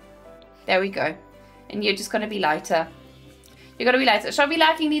now. There we go. And you're just going to be lighter. You're going to be lighter. Shall we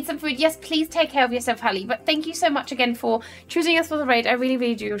lacking? Need some food? Yes, please take care of yourself, Hallie. But thank you so much again for choosing us for the raid. I really,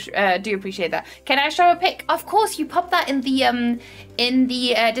 really do appreciate that. Can I show a pic? Of course, you pop that in the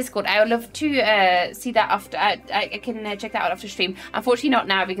Discord. I would love to see that after. I can check that out after stream. Unfortunately, not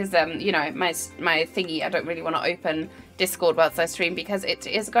now because you know my thingy. I don't really want to open Discord whilst I stream because it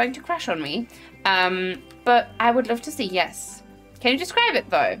is going to crash on me. But I would love to see. Yes. Can you describe it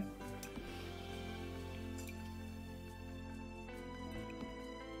though?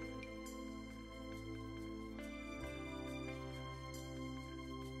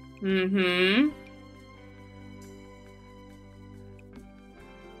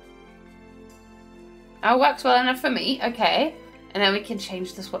 Oh, works well enough for me. Okay. And then we can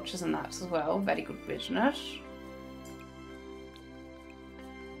change the swatches and that as well. Very good business.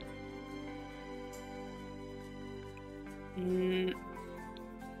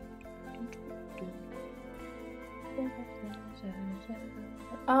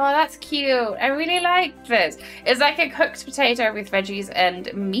 Oh, that's cute. I really like this. It's like a cooked potato with veggies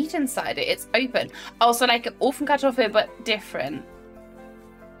and meat inside it. It's open. Also like an Ofenkartoffel, but different.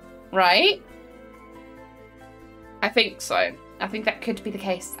 Right? I think so. I think that could be the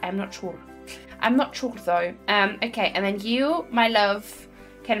case. I'm not sure. I'm not sure though. Okay, and then you, my love,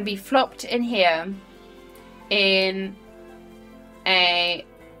 can be flopped in here in a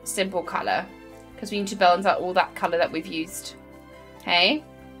simple colour. Because we need to balance out all that colour that we've used. Okay?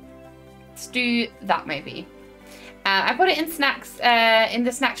 Let's do that maybe. I put it in snacks, in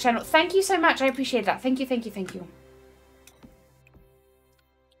the snacks channel. Thank you so much. I appreciate that. Thank you, thank you, thank you.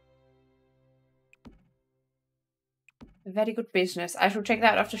 Very good business. I shall check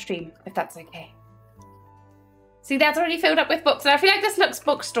that out after stream, if that's okay. See, that's already filled up with books. And I feel like this looks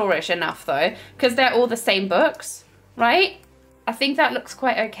bookstore-ish enough, though, because they're all the same books, right? I think that looks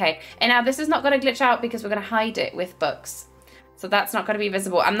quite okay. And now this is not going to glitch out because we're going to hide it with books. So that's not going to be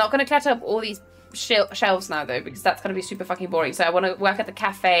visible. I'm not going to clutter up all these shelves now though, because that's gonna be super fucking boring. So I want to work at the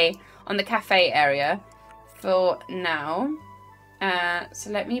cafe, on the cafe area for now. So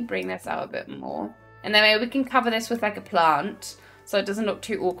let me bring this out a bit more, and then maybe we can cover this with like a plant so it doesn't look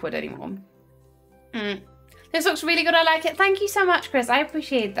too awkward anymore. This looks really good. I like it. Thank you so much, Chris. I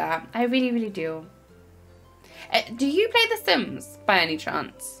appreciate that. I really, really do. Do you play The Sims by any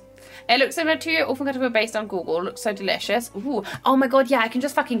chance? It looks similar to your often cut based on Google. It looks so delicious. Ooh. Oh my god, yeah, I can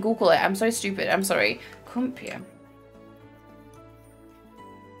just fucking Google it. I'm so stupid. I'm sorry. Compia.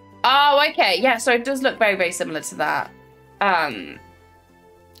 Oh, okay. Yeah, so it does look very, very similar to that.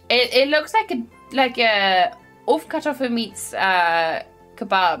 It looks like a off-cut-off meets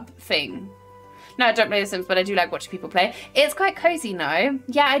kebab thing. No, I don't play The Sims, but I do like watching people play. It's quite cozy, no?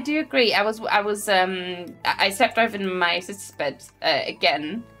 Yeah, I do agree. I slept over in my sister's bed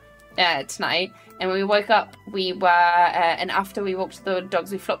again tonight, and when we woke up, we were and after we walked the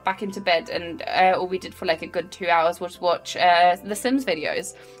dogs, we flopped back into bed, and all we did for like a good 2 hours was watch The Sims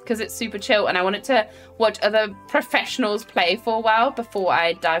videos, because it's super chill, and I wanted to watch other professionals play for a while before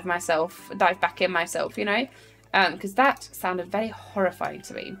I dive back in myself, you know. Because that sounded very horrifying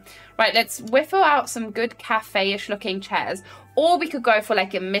to me. Right, let's whiffle out some good cafe-ish looking chairs. Or we could go for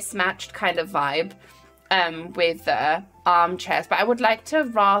like a mismatched kind of vibe with armchairs. But I would like to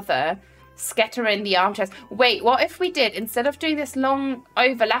rather scatter in the armchairs. Wait, what if we did, instead of doing this long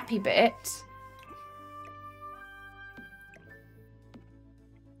overlappy bit,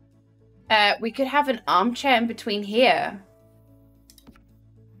 we could have an armchair in between here.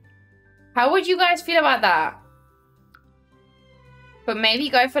 How would you guys feel about that? But maybe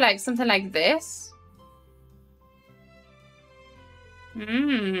go for like something like this. Do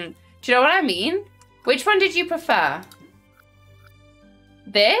you know what I mean? Which one did you prefer?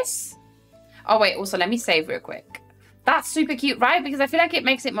 This? Oh wait, also let me save real quick. That's super cute, right? Because I feel like it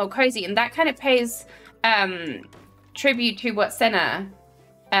makes it more cozy, and that kind of pays tribute to what Senna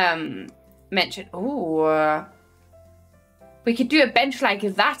mentioned. Oh, we could do a bench like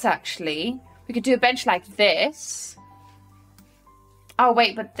that actually. We could do a bench like this. Oh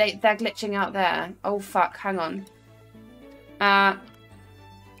wait, but they're glitching out there. Oh fuck, hang on.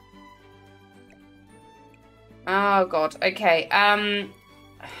 Oh god, okay. How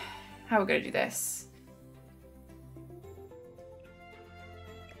are we gonna do this?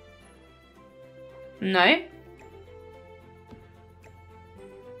 No?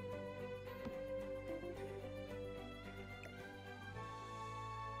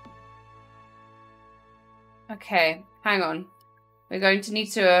 Okay, hang on. We're going to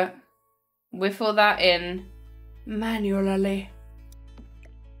need to whiffle that in manually.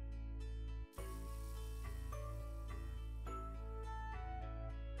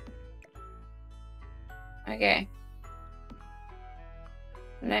 Okay.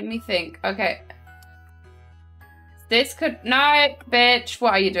 Let me think. Okay. This could... No, bitch.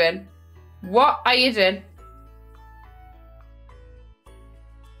 What are you doing? What are you doing?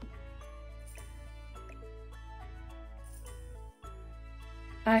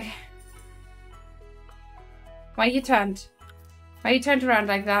 Okay. Why you turned? Why you turned around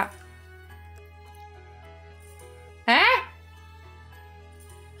like that? Huh?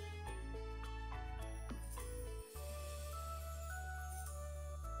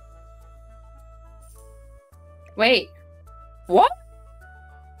 Wait. What?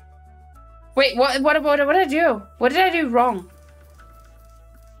 Wait, what did I do? What did I do wrong?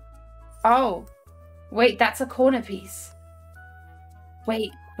 Oh. Wait, that's a corner piece.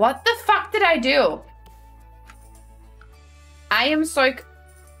 Wait, what the fuck did I do? I am so...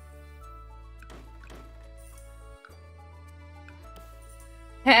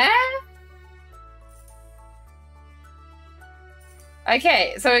 Huh?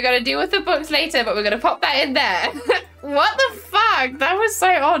 Okay, so we're gonna deal with the books later, but we're gonna pop that in there. What the fuck? That was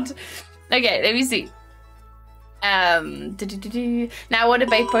so odd. Okay, let me see. Now I want to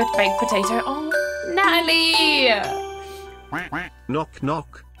bake potato. Oh, Natalie! Knock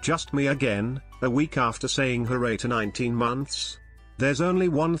knock, just me again, a week after saying hooray to 19 months. There's only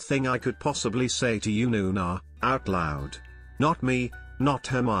one thing I could possibly say to you, Nuna, out loud. Not me, not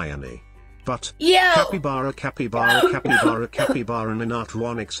Hermione. But, capybara, capybara, capybara, capybara, nanat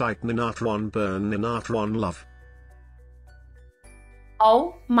one excite, nanat one burn, nanat one love.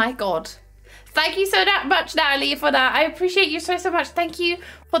 Oh my god. Thank you so much, Natalie, for that. I appreciate you so much. Thank you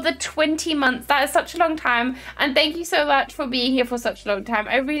for the 20 months. That is such a long time. And thank you so much for being here for such a long time.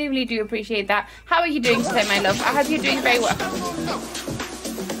 I really, really do appreciate that. How are you doing today, my love? I hope you're doing very well.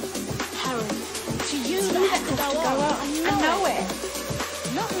 Harry, to you that had to go out. I know it.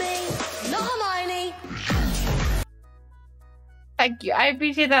 Not me, not Hermione. Thank you. I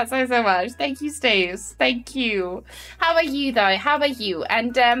appreciate that so much. Thank you, Stace. Thank you. How are you though? How are you?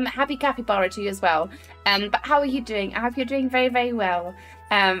 And happy capybara to you as well. But how are you doing? I hope you're doing very, very well.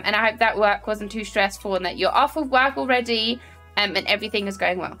 And I hope that work wasn't too stressful and that you're off of work already and everything is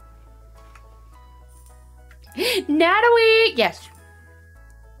going well. Natalie! Yes.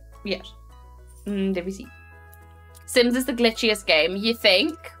 Yes. Did we see? Sims is the glitchiest game. You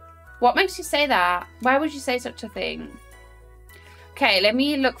think? What makes you say that? Why would you say such a thing? Okay, let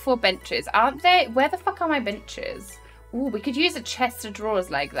me look for benches. Aren't they? Where the fuck are my benches? Ooh, we could use a chest of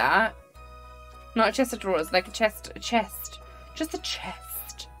drawers like that. Not a chest of drawers, like a chest. Just a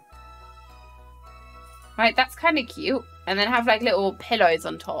chest. Right, that's kind of cute. And then have like little pillows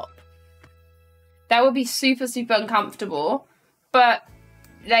on top. That would be super, super uncomfortable. But,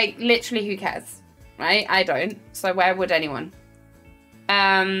 like, literally who cares? Right? I don't. So where would anyone?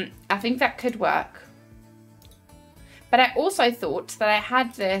 I think that could work. But I also thought that I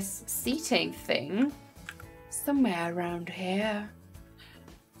had this seating thing somewhere around here.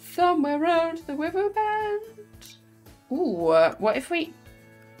 Somewhere around the riverband. Ooh, what if we...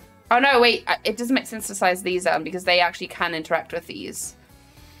 Oh no, wait, it doesn't make sense to size these down because they actually can interact with these.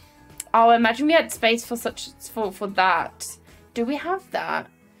 Oh, imagine we had space for for that. Do we have that?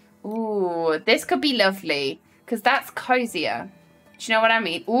 Ooh, this could be lovely because that's cozier. Do you know what I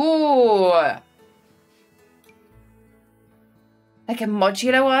mean? Ooh. Like a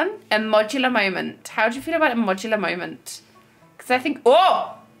modular one? A modular moment. How do you feel about a modular moment? Because I think...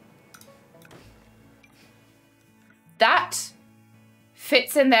 Oh! That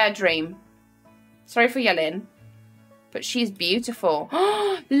fits in their dream. Sorry for yelling. But she's beautiful.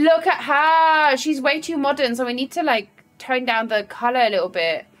 Look at her! She's way too modern, so we need to, like, tone down the colour a little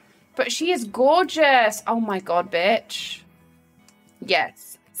bit. But she is gorgeous. Oh my god, bitch.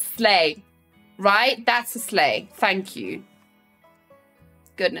 Yes. Slay. Right? That's a slay. Thank you.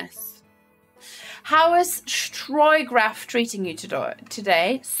 Goodness. How is Stroygraph treating you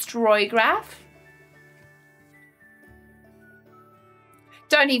today? Stroygraph?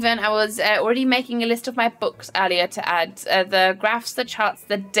 Don't even. I was already making a list of my books earlier to add the graphs, the charts,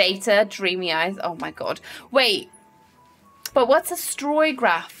 the data, dreamy eyes. Oh my god. Wait. But what's a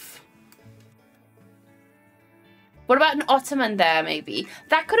Stroygraph? What about an ottoman there, maybe?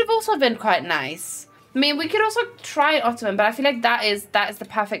 That could have also been quite nice. I mean, we could also try an ottoman, but I feel like that is the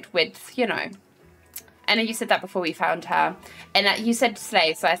perfect width, you know. I know you said that before we found her. And you said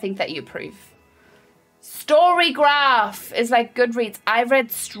slay, so I think that you approve. Storygraph is like Goodreads. I read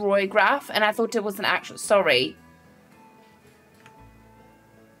Stroygraph, and I thought it was an actual... Sorry.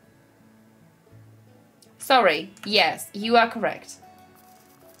 Sorry. Yes, you are correct.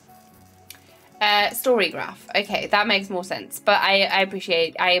 Storygraph. Okay, that makes more sense. But I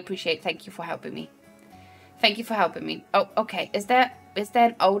appreciate. Thank you for helping me. Thank you for helping me. Oh, okay. Is there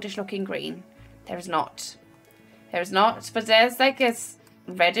an oldish looking green? There is not. There is not. But there's like this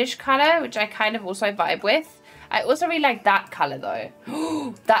reddish color, which I kind of also vibe with. I also really like that color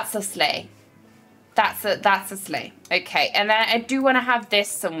though. That's a slay. That's a slay. Okay, and then I do want to have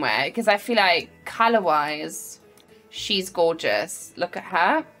this somewhere because I feel like color wise, she's gorgeous. Look at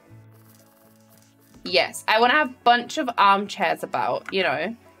her. Yes, I want to have a bunch of armchairs about, you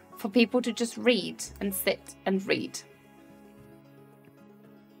know, for people to just read and sit and read.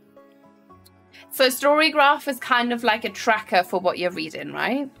 So Storygraph is kind of like a tracker for what you're reading,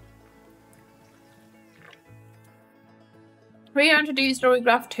 right? We're going to do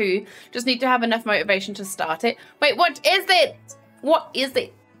Storygraph 2. Just need to have enough motivation to start it. Wait, what is it? What is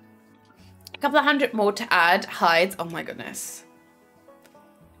it? A couple of hundred more to add. Hides. Oh my goodness.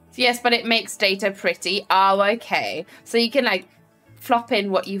 Yes, but it makes data pretty. Oh, okay. So you can like flop in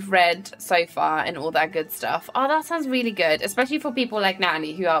what you've read so far and all that good stuff. Oh, that sounds really good. Especially for people like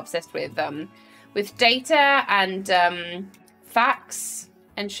Natalie who are obsessed with data and facts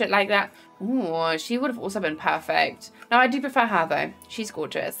and shit like that. Ooh, she would have also been perfect. No, I do prefer her though. She's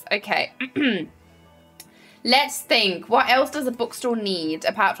gorgeous. Okay. Let's think. What else does a bookstore need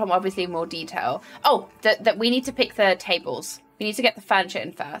apart from obviously more detail? Oh, that we need to pick the tables. We need to get the furniture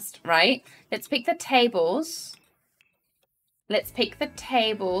in first, right? Let's pick the tables. Let's pick the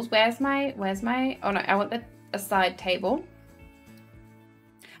tables. Where's my, oh no, I want a side table.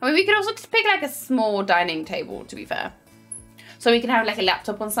 I mean, we could also just pick like a small dining table, to be fair. So we can have like a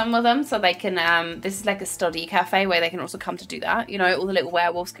laptop on some of them so they can, this is like a study cafe where they can also come to do that. You know, all the little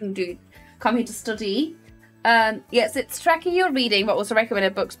werewolves can come here to study. Yes, it's tracking your reading, but also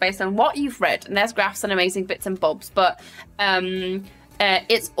recommended books based on what you've read. And there's graphs and amazing bits and bobs. But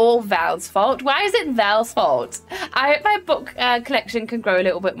It's all Val's fault. Why is it Val's fault? I hope my book collection can grow a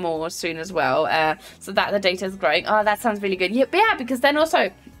little bit more soon as well, so that the data is growing. Oh, that sounds really good. Yeah, because then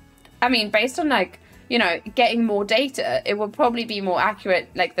also, I mean, based on like, you know, getting more data, it will probably be more accurate,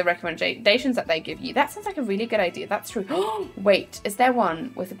 like the recommendations that they give you. That sounds like a really good idea. That's true. Wait, is there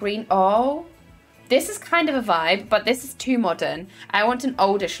one with a green? Oh, this is kind of a vibe, but this is too modern. I want an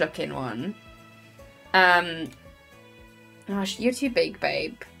oldish looking one. Gosh, you're too big,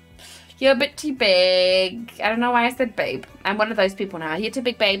 babe. You're a bit too big. I don't know why I said babe. I'm one of those people now. You're too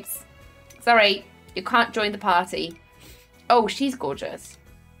big, babes. Sorry, you can't join the party. Oh, she's gorgeous.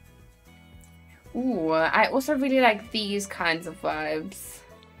 Ooh, I also really like these kinds of vibes.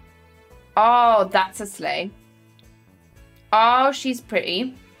 Oh, that's a sleigh. Oh, she's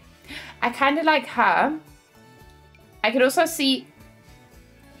pretty. I kind of like her. I could also see...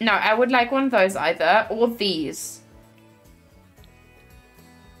 No, I would like one of those either, or these.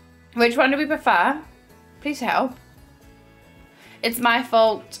 Which one do we prefer? Please help. It's my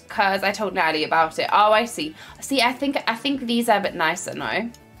fault because I told Natalie about it. Oh, I see. See, I think these are a bit nicer, no?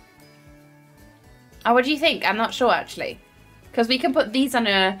 Oh, what do you think? I'm not sure, actually. Because we can put these on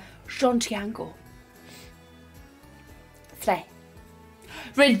a Santiago. Slay.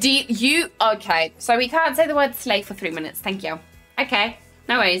 Redeem you. Okay, so we can't say the word slay for 3 minutes. Thank you. Okay,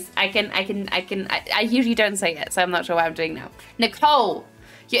 no worries. I usually don't say it, so I'm not sure what I'm doing now. Nicole,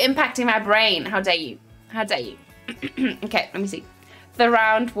 you're impacting my brain. How dare you? How dare you? Okay, let me see. The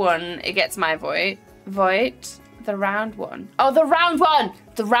round one, it gets my vote. The round one. Oh, the round one.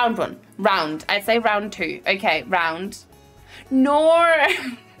 The round one. Round. I'd say round 2. Okay, round. Nor.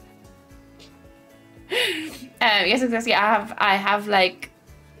 Yes, exactly. I have like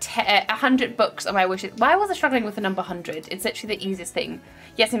 100 books on my wishes. Why was I struggling with the number 100? It's literally the easiest thing.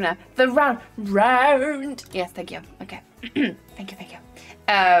 Yes, no. The round. Yes, thank you. Okay. Thank you.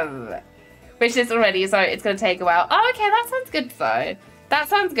 Which is already, so it's going to take a while. Oh, okay, that sounds good though. That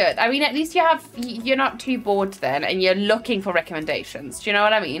sounds good. I mean, at least you're not too bored then, and you're looking for recommendations. Do you know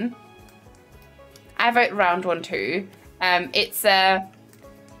what I mean? I vote round 1 too. It's a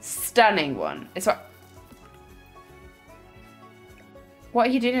stunning one. It's what? What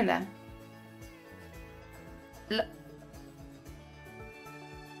are you doing in there?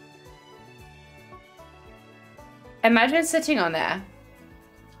 Imagine sitting on there.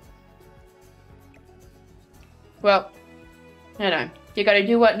 Well, no. You gotta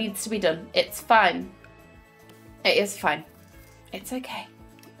do what needs to be done. It's fine. It is fine. It's okay.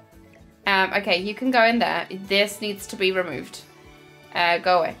 Okay, you can go in there. This needs to be removed.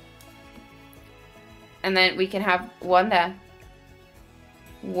 Go away. And then we can have one there.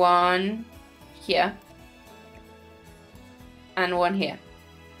 One here. And one here.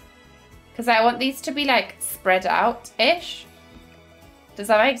 Because I want these to be like spread out-ish. Does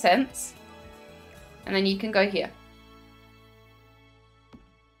that make sense? And then you can go here.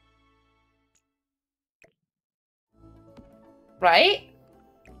 Right?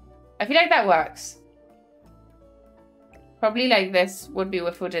 I feel like that works. Probably like this would be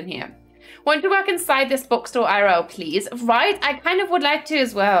whiffled in here. Want to work inside this bookstore IRL, please? Right? I kind of would like to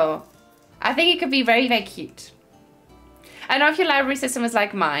as well. I think it could be very, very cute. I don't know if your library system is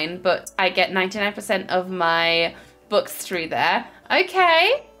like mine, but I get 99% of my books through there.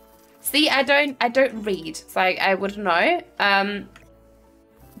 Okay. See, I don't read, so I wouldn't know.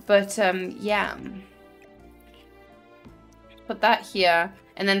 Yeah. Put that here,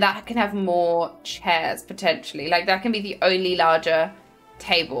 and then that can have more chairs potentially. Like that can be the only larger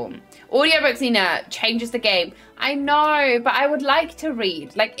table. Audiobooks, Nina, changes the game. I know, but I would like to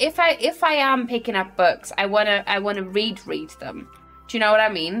read. Like if I am picking up books, I wanna read them. Do you know what I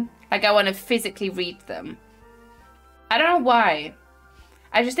mean? Like I wanna physically read them. I don't know why.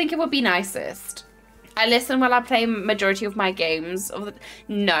 I just think it would be nicest. I listen while I play majority of my games.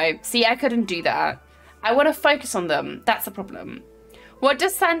 No, see, I couldn't do that. I want to focus on them. That's the problem. What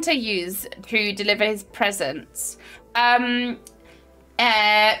does Santa use to deliver his presents?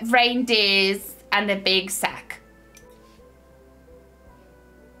 Reindeers and a big sack.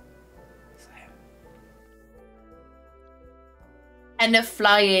 And a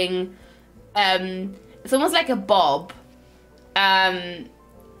flying, it's almost like a bob.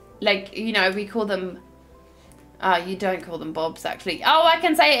 Like, you know, we call them, you don't call them bobs actually. Oh, I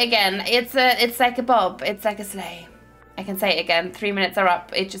can say it again. It's like a bob. It's like a sleigh. I can say it again. 3 minutes are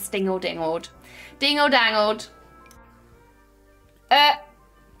up. It just dingle-dingled. Dingle-dangled.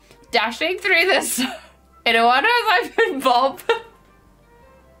 Dashing through this in a one-horse open bob.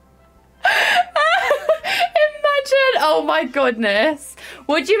 In my imagine? Oh my goodness.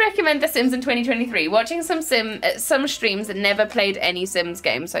 Would you recommend The Sims in 2023? Watching some streams that never played any Sims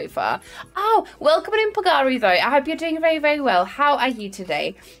game so far. Oh, welcome in Pagari though. I hope you're doing very, very well. How are you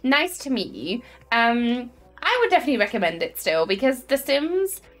today? Nice to meet you. I would definitely recommend it still because The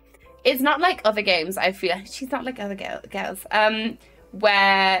Sims is not like other games. I feel she's not like other girls.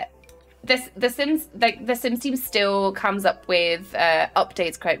 Where the Sims team still comes up with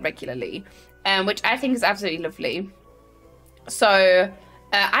updates quite regularly, which I think is absolutely lovely. So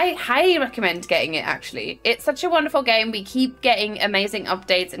I highly recommend getting it, actually. It's such a wonderful game. We keep getting amazing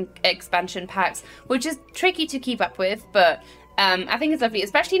updates and expansion packs, which is tricky to keep up with, but I think it's lovely,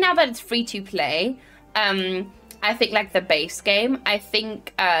 especially now that it's free to play. I think like the base game, I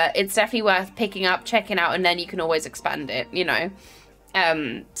think it's definitely worth picking up, checking out, and then you can always expand it, you know.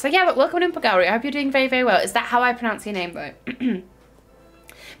 So yeah, but welcome in Pagari. I hope you're doing very, very well. Is that how I pronounce your name though?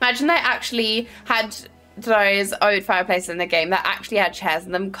 Imagine they actually had those old fireplaces in the game that actually had chairs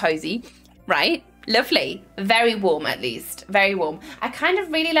in them, cozy, right? Lovely. Very warm, at least. Very warm. I kind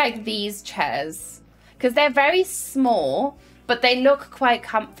of really like these chairs because they're very small, but they look quite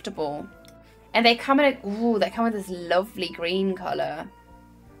comfortable. And they come in they come with this lovely green color.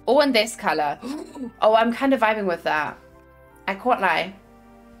 Oh, and this color. Oh, I'm kind of vibing with that. I can't lie.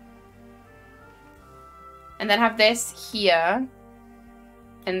 And then have this here.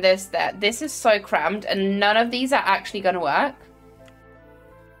 And this there. This is so crammed, and none of these are actually going to work.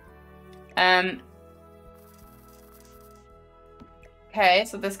 Okay,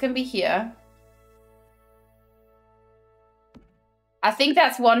 so this can be here. I think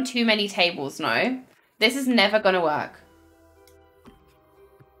that's one too many tables, no? This is never going to work.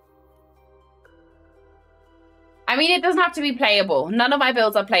 I mean, it doesn't have to be playable. None of my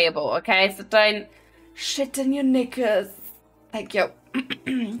builds are playable, okay? So don't shit in your knickers. Thank you.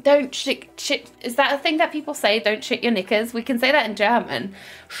 Don't shit. Is that a thing that people say? Don't shit your knickers? We can say that in German.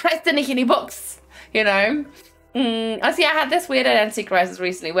 Scheiße nicht in die Box, you know? I see, I had this weird identity crisis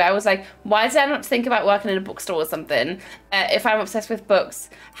recently where I was like, why did I not think about working in a bookstore or something? If I'm obsessed with books,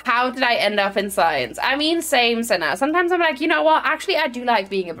 how did I end up in science? I mean, same, so now. Sometimes I'm like, you know what? Actually, I do like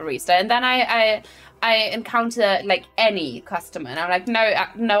being a barista. And then I encounter like any customer and I'm like, no,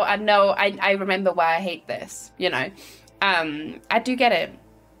 I remember why I hate this, you know? I do get it.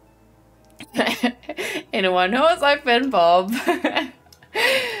 In a one horse open, Bob.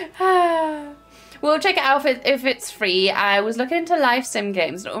 We'll check it out if it's free. I was looking into live sim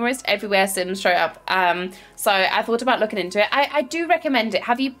games and almost everywhere Sims show up. So I thought about looking into it. I do recommend it.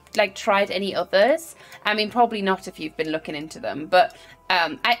 Have you like tried any others? I mean, probably not if you've been looking into them, but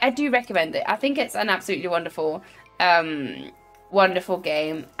I do recommend it. I think it's an absolutely wonderful, wonderful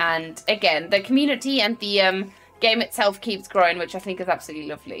game. And again, the community and the game itself keeps growing, which I think is absolutely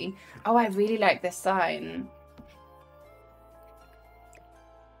lovely. Oh, I really like this sign.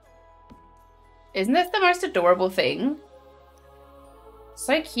 Isn't this the most adorable thing?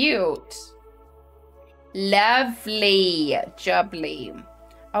 So cute. Lovely. Jubbly.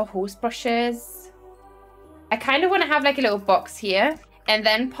 Oh, horse brushes. I kind of want to have like a little box here and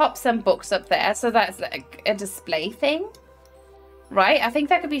then pop some books up there so that's like a display thing. Right? I think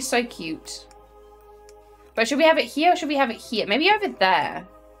that could be so cute. But should we have it here or should we have it here? Maybe over there.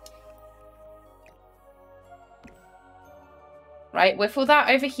 Right? Whiffle that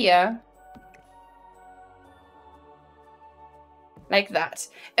over here. Like that.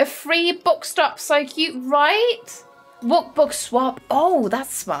 A free book stop, so cute, right? Book swap. Oh,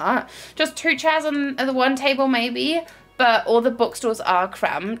 that's smart. Just 2 chairs on the one table maybe, but all the bookstores are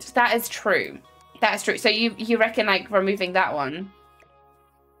crammed. That is true. That is true. So you reckon like removing that one?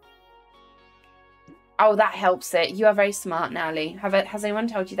 Oh, that helps it. You are very smart, Nally. Has anyone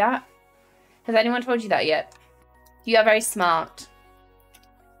told you that? Has anyone told you that yet? You are very smart.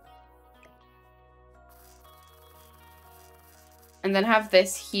 And then have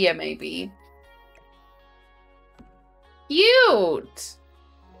this here, maybe. Cute!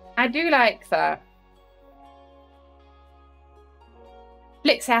 I do like that.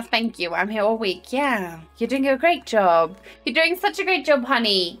 Blixhouse, thank you. I'm here all week. Yeah, you're doing a great job. You're doing such a great job,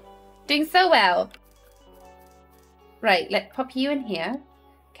 honey. Doing so well. Right, let's pop you in here.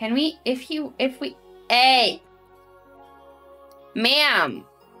 Can we, hey! Ma'am!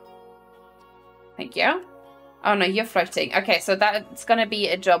 Thank you. Oh no, you're floating. Okay, so that's gonna be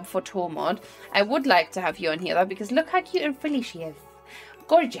a job for Tormod. I would like to have you on here though, because look how cute and frilly she is.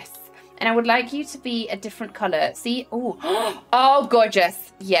 Gorgeous. And I would like you to be a different color. See? Oh, oh,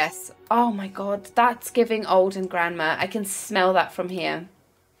 gorgeous. Yes. Oh my God, that's giving old and grandma. I can smell that from here.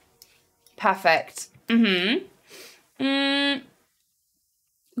 Perfect.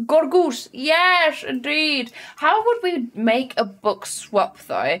 Gorgoose. Yes, indeed. How would we make a book swap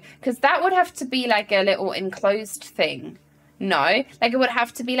though? Because that would have to be like a little enclosed thing. No, like it would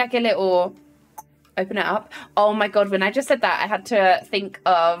have to be like a little. Open it up. Oh my god! When I just said that, I had to think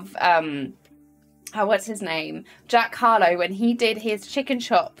of what's his name? Jack Harlow when he did his chicken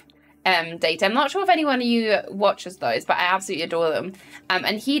shop date. I'm not sure if anyone of you watches those, but I absolutely adore them.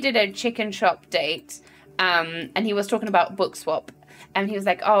 And he did a chicken shop date. And he was talking about book swap. And he was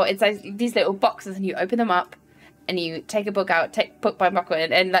like, oh, it's like these little boxes and you open them up and you take a book out, take book by book,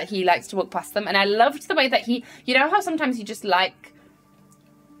 and like he likes to walk past them. And I loved the way that he, you know how sometimes you just like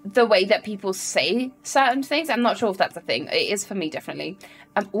the way that people say certain things? I'm not sure if that's a thing. It is for me, definitely.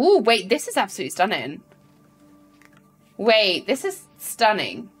 Oh, wait, this is absolutely stunning. Wait, this is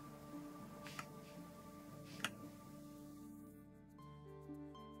stunning.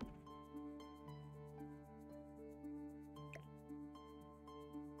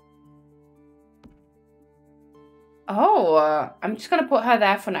 Oh, I'm just going to put her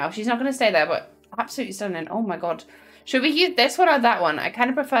there for now. She's not going to stay there, but absolutely stunning. Oh my god. Should we use this one or that one? I kind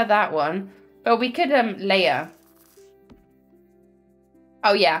of prefer that one. But we could layer.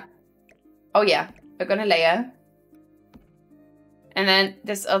 Oh, yeah. Oh, yeah. We're going to layer. And then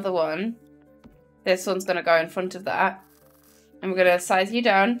this other one. This one's going to go in front of that. And we're going to size you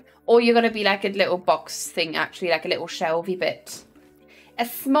down. Or you're going to be like a little box thing, actually. Like a little shelvy bit. A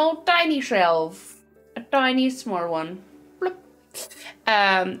small, tiny shelf. A tiny, small one. Bloop.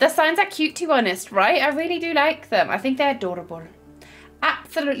 The signs are cute, to be honest, right? I really do like them. I think they're adorable.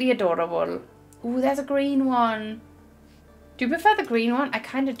 Absolutely adorable. Ooh, there's a green one. Do you prefer the green one? I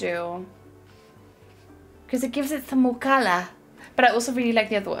kind of do. Because it gives it some more colour. But I also really like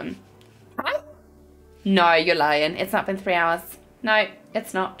the other one. Huh? No, you're lying. It's not been 3 hours. No,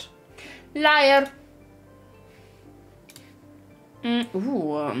 it's not. Liar.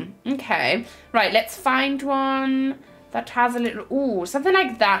 Ooh, okay. Right, let's find one that has a little... Ooh, something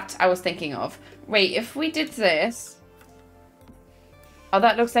like that I was thinking of. Wait, if we did this... Oh,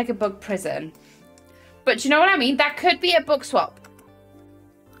 that looks like a book prison. But do you know what I mean? That could be a book swap.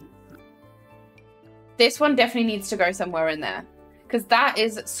 This one definitely needs to go somewhere in there. Because that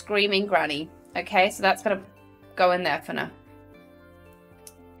is screaming granny. Okay, so that's going to go in there for now.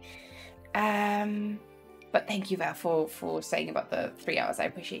 But thank you, Val, for saying about the 3 hours. I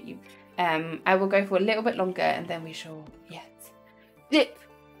appreciate you. I will go for a little bit longer and then we shall... Yes. Dip.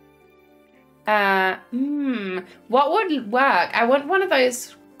 What would work? I want one of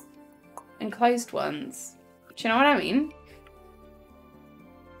those enclosed ones. Do you know what I mean?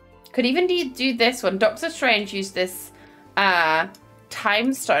 Could even do this one. Doctor Strange used this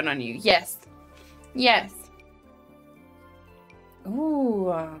time stone on you. Yes. Yes.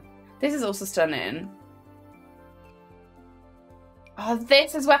 Ooh. This is also stunning. Oh,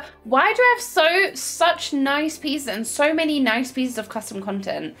 this as well. Why do I have such nice pieces and so many nice pieces of custom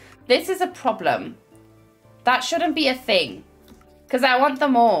content? This is a problem. That shouldn't be a thing. Because I want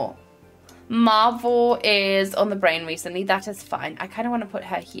them all. Marvel is on the brain recently. That is fine. I kind of want to put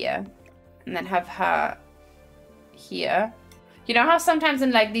her here. And then have her here. You know how sometimes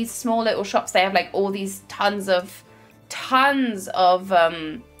in like these small little shops they have like all these tons of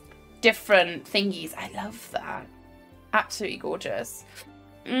different thingies. I love that. Absolutely gorgeous.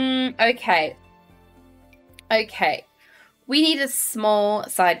 Okay. Okay. We need a small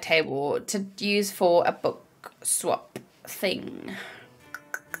side table to use for a book swap thing.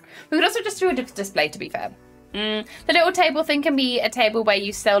 We could also just do a display, to be fair. The little table thing can be a table where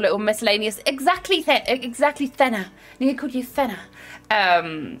you sell little miscellaneous, exactly thinner. I called you thinner.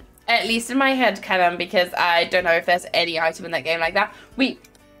 At least in my head, canon, because I don't know if there's any item in that game like that.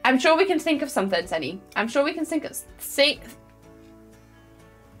 I'm sure we can think of something, Senny. I'm sure we can think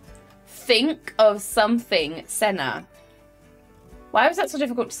of something, Senna. Why was that so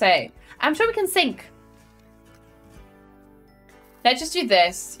difficult to say? I'm sure we can think. Let's just do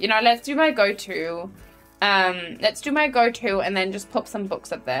this. You know, let's do my go-to. Let's do my go-to and then just pop some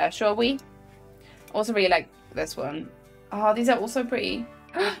books up there, shall we? Also really like this one. Oh, these are also pretty.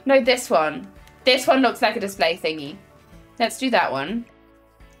 No, this one. This one looks like a display thingy. Let's do that one.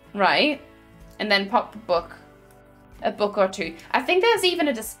 Right. And then pop a book or two. I think there's even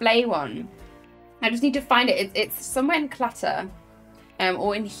a display one. I just need to find it. It's somewhere in clutter.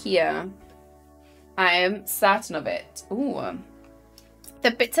 Or in here. I am certain of it. Ooh. The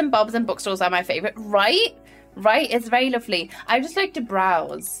bits and bobs and bookstores are my favorite. Right? Right? It's very lovely. I just like to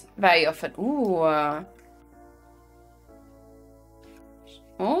browse very often. Ooh.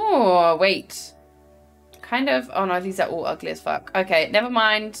 Oh, wait. Kind of. Oh no, these are all ugly as fuck. Okay, never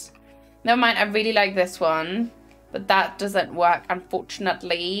mind. Never mind. I really like this one. But that doesn't work,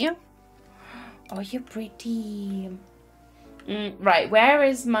 unfortunately. Oh, you're pretty. Right, where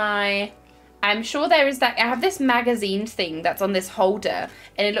is my... I'm sure there is that... I have this magazine thing that's on this holder.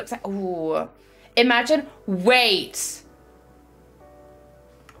 And it looks like... Ooh. Imagine... Wait.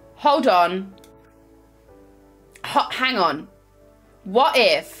 Hold on. Hang on. What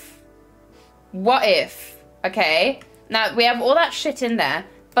if... Okay. Now, we have all that shit in there.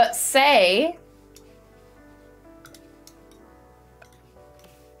 But say...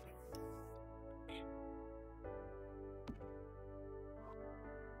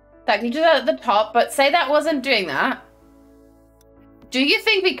 That can do that at the top, but say that wasn't doing that. Do you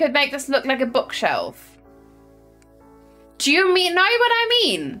think we could make this look like a bookshelf? Do you know what I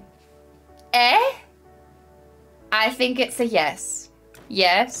mean? Eh? I think it's a yes.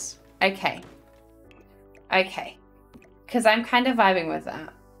 Yes? Okay. Okay. Because I'm kind of vibing with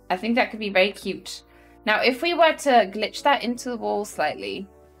that. I think that could be very cute. Now, if we were to glitch that into the wall slightly...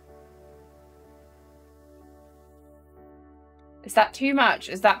 Is that too much?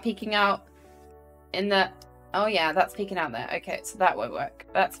 Is that peeking out in the... Oh, yeah, that's peeking out there. Okay, so that won't work.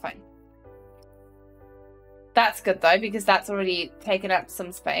 That's fine. That's good, though, because that's already taken up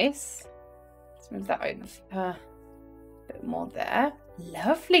some space. Let's move that over a bit more there.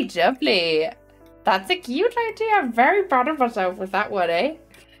 Lovely jubbly. That's a cute idea. I'm very proud of myself with that one, eh?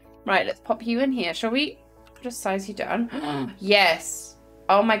 Right, let's pop you in here. Shall we just size you down? Yes.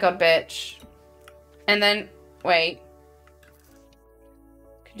 Oh, my God, bitch. And then, wait.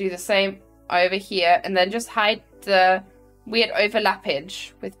 Do the same over here and then just hide the weird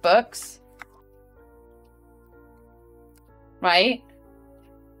overlappage with books. Right?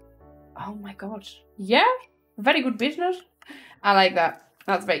 Oh my god. Yeah, very good business. I like that.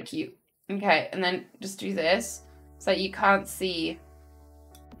 That's very cute. Okay, and then just do this so you can't see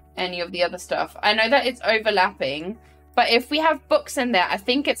any of the other stuff. I know that it's overlapping, but if we have books in there, I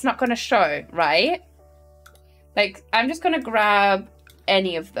think it's not going to show, right? Like, I'm just going to grab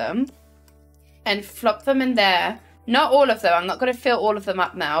any of them and flop them in there. Not all of them. I'm not going to fill all of them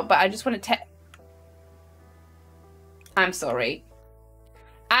up now, but I just want to I'm sorry.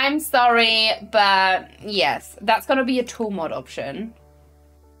 I'm sorry, but yes, that's going to be a tool mod option.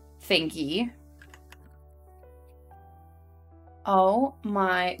 Thingy. Oh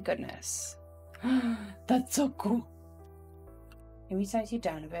my goodness. That's so cool. Can we size you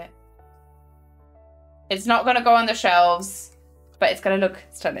down a bit? It's not going to go on the shelves, but it's going to look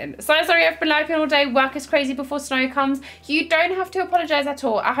stunning. So sorry, I've been laughing all day. Work is crazy before snow comes. You don't have to apologize at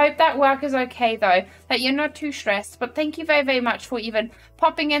all. I hope that work is okay, though, that you're not too stressed. But thank you very, very much for even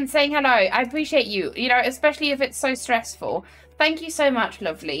popping in, saying hello. I appreciate you, you know, especially if it's so stressful. Thank you so much,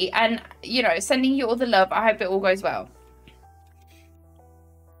 lovely. And, you know, sending you all the love. I hope it all goes well.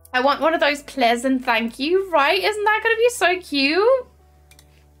 I want one of those pleasant thank you, right? Isn't that going to be so cute?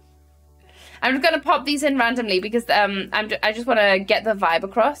 I'm just gonna pop these in randomly because I just want to get the vibe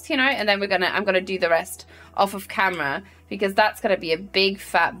across, you know, and then I'm gonna do the rest off of camera because that's gonna be a big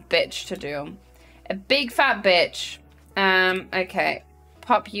fat bitch to do, a big fat bitch. Okay,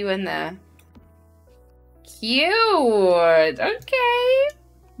 pop you in there. Cute. Okay,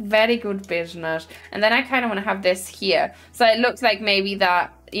 very good business. And then I kind of want to have this here, so it looks like maybe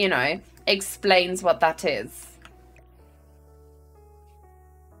that, you know, explains what that is.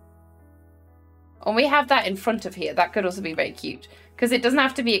 Or we have that in front of here. That could also be very cute. Because it doesn't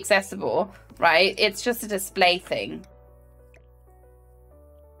have to be accessible, right? It's just a display thing.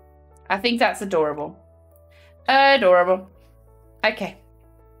 I think that's adorable. Adorable. Okay.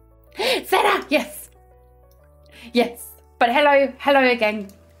 Sarah! Yes! Yes. But hello. Hello again.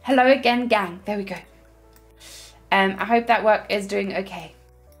 Hello again, gang. There we go. I hope that work is doing okay.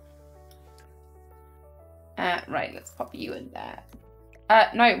 Right, let's pop you in there.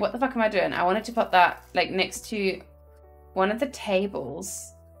 No, what the fuck am I doing? I wanted to put that, like, next to one of the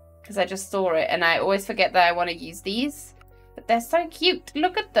tables. Because I just saw it. And I always forget that I want to use these. But they're so cute.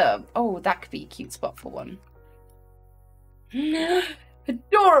 Look at them. Oh, that could be a cute spot for one.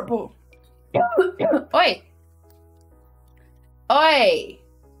 Adorable. Oi. Oi.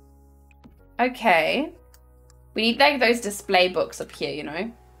 Okay. We need, like, those display books up here, you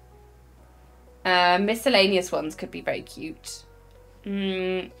know. Miscellaneous ones could be very cute.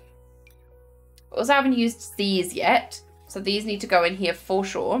 Also, I haven't used these yet, so these need to go in here for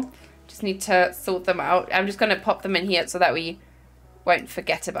sure. Just need to sort them out. I'm just going to pop them in here so that we won't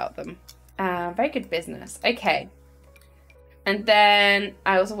forget about them. Very good business. Okay. And then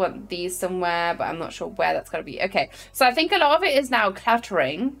I also want these somewhere, but I'm not sure where that's going to be. Okay, so I think a lot of it is now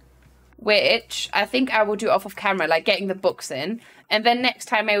cluttering, which I think I will do off of camera, like getting the books in. And then next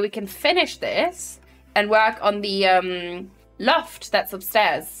time maybe we can finish this and work on the loft that's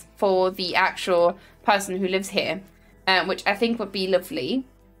upstairs for the actual person who lives here, which I think would be lovely.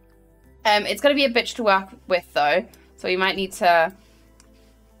 It's going to be a bitch to work with though, so we might need to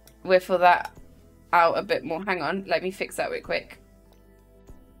whiffle that out a bit more. Hang on, let me fix that real quick.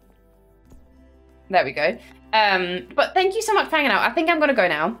 There we go. But thank you so much for hanging out. I think I'm going to go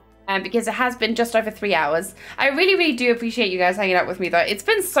now. Because it has been just over 3 hours. I really, really do appreciate you guys hanging out with me though. It's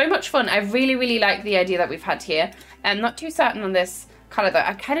been so much fun. I really, really like the idea that we've had here. I'm not too certain on this colour though.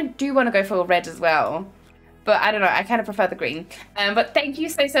 I kind of do want to go for red as well. But I don't know, I kind of prefer the green. But thank you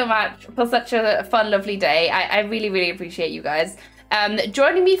so much for such a fun, lovely day. I really, really appreciate you guys.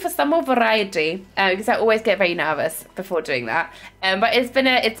 Joining me for some more variety, because I always get very nervous before doing that. But it's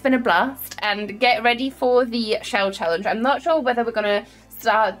been a blast, and get ready for the shell challenge. I'm not sure whether we're gonna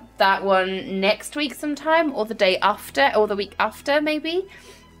start that one next week sometime, or the day after, or the week after maybe.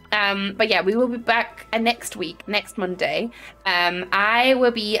 But yeah, we will be back next week, next Monday. I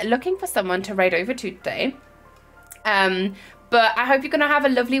will be looking for someone to raid over to today. But I hope you're going to have a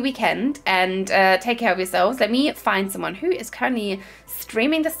lovely weekend and take care of yourselves. Let me find someone who is currently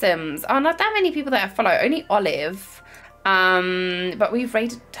streaming The Sims. Oh, not that many people that I follow, only Olive. But we've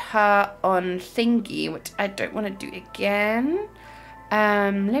rated her on Thingy, which I don't want to do again.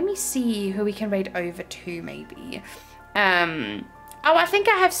 Let me see who we can raid over to maybe. Oh, I think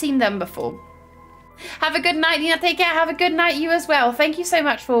I have seen them before. Have a good night, Nina. Take care. Have a good night, you as well. Thank you so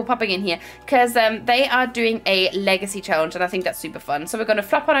much for popping in here, because they are doing a legacy challenge, and I think that's super fun. So we're going to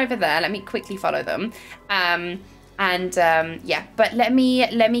flop on over there. Let me quickly follow them. Yeah, but let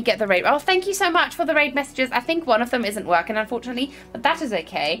me get the raid. Oh, thank you so much for the raid messages. I think one of them isn't working, unfortunately, but that is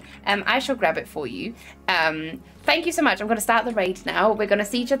okay. I shall grab it for you. Thank you so much. I'm going to start the raid now. We're going to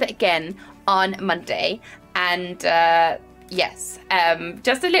see each other again on Monday, and yes,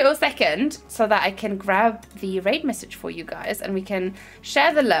 just a little second so that I can grab the raid message for you guys and we can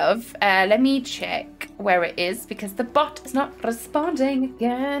share the love. Let me check where it is, because the bot is not responding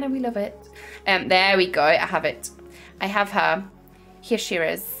again and we love it. There we go. I have it. I have her. Here she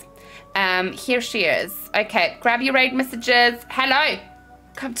is. Here she is. Okay, grab your raid messages. Hello.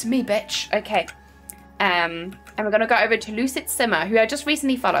 Come to me, bitch. Okay. And we're going to go over to Lucid Simmer, who I just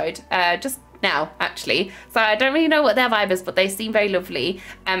recently followed. Just now, actually. So I don't really know what their vibe is, but they seem very lovely.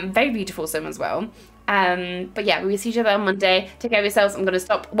 Very beautiful sim as well. But yeah, we will see each other on Monday. Take care of yourselves. I'm going to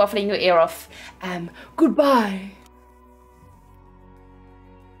stop waffling your ear off. Goodbye.